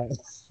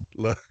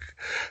 Look,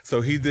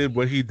 so he did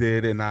what he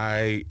did, and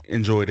I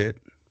enjoyed it.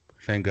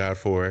 Thank God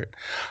for it.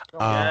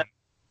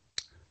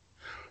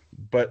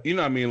 But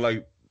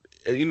the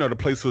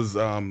place was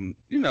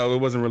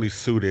it wasn't really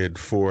suited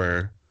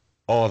for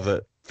all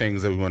the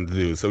things that we wanted to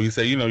do. So he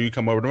said, you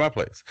come over to my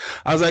place.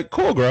 I was like,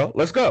 cool, girl,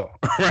 let's go.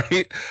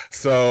 Right.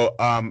 So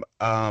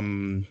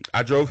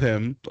I drove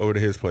him over to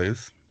his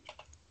place.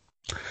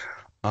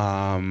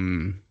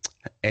 And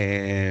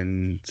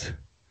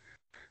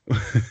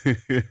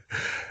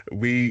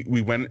we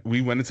went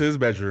into his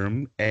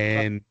bedroom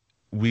and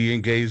we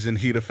engaged in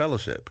heat of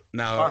fellowship.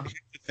 Now here's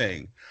the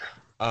thing.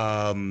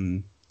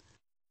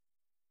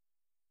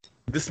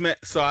 This man,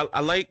 so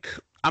I'm like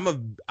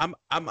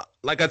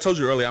I told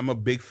you earlier, I'm a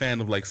big fan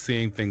of like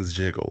seeing things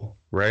jiggle,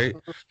 right?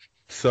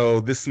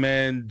 So this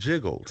man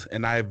jiggled,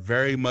 and I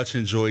very much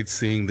enjoyed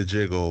seeing the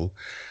jiggle,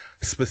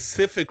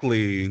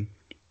 specifically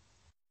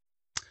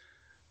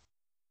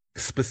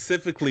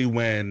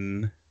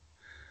when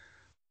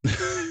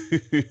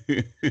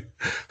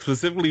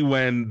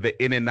the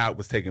in and out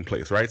was taking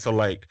place, right? So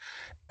like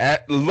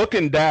at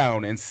looking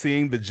down and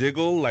seeing the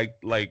jiggle like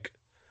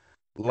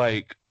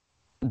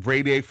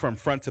radiate from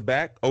front to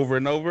back over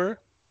and over.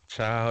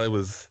 Child, it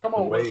was Come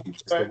on, the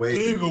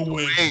wave.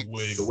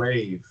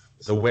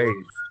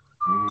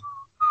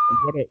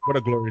 What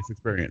a glorious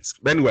experience.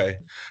 But anyway,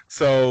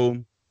 so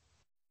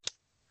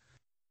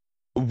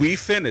we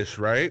finished,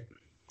 right?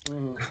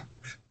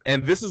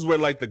 And this is where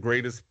like the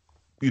greatest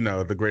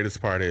the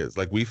greatest part is,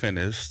 like, we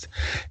finished,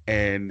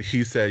 and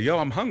he said, "Yo,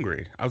 I'm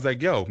hungry." I was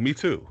like, "Yo, me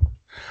too."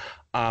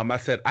 I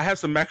said, "I have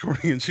some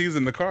macaroni and cheese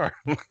in the car.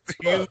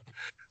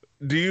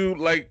 do you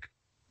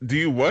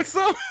want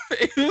some?"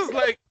 He was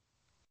like,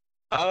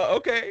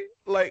 "Okay,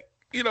 like,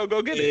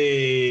 go get it."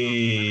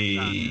 Hey.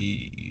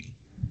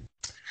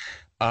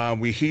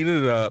 We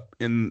heated it up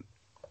and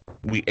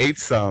we ate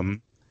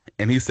some,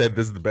 and he said,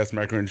 "This is the best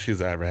macaroni and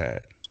cheese I ever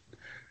had."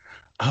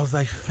 I was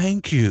like,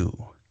 "Thank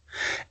you."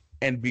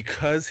 And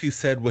because he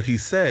said what he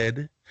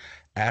said,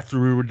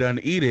 after we were done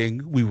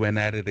eating, we went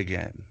at it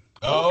again.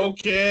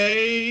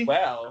 Okay.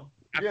 Wow.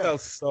 I felt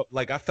so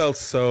like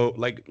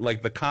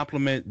the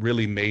compliment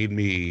really made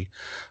me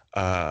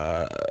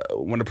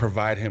want to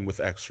provide him with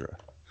extra.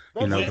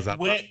 Because I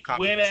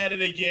Went at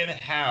it again.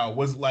 How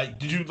was like?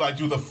 Did you like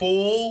do the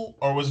full,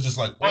 or was it just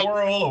like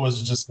oral, or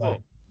was it just like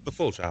the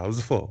full child? It was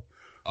the full.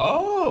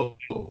 Oh,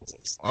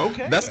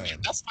 okay. That's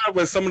why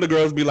when some of the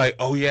girls be like,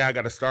 "Oh yeah, I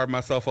got to starve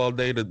myself all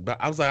day," but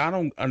I was like, I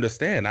don't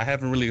understand. I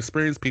haven't really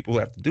experienced people who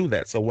have to do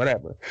that, so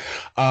whatever.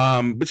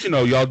 But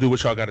y'all do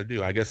what y'all got to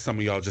do. I guess some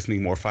of y'all just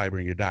need more fiber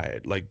in your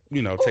diet. Like,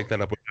 take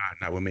that up with God,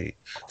 not with me.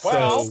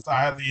 Well,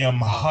 psyllium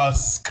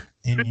husk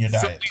in your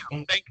diet.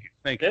 Thank you.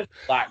 There's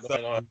a lot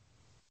going on.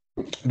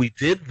 We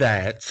did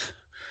that,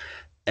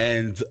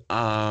 and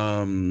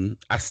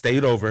I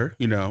stayed over.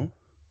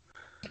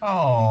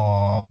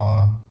 Oh.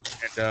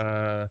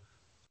 And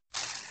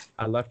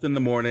I left in the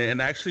morning,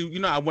 and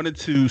actually, I wanted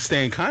to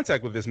stay in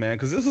contact with this man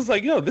because this was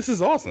like, this is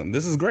awesome,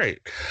 this is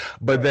great.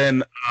 But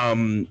then,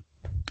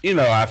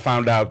 I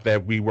found out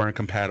that we weren't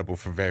compatible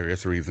for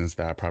various reasons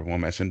that I probably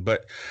won't mention.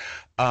 But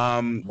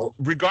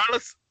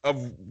regardless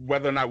of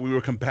whether or not we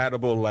were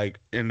compatible, like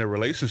in the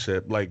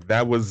relationship, like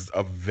that was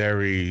a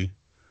very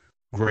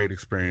great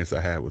experience I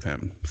had with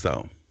him.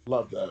 So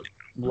love that.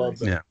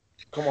 Yeah.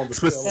 Come on, that's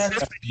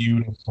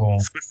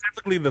beautiful.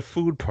 Specifically the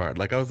food part.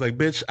 Like I was like,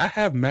 bitch, I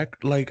have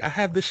I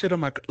have this shit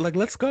on my, like,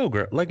 let's go,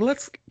 girl. Like,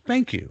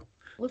 thank you.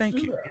 Let's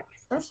do that.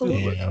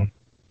 Absolutely. Yeah.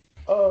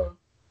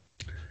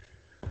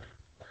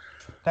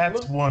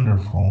 That's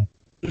wonderful.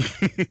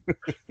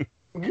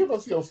 Give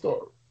us your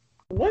story.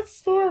 What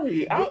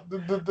story?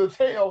 The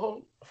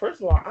tale. First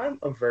of all, I'm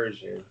a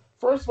virgin.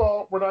 First of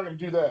all, we're not going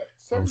to do that.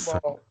 Second of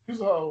all, he's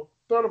a hoe.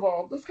 Third of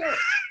all, let's go.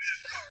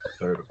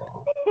 Third of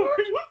all. Are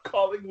you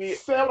calling me?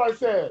 Say what I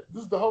said.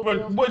 This is the whole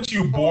thing. What,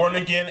 you born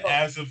again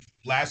as of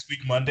last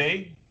week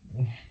Monday?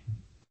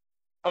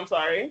 I'm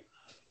sorry?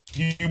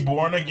 You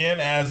born again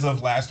as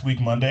of last week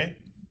Monday?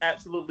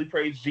 Absolutely,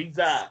 praise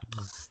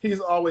Jesus. He's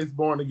always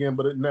born again,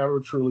 but it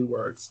never truly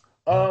works.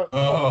 I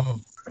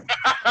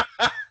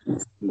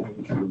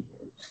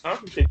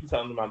appreciate you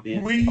telling me my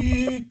business.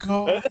 We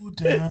go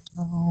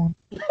down.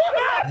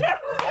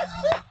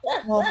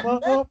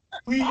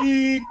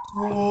 We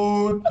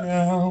go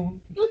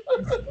down.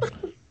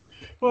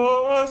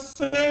 For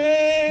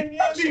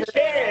Savior's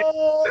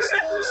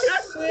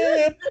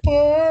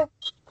slipper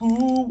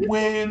who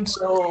went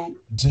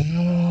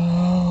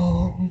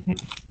down.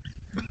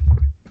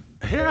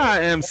 Here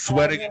I am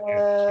sweating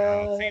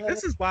again. See,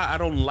 this is why I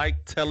don't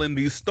like telling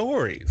these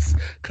stories.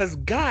 Cause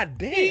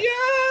goddamn. Yeah.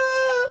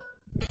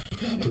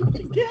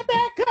 Get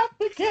back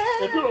up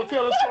again. If you don't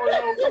tell the story,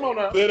 come on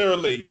now.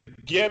 Literally,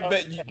 get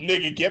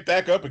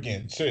back up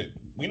again. Shit,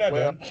 we not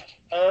done.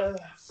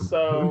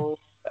 So.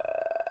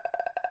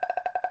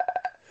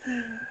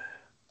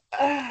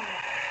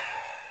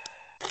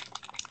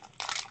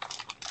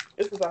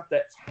 It's about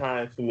that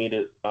time for me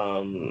to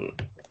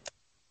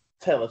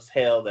tell a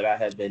tale that I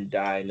had been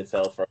dying to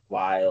tell for a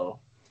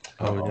while.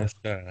 Oh, yes,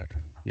 God.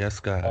 Yes,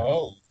 God.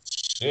 Oh,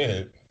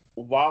 shit.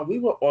 While we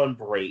were on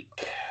break,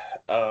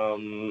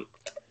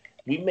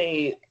 we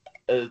made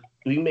a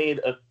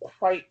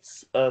quite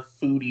a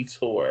foodie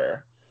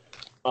tour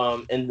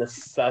in the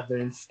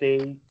southern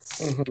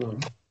states.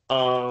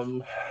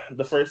 Mm-hmm.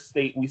 The first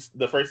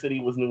city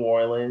was New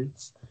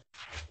Orleans,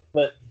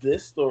 but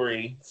this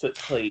story took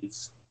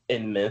place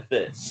in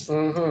Memphis.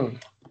 Mm-hmm.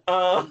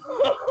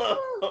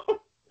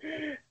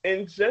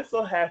 And just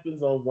so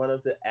happens on one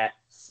of the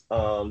acts,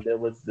 there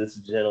was this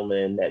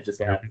gentleman that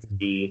just happened to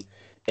be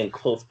in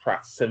close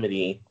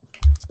proximity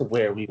to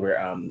where we were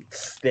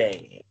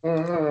staying.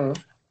 Mm-hmm.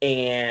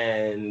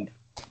 And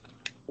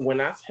when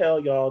I tell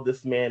y'all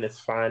this man is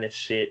fine as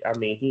shit, I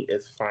mean, he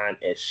is fine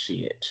as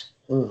shit.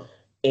 Mm.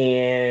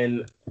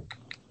 And,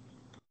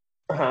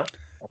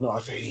 No,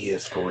 I say he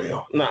is for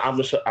real. No,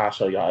 I'll show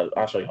y'all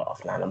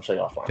offline. I'm showing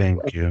y'all offline.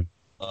 Thank you.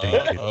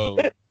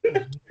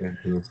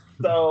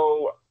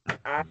 So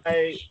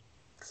I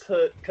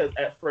took, because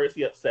at first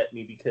he upset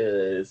me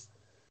because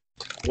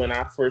when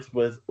I first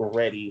was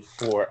ready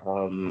for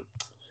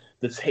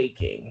the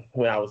taking,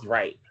 when I was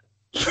right.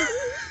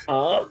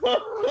 I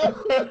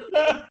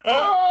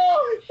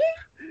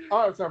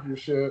have time for your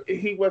shit.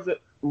 He wasn't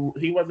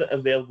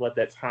available at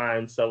that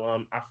time,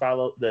 so I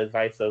followed the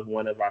advice of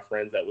one of our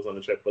friends that was on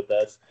the trip with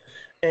us,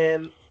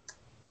 and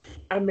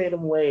I made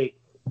him wait.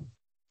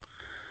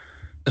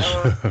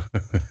 Okay.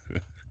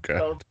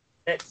 So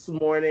next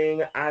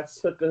morning, I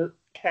took a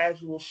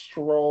casual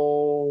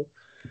stroll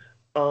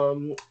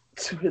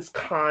to his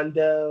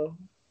condo.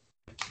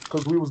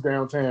 Because we was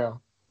downtown.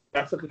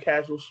 I took a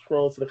casual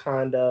stroll to the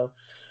condo.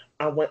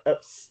 I went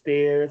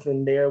upstairs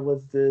and there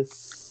was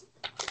this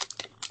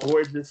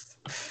gorgeous,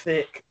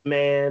 thick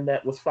man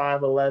that was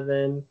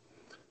 5'11",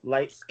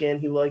 light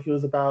skinned. He looked like he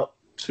was about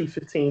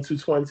 215,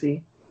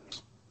 220.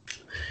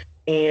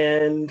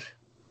 And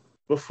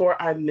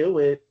before I knew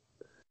it,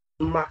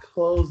 my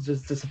clothes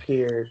just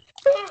disappeared.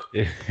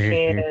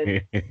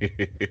 and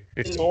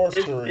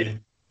Sorcery.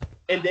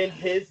 And then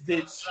his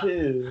did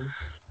too.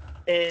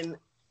 And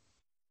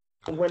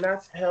when I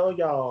tell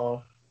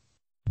y'all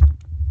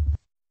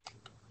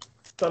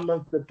some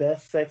of the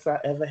best sex I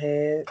ever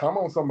had. Come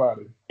on,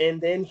 somebody. And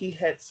then he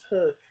had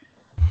took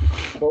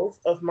both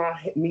of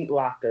my meat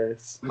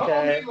lockers.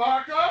 Okay? Meat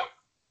locker?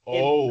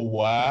 Oh,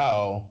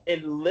 wow.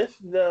 And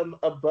lift them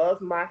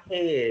above my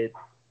head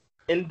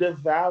and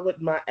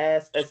devoured my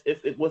ass as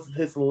if it was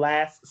his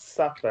last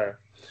supper.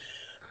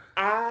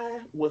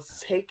 I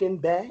was taken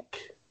back,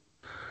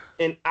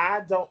 and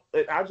I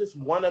just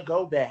want to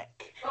go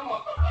back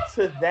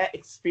to that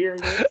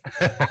experience.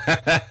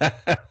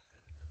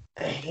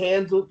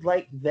 Handled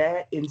like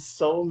that in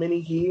so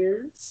many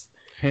years.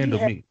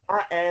 Handle me.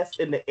 My ass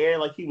in the air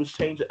like he was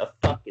changing a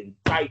fucking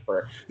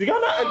diaper. Do y'all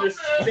not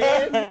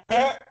understand?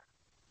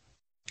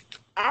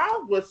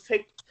 I was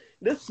taking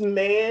this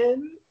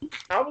man.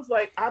 I was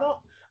like, I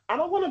don't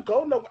want to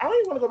go. No, I don't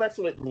even want to go back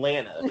to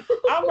Atlanta.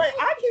 I'm like,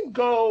 I can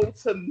go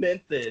to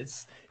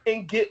Memphis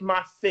and get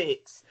my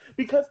fix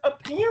because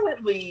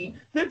apparently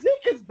the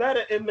dick is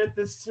better in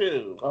Memphis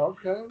too.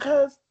 Okay.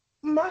 Because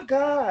my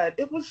God,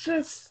 it was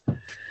just.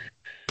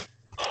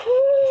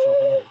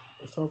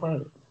 It's all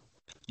right.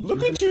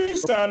 Look at you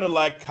sounding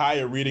like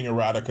Kaya reading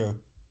erotica.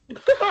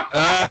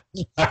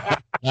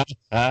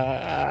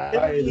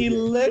 He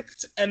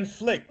licked and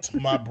flicked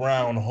my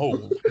brown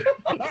hole.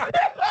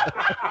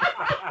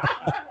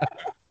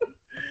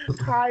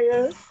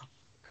 Kaya,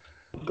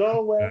 go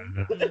away.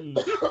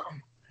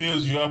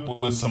 Fills you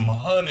up with some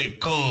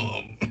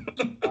honeycomb.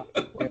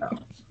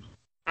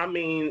 I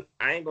mean,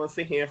 I ain't gonna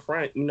sit here in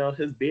front. You know,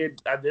 his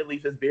beard. I did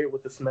leave his beard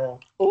with the smell.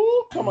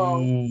 Ooh, come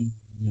on.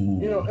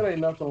 You know, it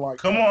ain't nothing like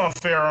Come on,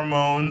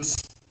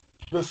 pheromones.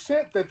 the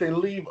scent that they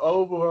leave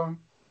over.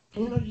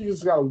 You know, you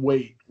just gotta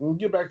wait. When you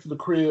get back to the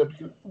crib,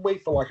 you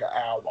wait for like an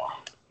hour.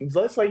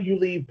 Let's like you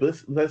leave.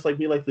 Let's like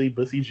be like the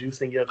bussy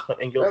juice in your That's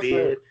bed.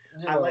 it.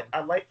 You know, I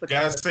like the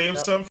Gotta save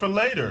some for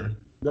later.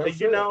 that's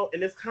you it. know,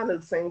 and it's kind of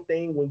the same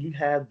thing when you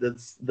have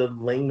the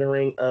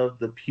lingering of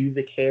the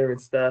pubic hair and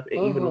stuff,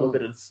 and even a little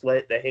bit of the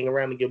sweat that hang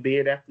around in your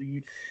beard after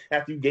you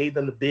gave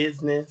them the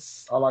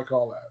business. I like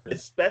all that.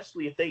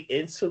 Especially if they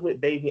into it,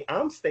 baby.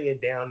 I'm staying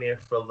down there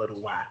for a little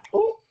while.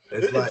 Ooh.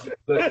 It's like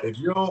look, if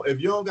you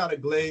don't got a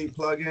Glade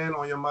plug-in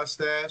on your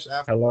mustache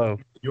after Hello.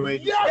 you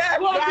ain't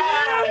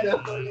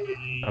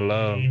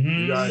Hello.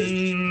 you guys,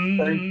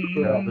 Thank you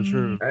for Tell the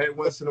truth. every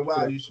once in a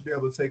while you should be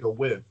able to take a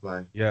whiff.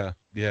 Like Yeah.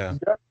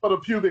 That's for the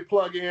pubic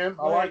plug-in.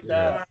 I like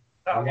that.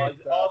 I like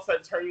that. All of a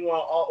sudden turn you on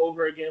all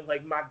over again.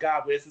 Like, my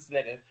God, where's this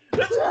nigga?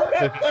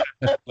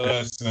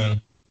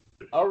 Listen.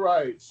 All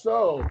right,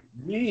 so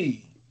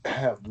we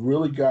have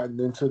really gotten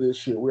into this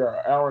shit. We are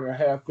an hour and a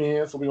half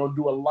in, so we're gonna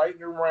do a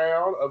lightning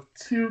round of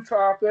 2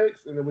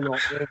 topics, and then we're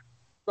gonna end.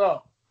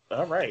 So,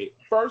 All right.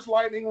 first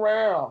lightning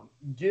round.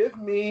 Give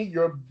me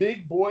your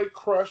big boy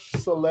crush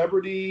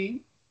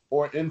celebrity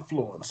or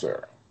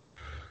influencer.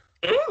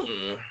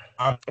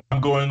 I'm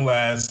going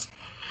last.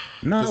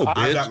 No,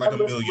 I bitch. got like a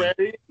List million.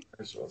 ready?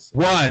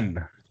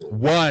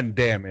 One,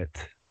 damn it.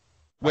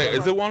 Wait,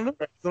 is it one? Is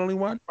it only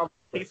one?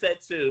 He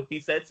said 2. He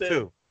said 2.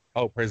 Two.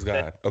 Oh, praise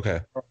God.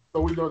 Okay. So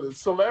we go to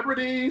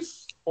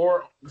celebrities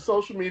or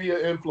social media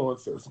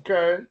influencers.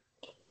 Okay.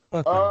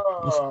 Fuck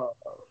them.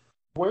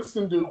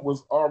 Winston Duke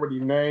was already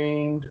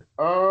named.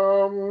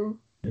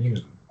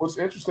 What's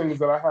interesting is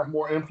that I have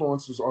more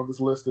influencers on this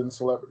list than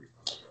celebrities.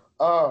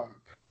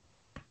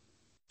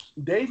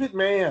 David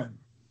Mann,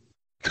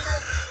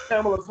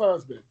 Pamela's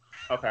husband,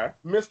 Okay.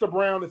 Mr.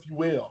 Brown, if you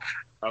will.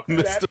 Okay.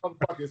 That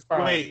motherfucker is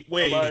fine.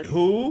 Wait, Alright?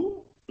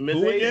 who? Miss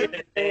Who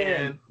David again?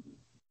 Mann,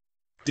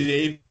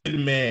 David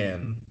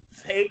Mann.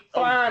 take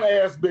Fine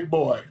ass big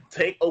boy.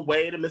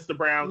 away the Mr.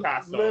 Brown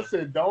costume.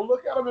 Listen, don't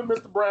look at him in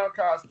Mr. Brown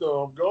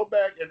costume. Go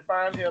back and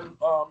find him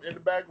in the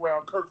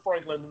background, Kirk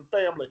Franklin and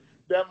family.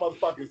 That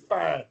motherfucker is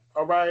fine.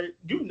 All right.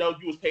 You know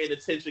you was paying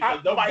attention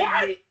because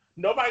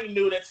nobody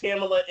knew that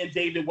Tamala and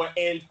David were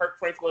in Kirk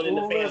Franklin and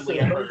the family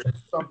at first.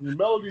 Something. The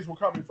melodies were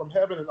coming from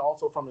heaven and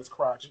also from his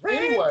crotch.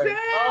 Anyway,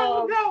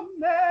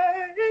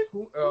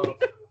 who else?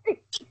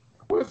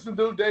 Winston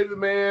Duke, David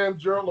Mann,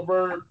 Gerald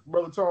Levert,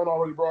 Brother Tone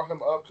already brought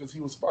him up because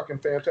he was fucking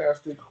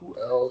fantastic. Who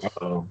else?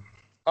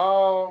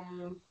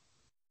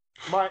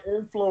 My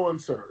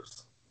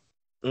influencers.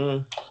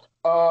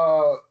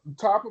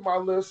 Top of my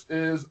list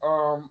is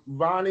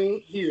Vonnie.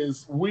 He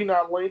is We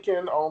Not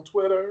Lincoln on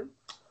Twitter.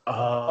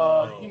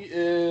 He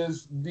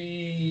is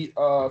the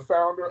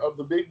founder of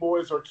the Big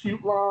Boys Are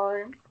Cute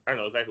line. I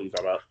know exactly what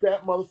you're talking about.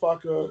 That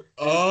motherfucker.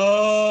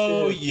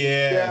 Oh,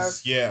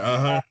 Yes. yes.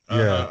 Yeah.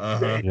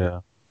 Yeah.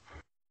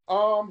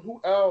 Who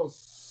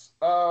else?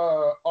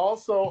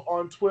 Also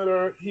on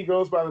Twitter, he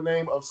goes by the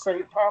name of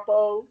Saint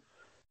Papo.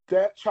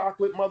 That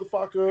chocolate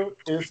motherfucker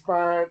is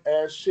fine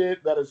as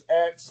shit. That is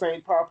at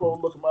Saint Papo.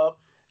 Look him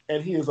up.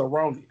 And he is a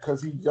Roni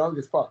because he's young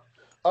as fuck.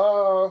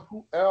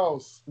 Who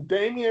else?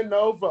 Damian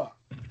Nova.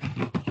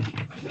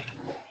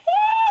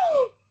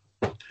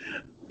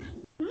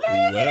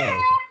 Well,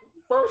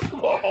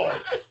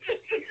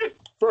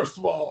 First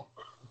of all,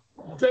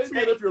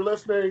 Damian, if you're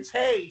listening,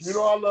 you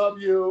know I love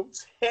you.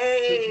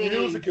 His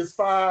music is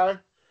fine.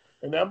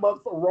 And that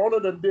motherfucker, Rona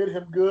done did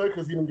him good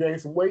because he done gained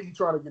some weight. He's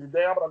trying to get it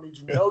down, but I need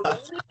you to know,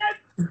 Damian,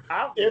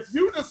 if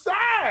you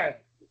decide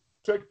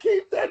to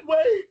keep that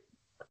weight,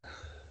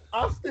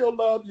 I still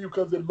love you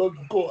because it looks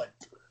good.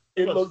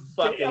 It looks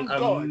fucking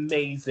damn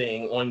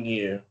amazing on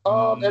you.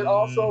 And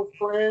also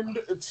friend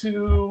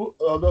to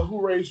the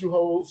Who Raised You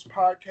Hoes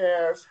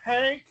podcast,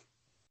 Hank,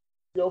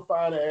 your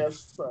fine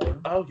ass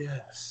son. Oh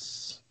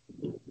yes,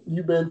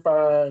 you been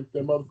fine.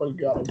 That motherfucker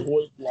got a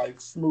voice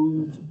like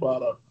smooth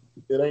butter.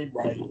 It ain't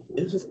right.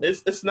 It's just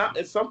it's not.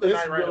 It's something It's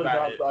not right really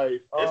about not it. right.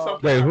 It's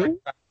something. Wait, not who? right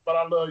about But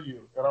I love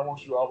you, and I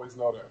want you to always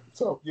know that.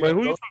 So yeah, Wait,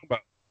 who you talking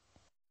about?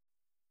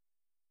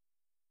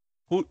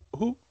 Who?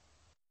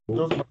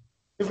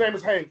 His name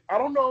is Hank. I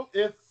don't know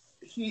if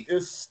he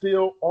is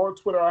still on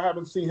Twitter. I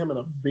haven't seen him in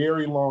a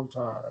very long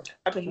time.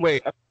 I think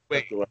Wait.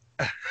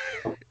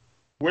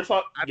 We're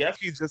talking. I think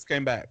he just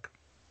came back.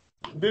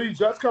 Did he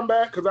just come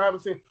back? Because I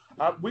haven't seen.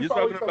 You're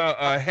talking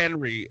about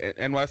Henry at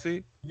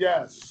NYC?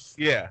 Yes.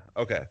 Yeah.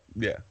 Okay.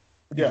 Yeah.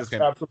 He Yes. just came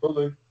back.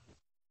 Absolutely.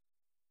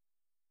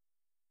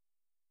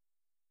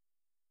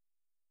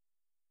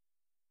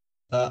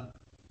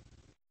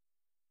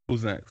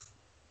 Who's next?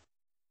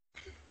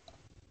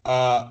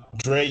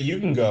 Dre, you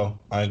can go.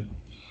 I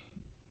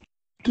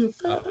don't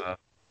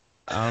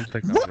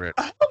think I'm ready.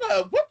 All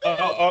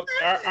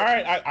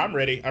right. I'm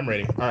ready. All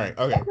right.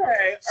 Okay.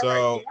 Okay.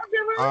 So,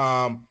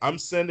 I'm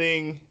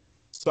sending.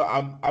 So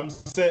I'm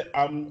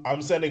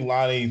sending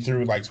Lonnie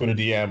through like Twitter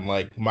DM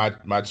like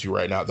my two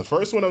right now. The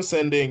first one I'm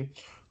sending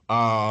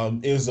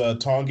is a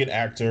Tongan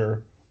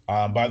actor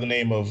by the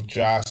name of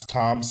Josh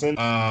Thompson.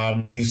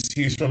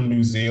 He's from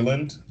New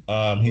Zealand.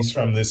 He's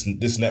from this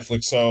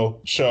Netflix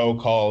show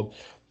called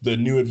The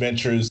New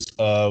Adventures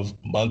of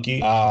Monkey.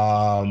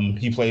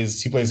 He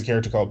plays a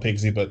character called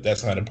Pigsy, but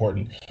that's not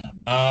important.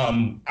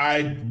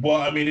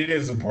 It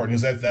is important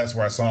because that's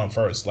where I saw him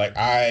first.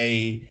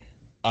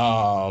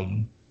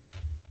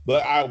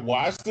 But I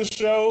watched the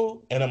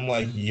show and I'm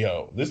like,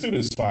 yo, this dude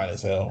is fine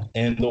as hell.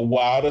 And the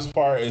wildest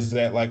part is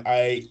that like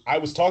I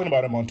was talking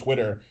about him on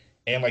Twitter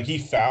and like he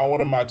found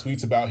one of my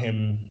tweets about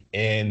him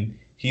and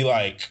he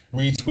like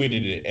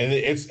retweeted it. And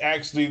it's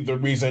actually the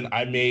reason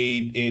I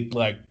made it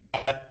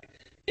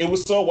it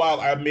was so wild.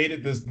 I made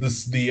it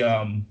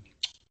the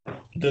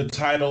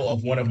title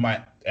of one of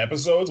the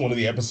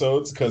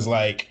episodes, because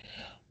like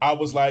I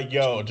was like,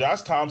 yo,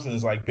 Josh Thompson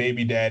is like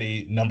baby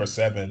daddy number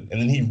 7.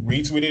 And then he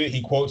retweeted it,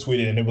 he quote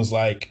tweeted, and it was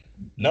like,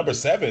 number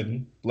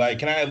 7? Like,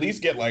 can I at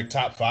least get like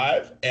top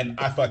 5? And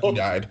I fucking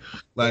died.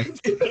 Like,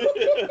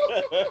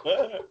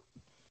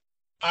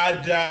 I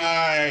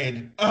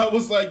died. I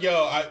was like, yo,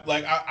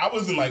 I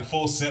was in like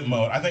full simp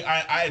mode. I think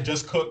I had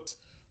just cooked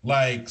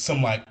like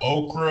some like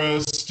okra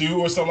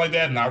stew or something like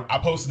that. And I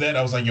posted that.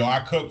 I was like, yo,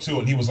 I cooked too.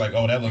 And he was like,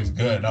 oh, that looks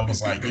good. And I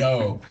was like,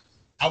 yo.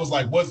 I was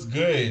like, what's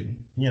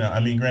good? You know, I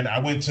mean, granted, I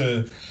went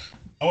to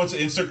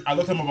Instagram. I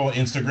looked him up on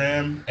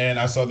Instagram and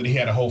I saw that he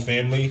had a whole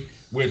family,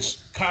 which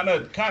kind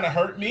of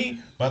hurt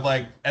me. But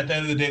like at the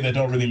end of the day, that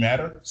don't really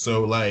matter.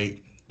 So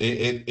like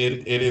it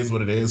is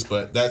what it is.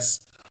 But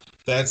that's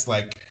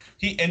like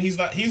he's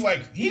like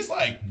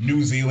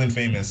New Zealand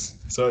famous.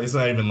 So it's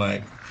not even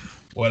like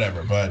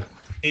whatever. But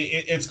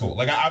it's cool.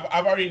 Like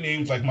I've already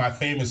named like my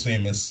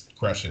famous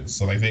crushes.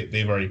 So like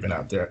they've already been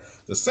out there.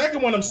 The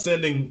second one I'm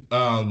sending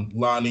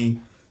Lonnie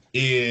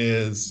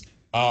is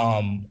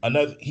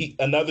another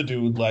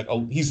dude, like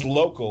he's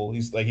local.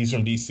 He's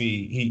from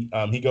DC. He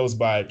goes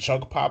by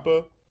Chunk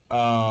Papa.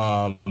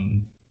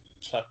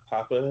 Chunk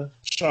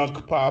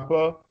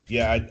Papa.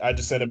 Yeah, I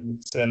just sent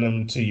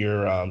him to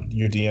your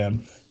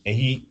DM, and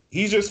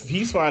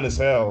he's fine as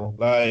hell.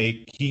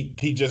 Like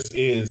he just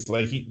is.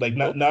 Like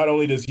not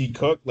only does he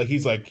cook, like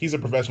he's a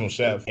professional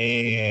chef,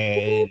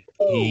 and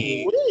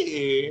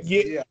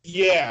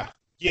yeah,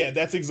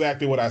 that's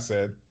exactly what I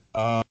said.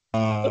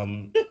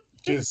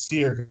 Just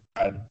dear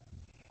God.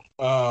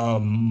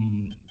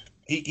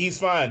 He's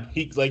fine.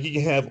 He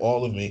can have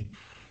all of me.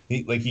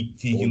 He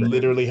can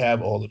literally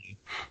have all of me.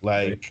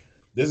 Like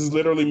this is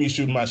literally me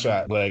shooting my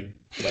shot. Like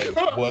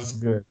what's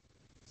good?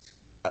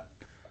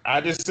 I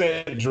just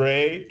said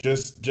Dre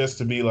just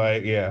to be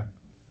like, yeah.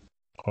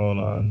 Hold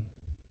on.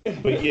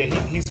 But yeah,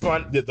 he's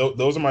fine.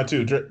 Those are my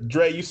two.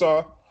 Dre, you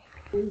saw?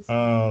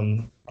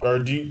 Or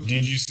did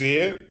you see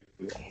it?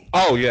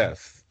 Oh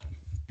yes.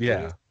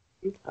 Yeah.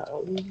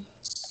 Absolutely.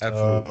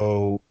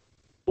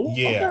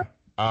 Yeah.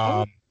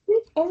 All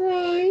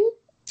right.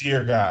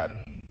 Dear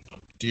God.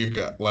 Dear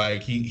God,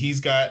 like he's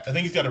got, I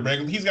think he's got a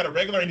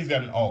regular and he's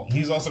got an alt.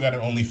 He's also got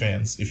an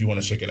OnlyFans if you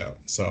want to check it out.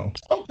 So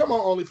Oh, come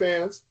on,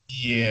 OnlyFans.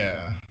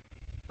 yeah,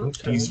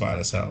 Okay. he's fine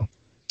as hell.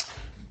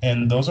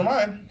 And those are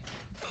mine.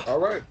 All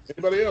right.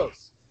 Anybody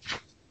else?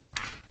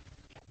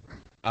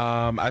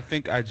 I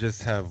think I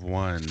just have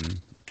one.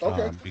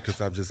 Okay. Because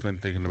I've just been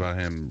thinking about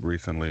him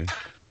recently,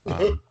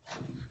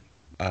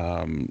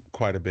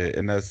 quite a bit,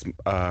 and that's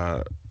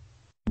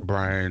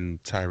Brian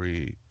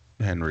Tyree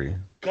Henry.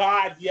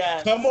 God,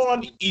 yes. Come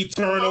on,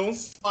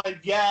 Eternals.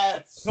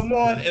 Yes. Come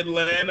on,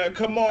 Atlanta.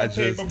 Come on,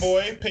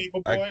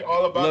 Paperboy.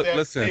 All about that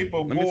listen,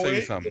 Paperboy. let me tell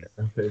you something.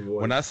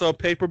 When I saw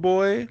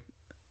Paperboy,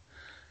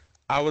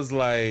 I was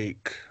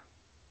like,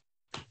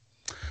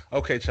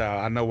 okay,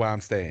 child, I know why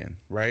I'm staying,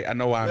 right? I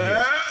know why I'm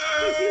here.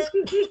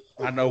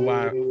 I know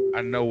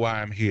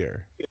why I'm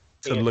here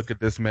to look at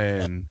this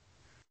man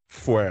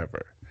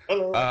forever.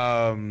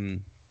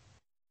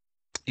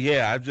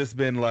 Yeah, I've just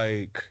been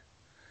like,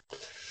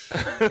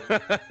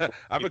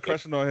 I've been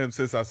crushing on him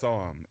since I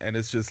saw him, and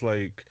it's just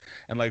like,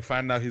 and like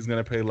finding out he's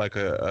gonna play like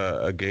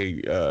a gay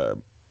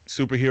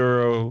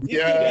superhero.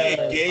 Yeah,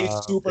 gay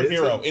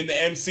superhero in the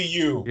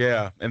MCU.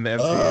 Yeah, in the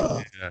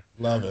MCU. Yeah.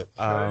 Love it.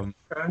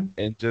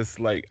 And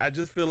just like I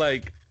just feel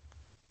like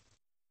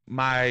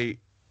I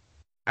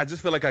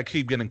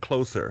keep getting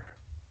closer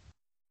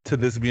to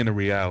this being a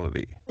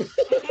reality.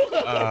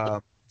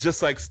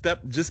 Just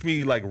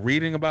me like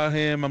reading about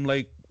him, I'm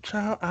like,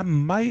 child, I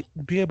might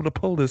be able to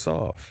pull this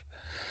off.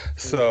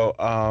 So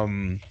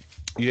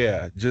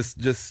yeah,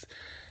 just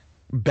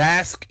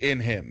bask in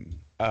him.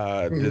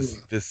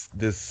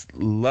 This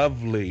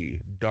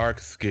lovely dark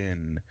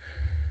skinned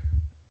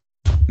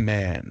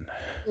man.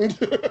 Yeah,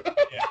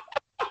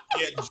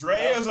 Dre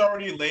has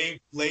already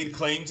laid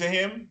claim to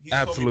him. He's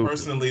Absolutely. told me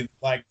personally,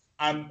 like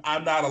I'm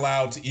not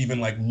allowed to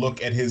even like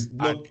look at his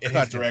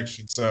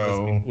direction.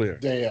 So clear.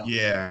 Damn.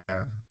 Yeah.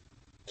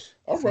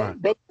 All right,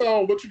 brother.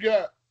 What you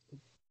got?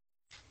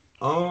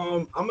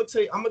 I'm gonna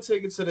take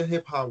it to the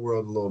hip hop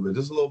world a little bit,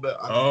 just a little bit.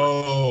 Here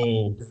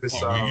we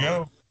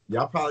go.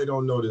 Y'all probably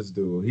don't know this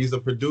dude. He's a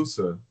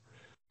producer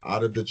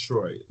out of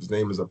Detroit. His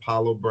name is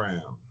Apollo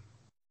Brown.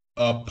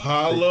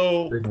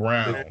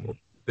 Brown.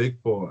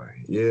 Big boy.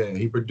 Yeah,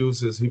 he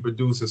produces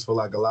for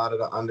like a lot of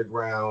the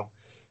underground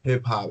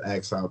hip hop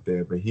acts out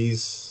there, but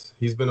he's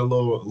been a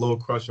little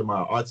crush of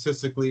mine,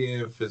 artistically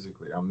and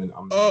physically.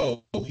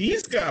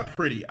 He's got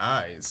pretty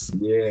eyes.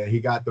 Yeah, he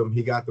got them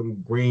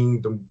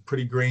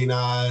pretty green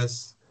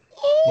eyes.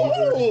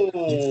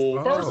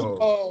 First of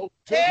all,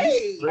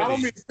 hey, I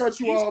don't mean to cut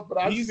you off, but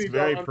I just need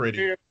very to pretty.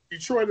 understand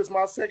Detroit is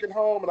my second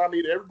home, and I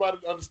need everybody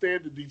to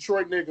understand that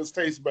Detroit niggas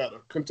taste better.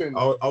 Continue.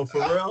 Oh, for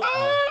real?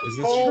 Is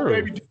this Oh, true?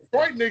 baby,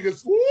 Detroit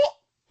niggas. Woo!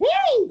 Woo!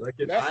 Like,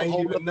 I ain't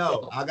even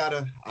know.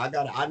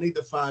 I need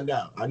to find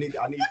out. I need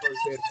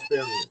first-hand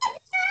experience.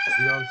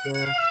 You know what I'm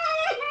saying?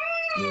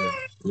 Yeah.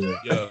 Yeah,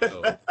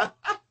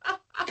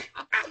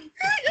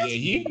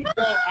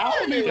 I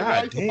don't even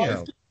God like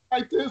damn.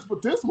 like this,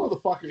 but this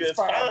motherfucker is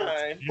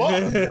fine.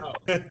 Yeah.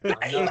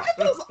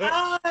 Those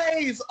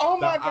eyes! Oh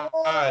my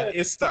god!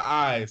 It's the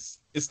eyes.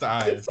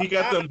 He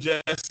got them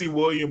Jesse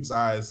Williams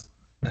eyes.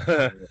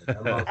 Oh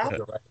my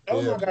god.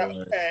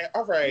 Okay.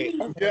 All right.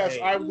 Yes,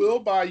 I will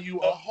buy you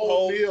a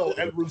whole meal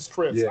at Ruth's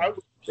Chris. Yeah.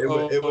 It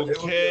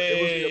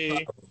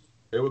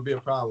would be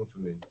a problem for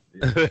me.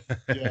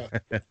 Yeah,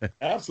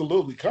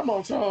 absolutely. Come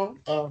on, Tom.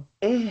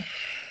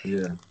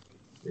 Yeah.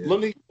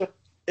 Lanita,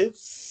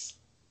 it's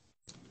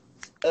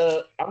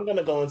I'm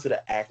gonna go into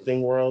the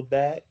acting world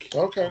back.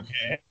 Okay.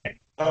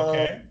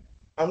 Okay.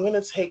 I'm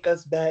gonna take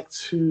us back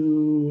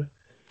to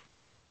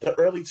the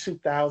early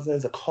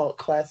 2000s, a cult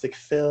classic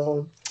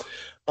film.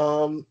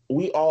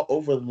 We all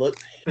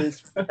overlooked his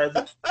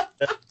presence.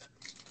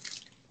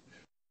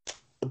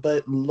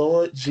 But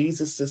Lord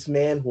Jesus, this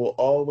man will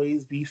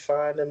always be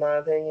fine, in my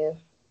opinion.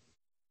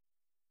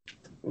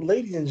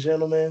 Ladies and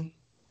gentlemen,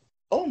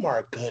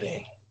 Omar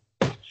Gooding.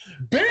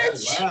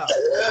 Bitch! Wow.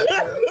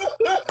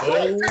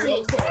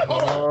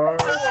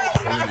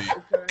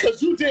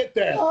 Because you did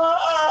that.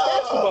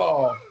 First of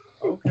all,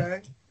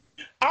 Okay.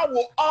 I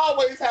will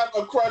always have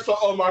a crush on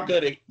Omar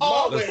Gooding.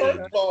 Always. first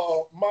of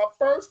all, my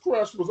first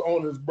crush was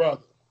on his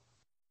brother.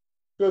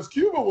 Because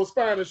Cuba was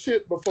fine as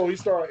shit before he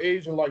started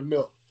aging like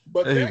milk.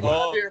 But then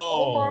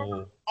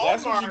Omar,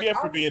 that's what you get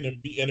for being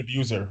an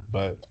abuser.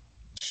 But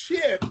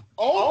shit,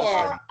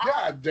 Omar,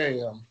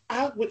 goddamn.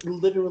 I would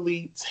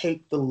literally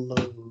take the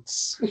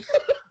loads.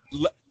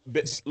 Look,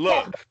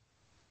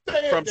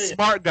 from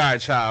smart guy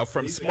child,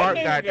 from smart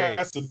guy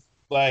days.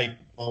 Like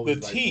Always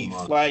the like teeth,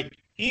 Omar. like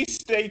he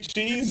stayed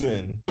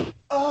cheesing.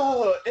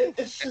 Oh,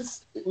 it's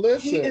just,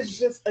 Listen, he is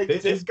just a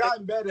It's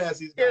gotten better as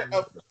he's gotten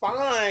of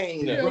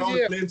fine.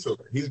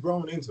 He's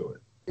grown into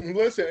it.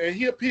 listen, and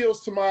he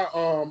appeals to my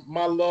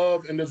my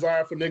love and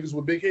desire for niggas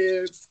with big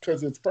heads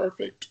because it's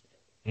perfect.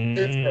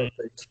 It's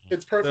perfect.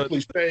 It's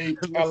perfectly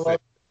shaped. I love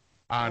it.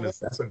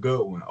 Honestly, That's a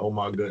good one. Oh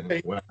my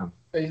goodness. Wow.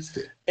 Taste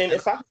it. And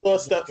if I can go a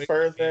step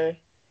further,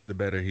 the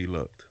better he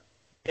looked.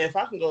 if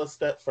I can go a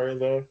step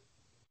further,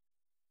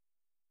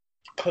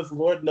 Because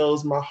Lord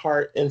knows my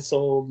heart and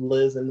soul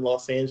lives in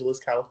Los Angeles,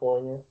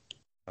 California.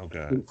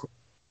 Okay.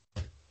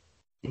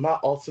 My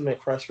ultimate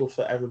crush will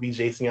forever be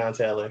Jason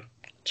Taylor.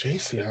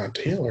 Jason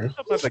Taylor.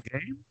 About the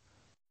game?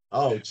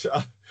 Oh,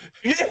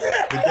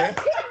 Yeah.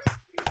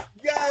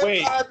 Yes,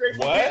 Wait, Andre,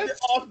 what? get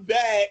off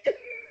back.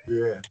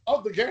 yeah,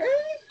 Of the game?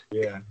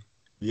 yeah,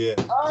 yeah.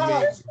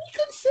 Is he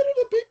considered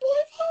a big boy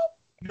though?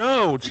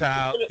 No,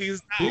 child.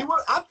 He's He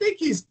was, I think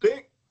he's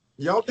thick.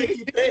 Y'all think he's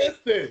He's thick?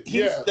 thick. He's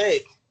Yes.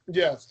 thick.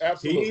 Yes,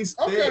 absolutely. He's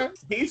Okay. thick.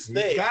 He's He's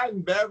thick.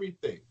 gotten very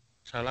thick,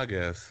 child, I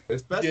guess.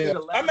 especially Yeah.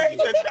 the I last. mean,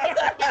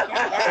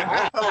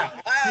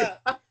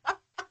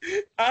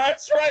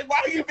 Trey,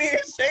 why are you being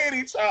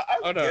shady, child?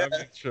 Oh no, I'm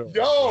not sure.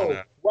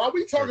 Yo, while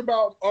we talk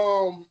about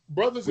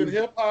brothers in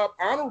hip hop,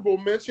 honorable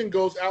mention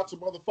goes out to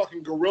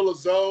motherfucking Gorilla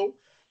Zoe.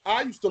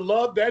 I used to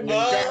love that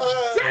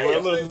nigga.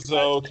 Gorilla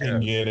Zoe can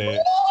get it.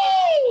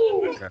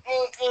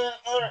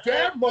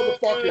 That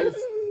motherfucker is.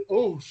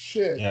 Oh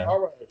shit! Yeah. All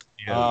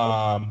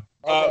right.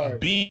 Alright.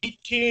 Beat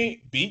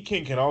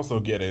King can also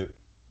get it.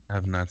 I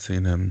have not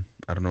seen him.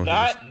 I don't know.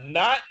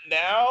 Not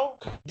now.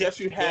 Yes,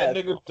 you That have.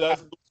 nigga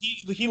does.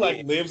 He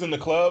like lives in the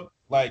club.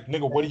 Like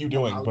nigga, what are you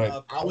doing?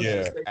 But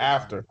yeah,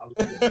 after.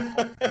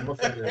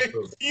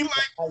 He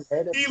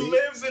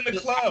lives in the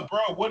club,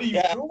 bro. What are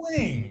you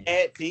doing?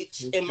 Add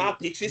bitch and my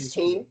bitches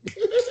too.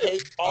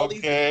 Take all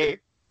Okay.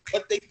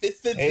 what they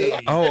fit to do. Hey.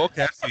 Oh,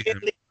 okay. I see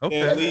him. And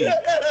Okay. leave.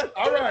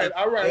 All right.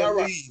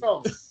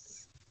 So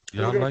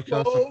Y'all we're gonna like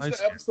y'all close some nice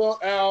the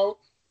episode out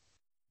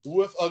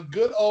with a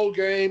good old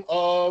game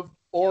of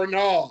or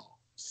no.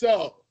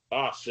 So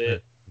Oh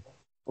shit.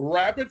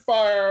 rapid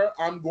fire.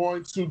 I'm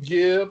going to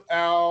give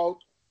out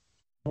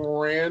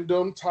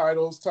random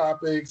titles,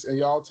 topics, and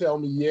y'all tell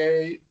me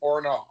yay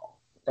or no.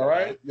 All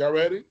right, y'all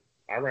ready?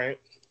 All right.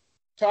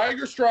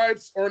 Tiger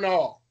stripes or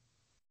no?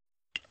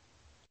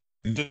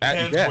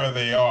 Depends Yeah. where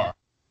they are.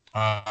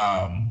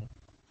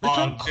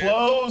 On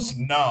clothes,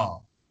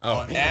 no. Oh,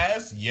 On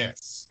ass,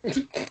 yes. I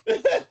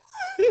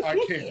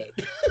can't.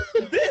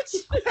 Bitch,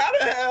 how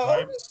the hell?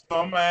 Like,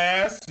 some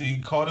ass, he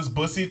called his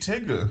pussy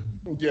Tigger.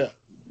 Yeah.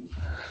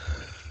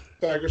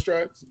 Tiger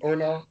stripes or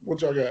no?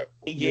 What y'all got?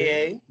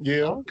 Yay.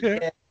 Yeah.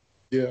 okay.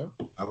 Yeah.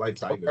 I like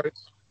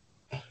tigers.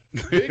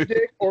 Big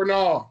dick or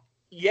no?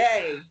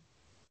 Yay.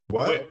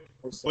 What?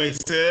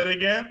 Wait, say it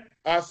again?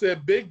 I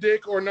said big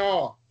dick or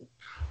no?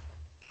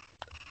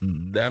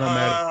 That don't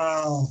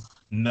matter.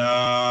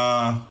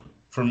 Nah.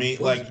 For me,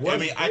 like I What's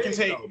mean, I can big,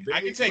 take, though? I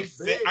can Big take is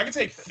thick. big. I can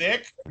take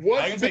thick.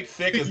 What's I can take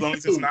thick as long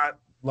as it's not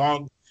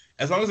long.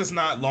 As long as it's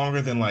not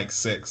longer than like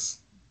 6.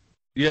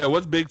 Yeah,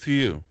 what's big to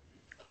you?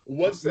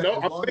 What's As no?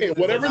 long I'm as saying it's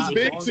whatever's not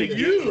big longer to than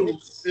you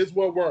 6. is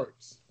what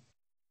works.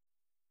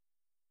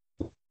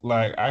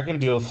 Like I can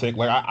deal thick.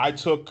 Like I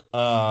took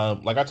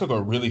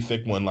a really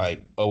thick one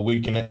like a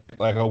week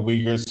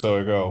or so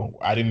ago.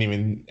 I didn't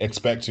even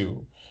expect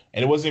to,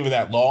 and it wasn't even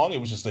that long. It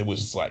was just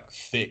like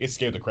thick. It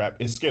scared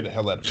the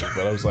hell out of me.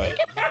 But I was like,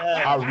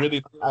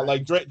 I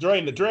like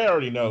Dre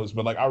already knows,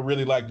 but like I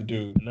really like the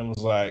dude, and I was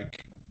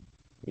like,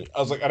 and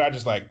I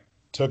just like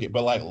took it.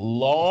 But like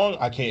long,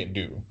 I can't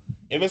do.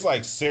 If it's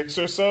like 6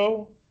 or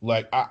so,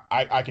 like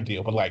I can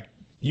deal. But like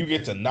you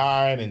get to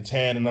 9 and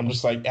 10, and I'm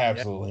just like,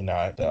 absolutely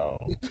not, though.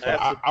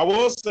 I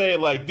will say,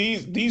 like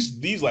these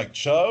like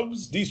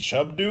these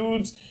chub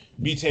dudes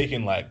be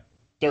taking like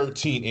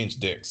 13-inch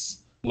dicks,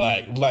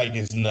 like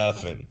it's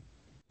nothing,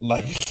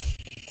 like,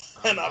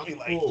 and I'll be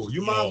like, Cool.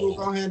 You might as well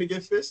go ahead and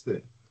get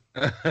fisted.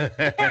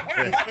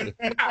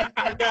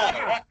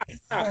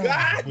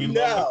 God, we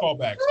no. love the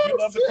callbacks. We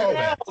love the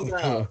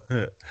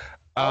callbacks.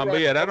 No.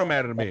 But yeah, that don't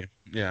matter to me.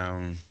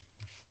 Yeah.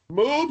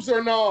 Moves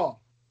or no?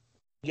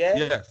 Yay.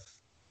 Yes.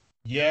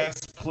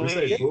 Yes, You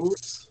say please.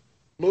 boobs?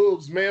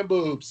 Moves, man,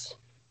 boobs.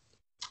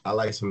 I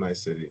like some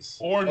nice cities.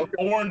 Or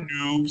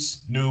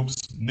noobs,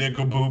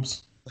 nigga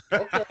boobs.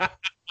 Okay.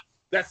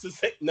 That's the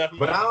same. Never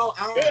But mind. I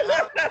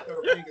don't like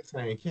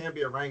orangutan. Can't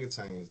be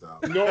orangutans though.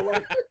 No,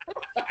 right.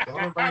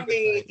 Don't I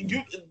mean,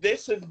 orangutan. there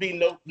should be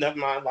no. Never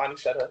mind, Lonnie.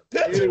 Shut up.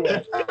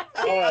 Anyway,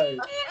 all right.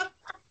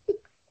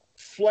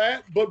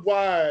 Flat but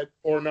wide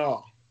or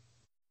no?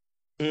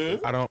 Hmm?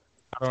 I don't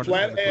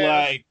Flat understand.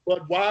 ass Like,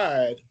 but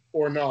wide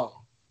or no?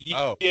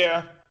 Oh.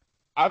 yeah,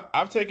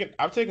 I've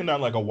taken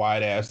down like a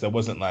wide ass that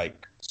wasn't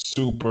like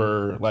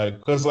super like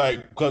cause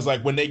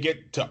like when they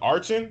get to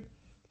arching,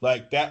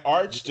 like that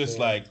arch just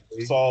like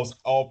solves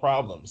all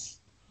problems.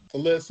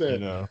 Listen, You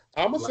know.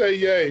 I'm gonna say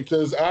yay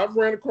because I've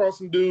ran across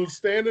some dudes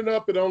standing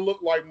up. It don't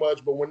look like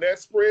much, but when that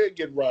spread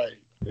get right,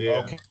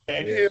 Yeah.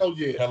 Okay. hell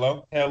yeah.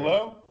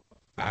 Hello.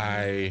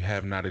 I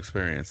have not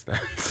experienced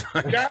that.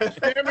 God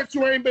damn it,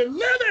 you ain't been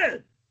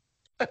living.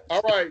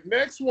 All right,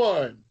 next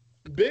one.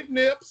 Big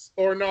nips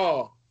or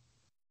no?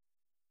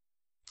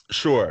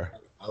 Sure.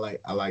 I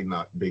like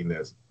not big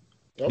nips.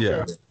 Okay.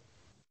 Yeah.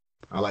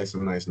 I like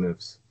some nice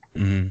nips.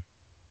 hmm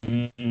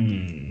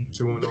Mm.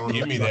 Chewing on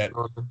Give me that.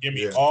 Give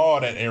me Yeah. all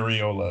that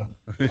areola.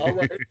 All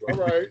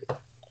right.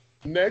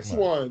 Next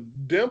one.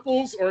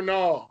 Dimples or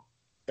no?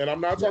 And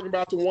I'm not talking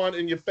about the one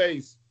in your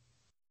face.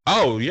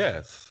 Oh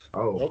yes.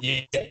 Oh,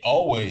 Okay. Yeah,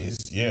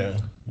 always. Yeah.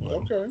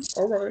 Okay.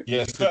 All right.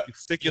 Yeah,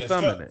 Stick your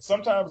thumb in it.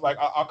 Sometimes, like,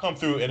 I'll come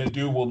through and a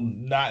dude will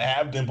not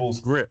have dimples,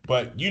 Grip.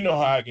 but you know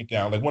how I get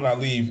down. Like, when I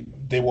leave,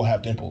 they will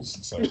have dimples.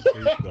 So,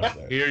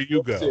 Here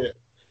you go. Shit.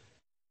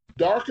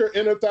 Darker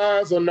inner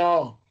thighs or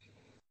no?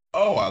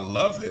 oh, I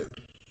love it.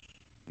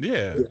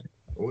 Yeah.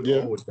 what's Yeah.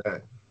 wrong with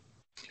that?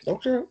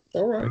 Okay.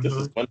 All right. This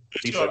is one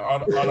You know,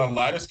 on a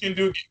lighter skin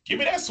dude, give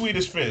me that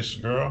Swedish fish,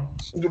 girl.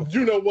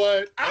 You know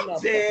what? I'm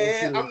not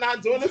dead. fucking I'm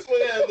not doing this for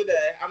the other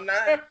day. I'm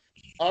not.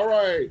 All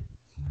right.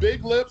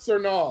 Big lips or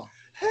no?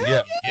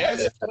 Yeah.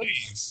 Yes,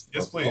 please.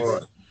 Yes, Of please.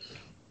 course.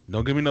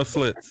 Don't give me no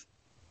slits.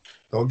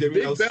 Don't give me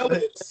Big no belly.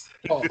 slits.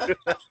 Oh.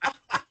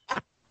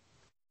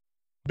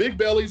 Big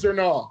bellies or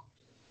no?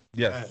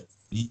 Yes.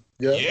 Yeah.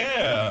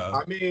 Yeah.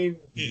 I mean,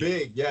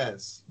 big,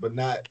 yes, but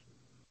not.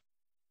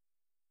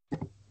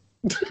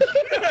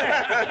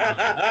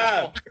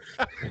 Yeah,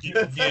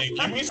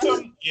 give me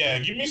some. Yeah,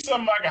 give me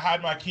something I can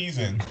hide my keys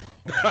in.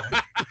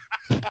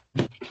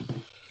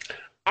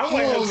 I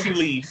want him to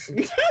leave.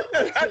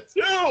 I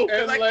do.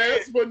 And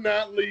last but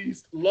not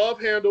least,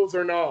 love handles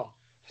or no?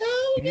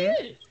 Hell yeah.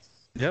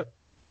 Yep.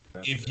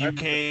 If you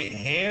can't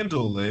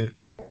handle it,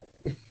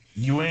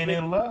 you ain't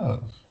in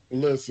love.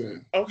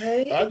 Listen,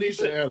 Okay. I need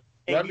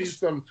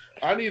some.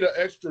 I need an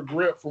extra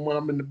grip from when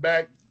I'm in the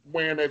back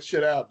wearing that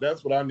shit out.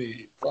 That's what I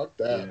need. Fuck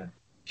that.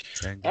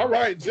 Yeah. All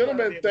right,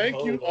 gentlemen,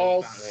 thank you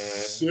all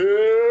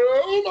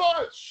so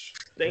much.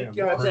 Thank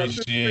Yeah, y'all.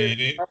 Appreciate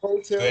it. Our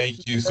hotel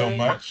Thank you so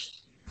much.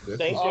 This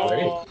Thank is y'all.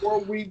 great. Before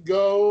we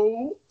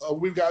go,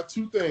 we've got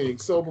two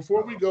things. So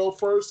before we go,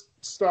 first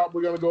stop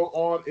we're going to go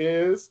on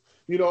is,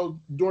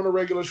 during a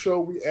regular show,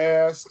 we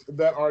ask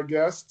that our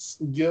guests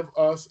give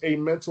us a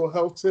mental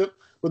health tip.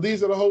 But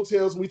these are the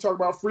hotels we talk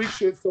about freak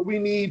shit, so we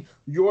need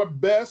your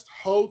best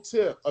hoe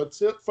tip, a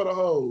tip for the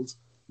hoes.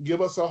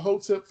 Give us a hoe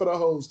tip for the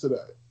hoes today.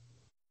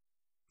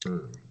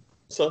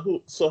 So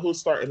who's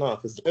starting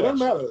off? Is the It doesn't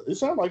question. matter. It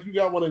sounds like you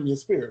got one in your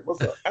spirit.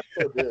 What's up? I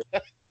feel good.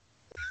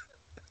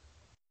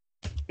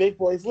 Big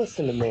boys,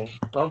 listen to me.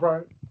 All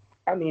right.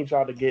 I need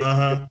y'all to get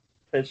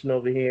attention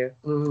over here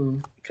Mm-hmm.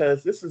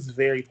 because this is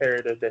very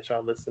imperative that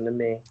y'all listen to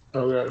me.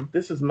 Okay.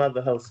 This is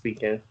Mother Ho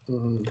speaking.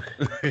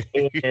 Mm-hmm.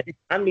 And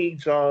I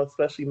need y'all,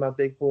 especially my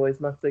big boys,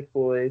 my thick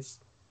boys,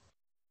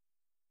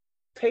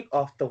 take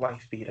off the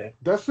wife beater.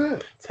 That's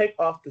it. Take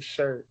off the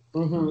shirt.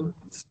 Mm-hmm.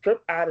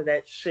 Strip out of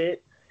that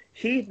shit.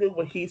 He knew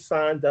what he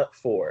signed up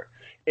for.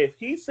 If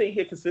he's sitting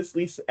here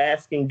consistently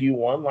asking you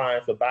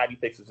online for body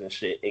pictures and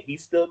shit, and he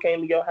still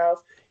came to your house,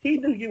 he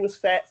knew you was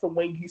fat from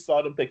when he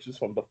saw them pictures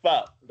from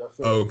before. That's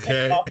it.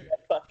 Okay. Take off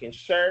that fucking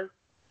shirt.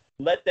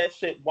 Let that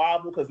shit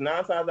wobble, because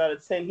 9 times out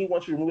of 10, he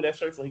wants you to remove that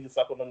shirt so he can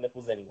suck on them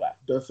nipples anyway.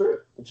 That's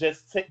it.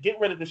 Just get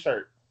rid of the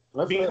shirt.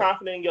 That's Be it.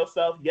 confident in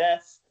yourself.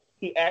 Yes,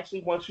 he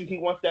actually wants you. He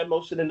wants that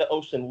motion in the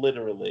ocean,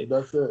 literally.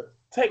 That's it.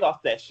 Take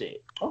off that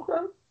shit Okay.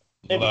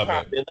 and Love be it.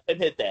 confident. Let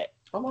him hit that.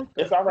 I like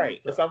that. It's all right.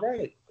 It's all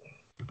right.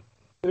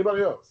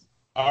 Anybody else?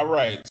 All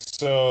right,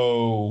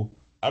 so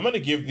I'm gonna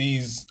give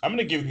these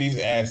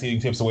ass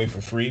eating tips away for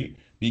free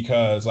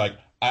because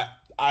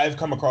I've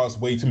come across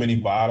way too many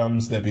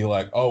bottoms that be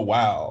like, oh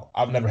wow,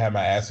 I've never had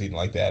my ass eaten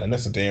like that, and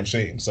that's a damn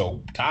shame.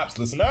 So cops,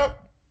 listen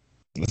up,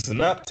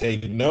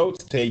 take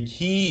notes, take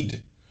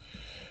heed.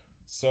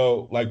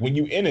 So like when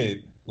you in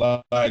it,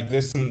 like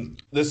there's some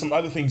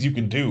other things you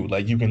can do.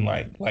 Like you can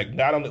like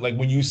not only like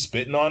when you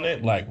spitting on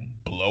it, like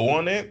blow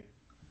on it.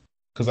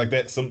 Cause like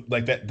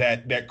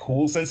that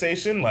cool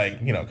sensation, like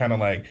kind of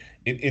like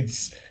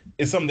it's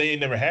something they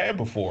ain't never had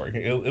before.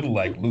 It'll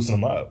like loosen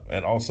them up,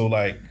 and also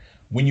like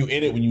when you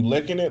in it, when you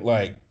licking it,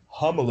 like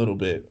hum a little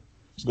bit.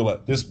 Just go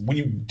like this. When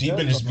you deep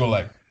in, just go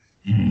like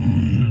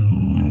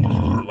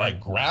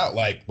growl,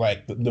 like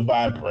the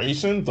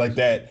vibrations, like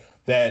that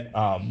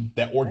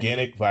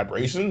organic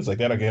vibrations, like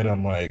that'll get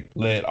them like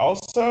lit.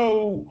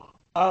 Also,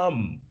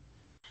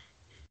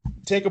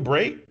 take a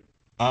break.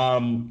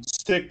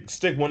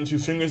 Stick 1 or 2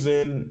 fingers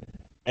in,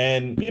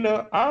 and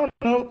I don't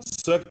know,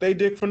 suck they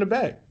dick from the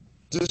back.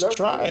 Just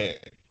try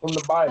it. From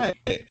the bite.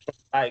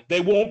 Like They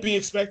won't be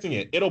expecting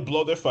it. It'll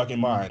blow their fucking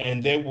mind,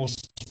 and they will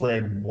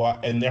spread wide,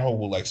 and their hole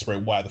will like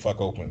spread wide the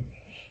fuck open.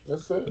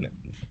 That's it.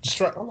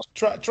 Just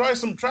try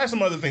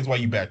some other things while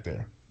you back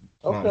there.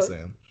 That's what I'm Okay.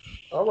 saying.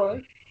 All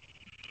right.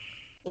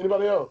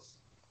 Anybody else?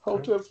 Hoe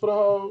tips for the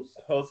hoes?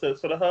 whole tips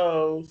for the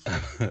hoes.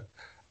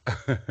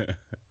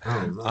 I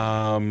don't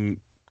know.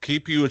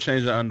 Keep you a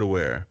change of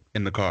underwear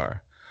in the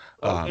car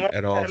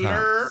at all times.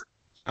 Hello.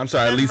 I'm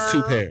sorry, at least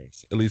 2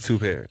 pairs. At least 2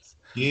 pairs.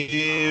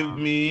 Give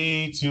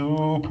me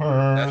 2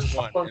 purrs. That's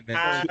one. And then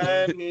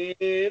I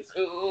need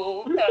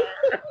to.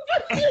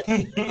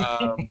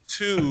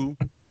 2,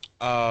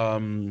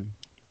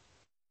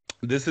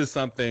 this is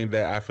something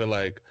that I feel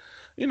like,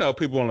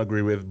 people won't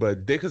agree with,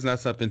 but dick is not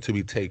something to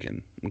be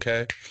taken,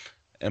 okay?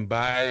 And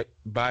by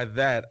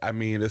that, I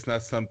mean, it's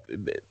not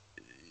something...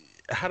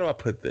 How do I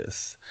put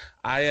this?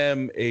 I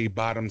am a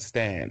bottom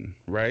stan,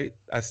 right?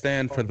 I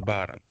stand for the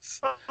bottoms.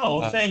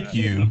 Oh, thank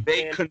you.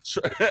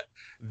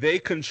 They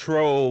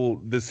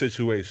control the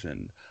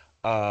situation.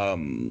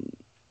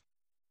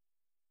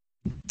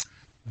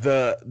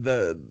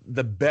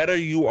 the better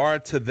you are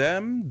to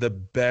them, the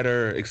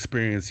better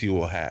experience you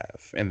will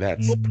have, and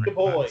that's School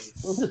boys.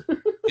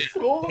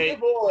 School Hey.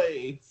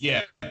 boys.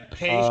 Yeah,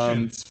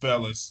 patience,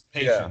 fellas.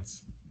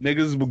 Patience.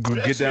 niggas will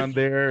get down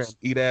there and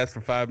eat ass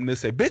for 5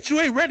 minutes. Say, "Bitch, you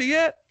ain't ready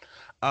yet."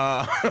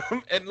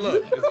 And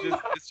look,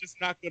 it's just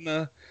not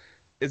gonna.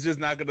 It's just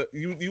not gonna.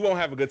 You won't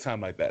have a good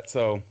time like that.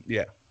 So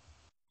yeah.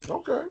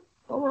 Okay.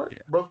 All right. Yeah.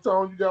 Brother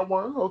Tone, you got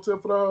one? Hotel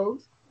for the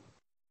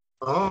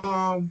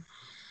hoes?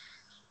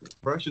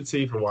 Brush your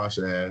teeth and wash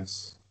your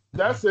ass.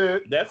 That's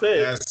it. That's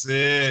it. That's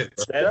it.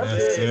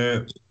 That's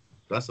it.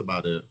 That's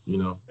about it, you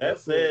know.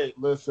 That's it.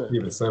 Listen.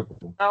 Keep it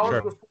simple. Hours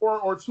Sure. before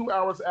or 2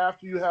 hours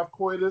after you have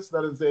coitus,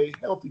 that is a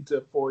healthy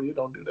tip for you.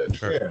 Don't do that.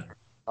 Sure. Yeah.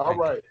 All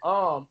right.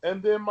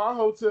 And then my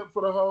whole tip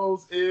for the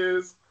hoes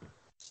is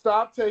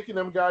stop taking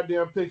them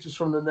goddamn pictures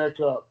from the neck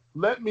up.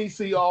 Let me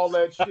see all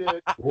that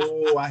shit.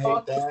 Oh, I hate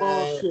Fuck the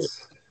bullshit.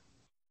 that.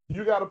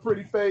 You got a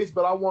pretty face,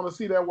 but I want to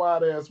see that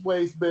wide ass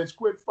waist, bitch.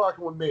 Quit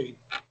fucking with me.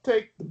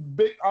 Take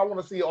big. I want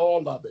to see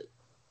all of it.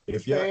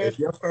 If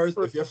your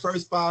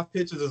first 5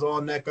 pictures is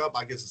all neck up,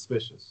 I get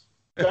suspicious.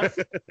 That's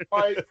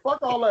like fuck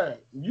all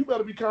that. You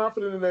better be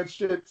confident in that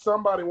shit.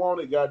 Somebody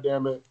want it,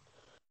 goddammit.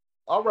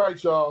 All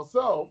right, y'all.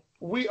 So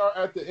we are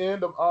at the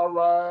end of our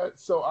ride.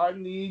 So I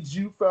need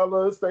you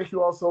fellas. Thank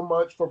you all so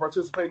much for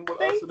participating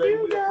with us today.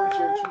 We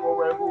appreciate you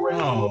over at Hooray.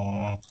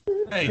 Oh,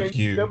 thank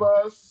you. Give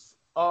us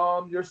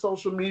your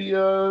social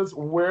medias.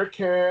 Where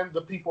can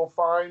the people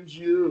find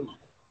you?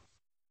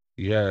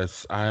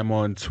 Yes, I am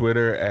on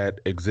Twitter at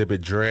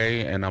Exhibit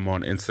Dre, and I'm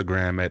on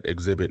Instagram at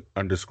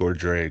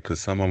Exhibit_Dre, because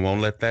someone won't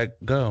let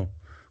that go.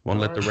 Won't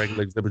let the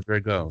regular Exhibit Dre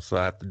go, so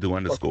I have to do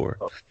underscore.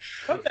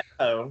 Okay.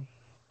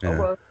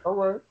 Yeah. All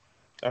right.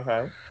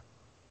 Okay.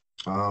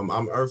 I'm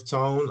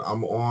EarthTone.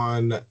 I'm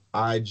on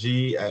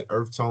IG at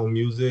EarthTone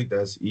Music.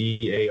 That's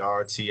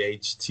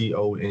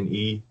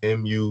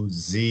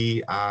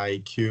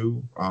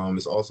EarthToneMuziq.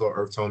 It's also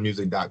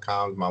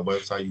EarthToneMusic.com. My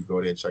website. You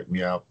go there and check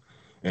me out.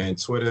 And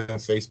Twitter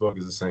and Facebook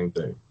is the same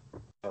thing.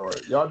 All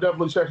right. Y'all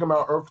definitely check him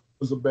out. Earth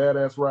is a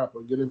badass rapper.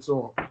 Get into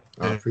him.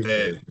 I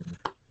appreciate it.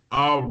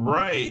 All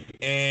right.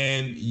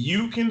 And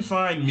you can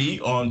find me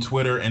on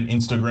Twitter and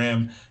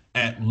Instagram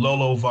at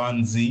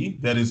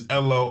LoloVonZ. That is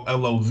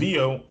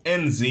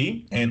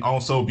LOLOVONZ. And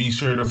also be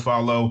sure to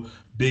follow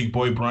Big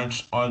Boy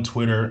Brunch on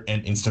Twitter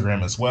and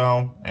Instagram as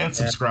well. And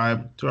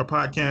subscribe to our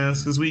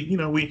podcast because we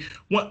don't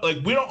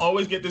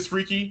always get this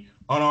freaky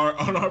on our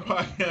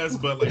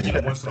podcast, but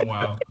once in a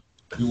while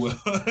we will.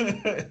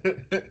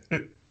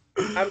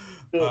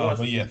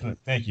 But yeah,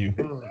 thank you.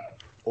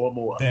 Or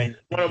more. Thank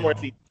One more you.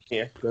 season.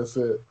 Yeah. That's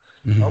it.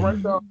 All right,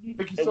 y'all.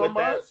 Thank you And so with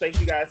that, much.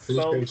 thank you guys so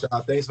much. Appreciate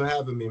y'all. Thanks for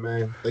having me,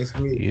 man. Thanks for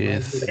meeting me.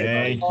 Yes.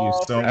 Thank you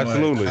so much.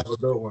 Absolutely. Have a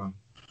good one.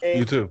 And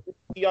You too.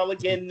 see y'all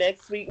again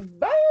next week.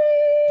 Bye.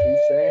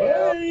 Peace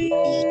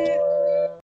out.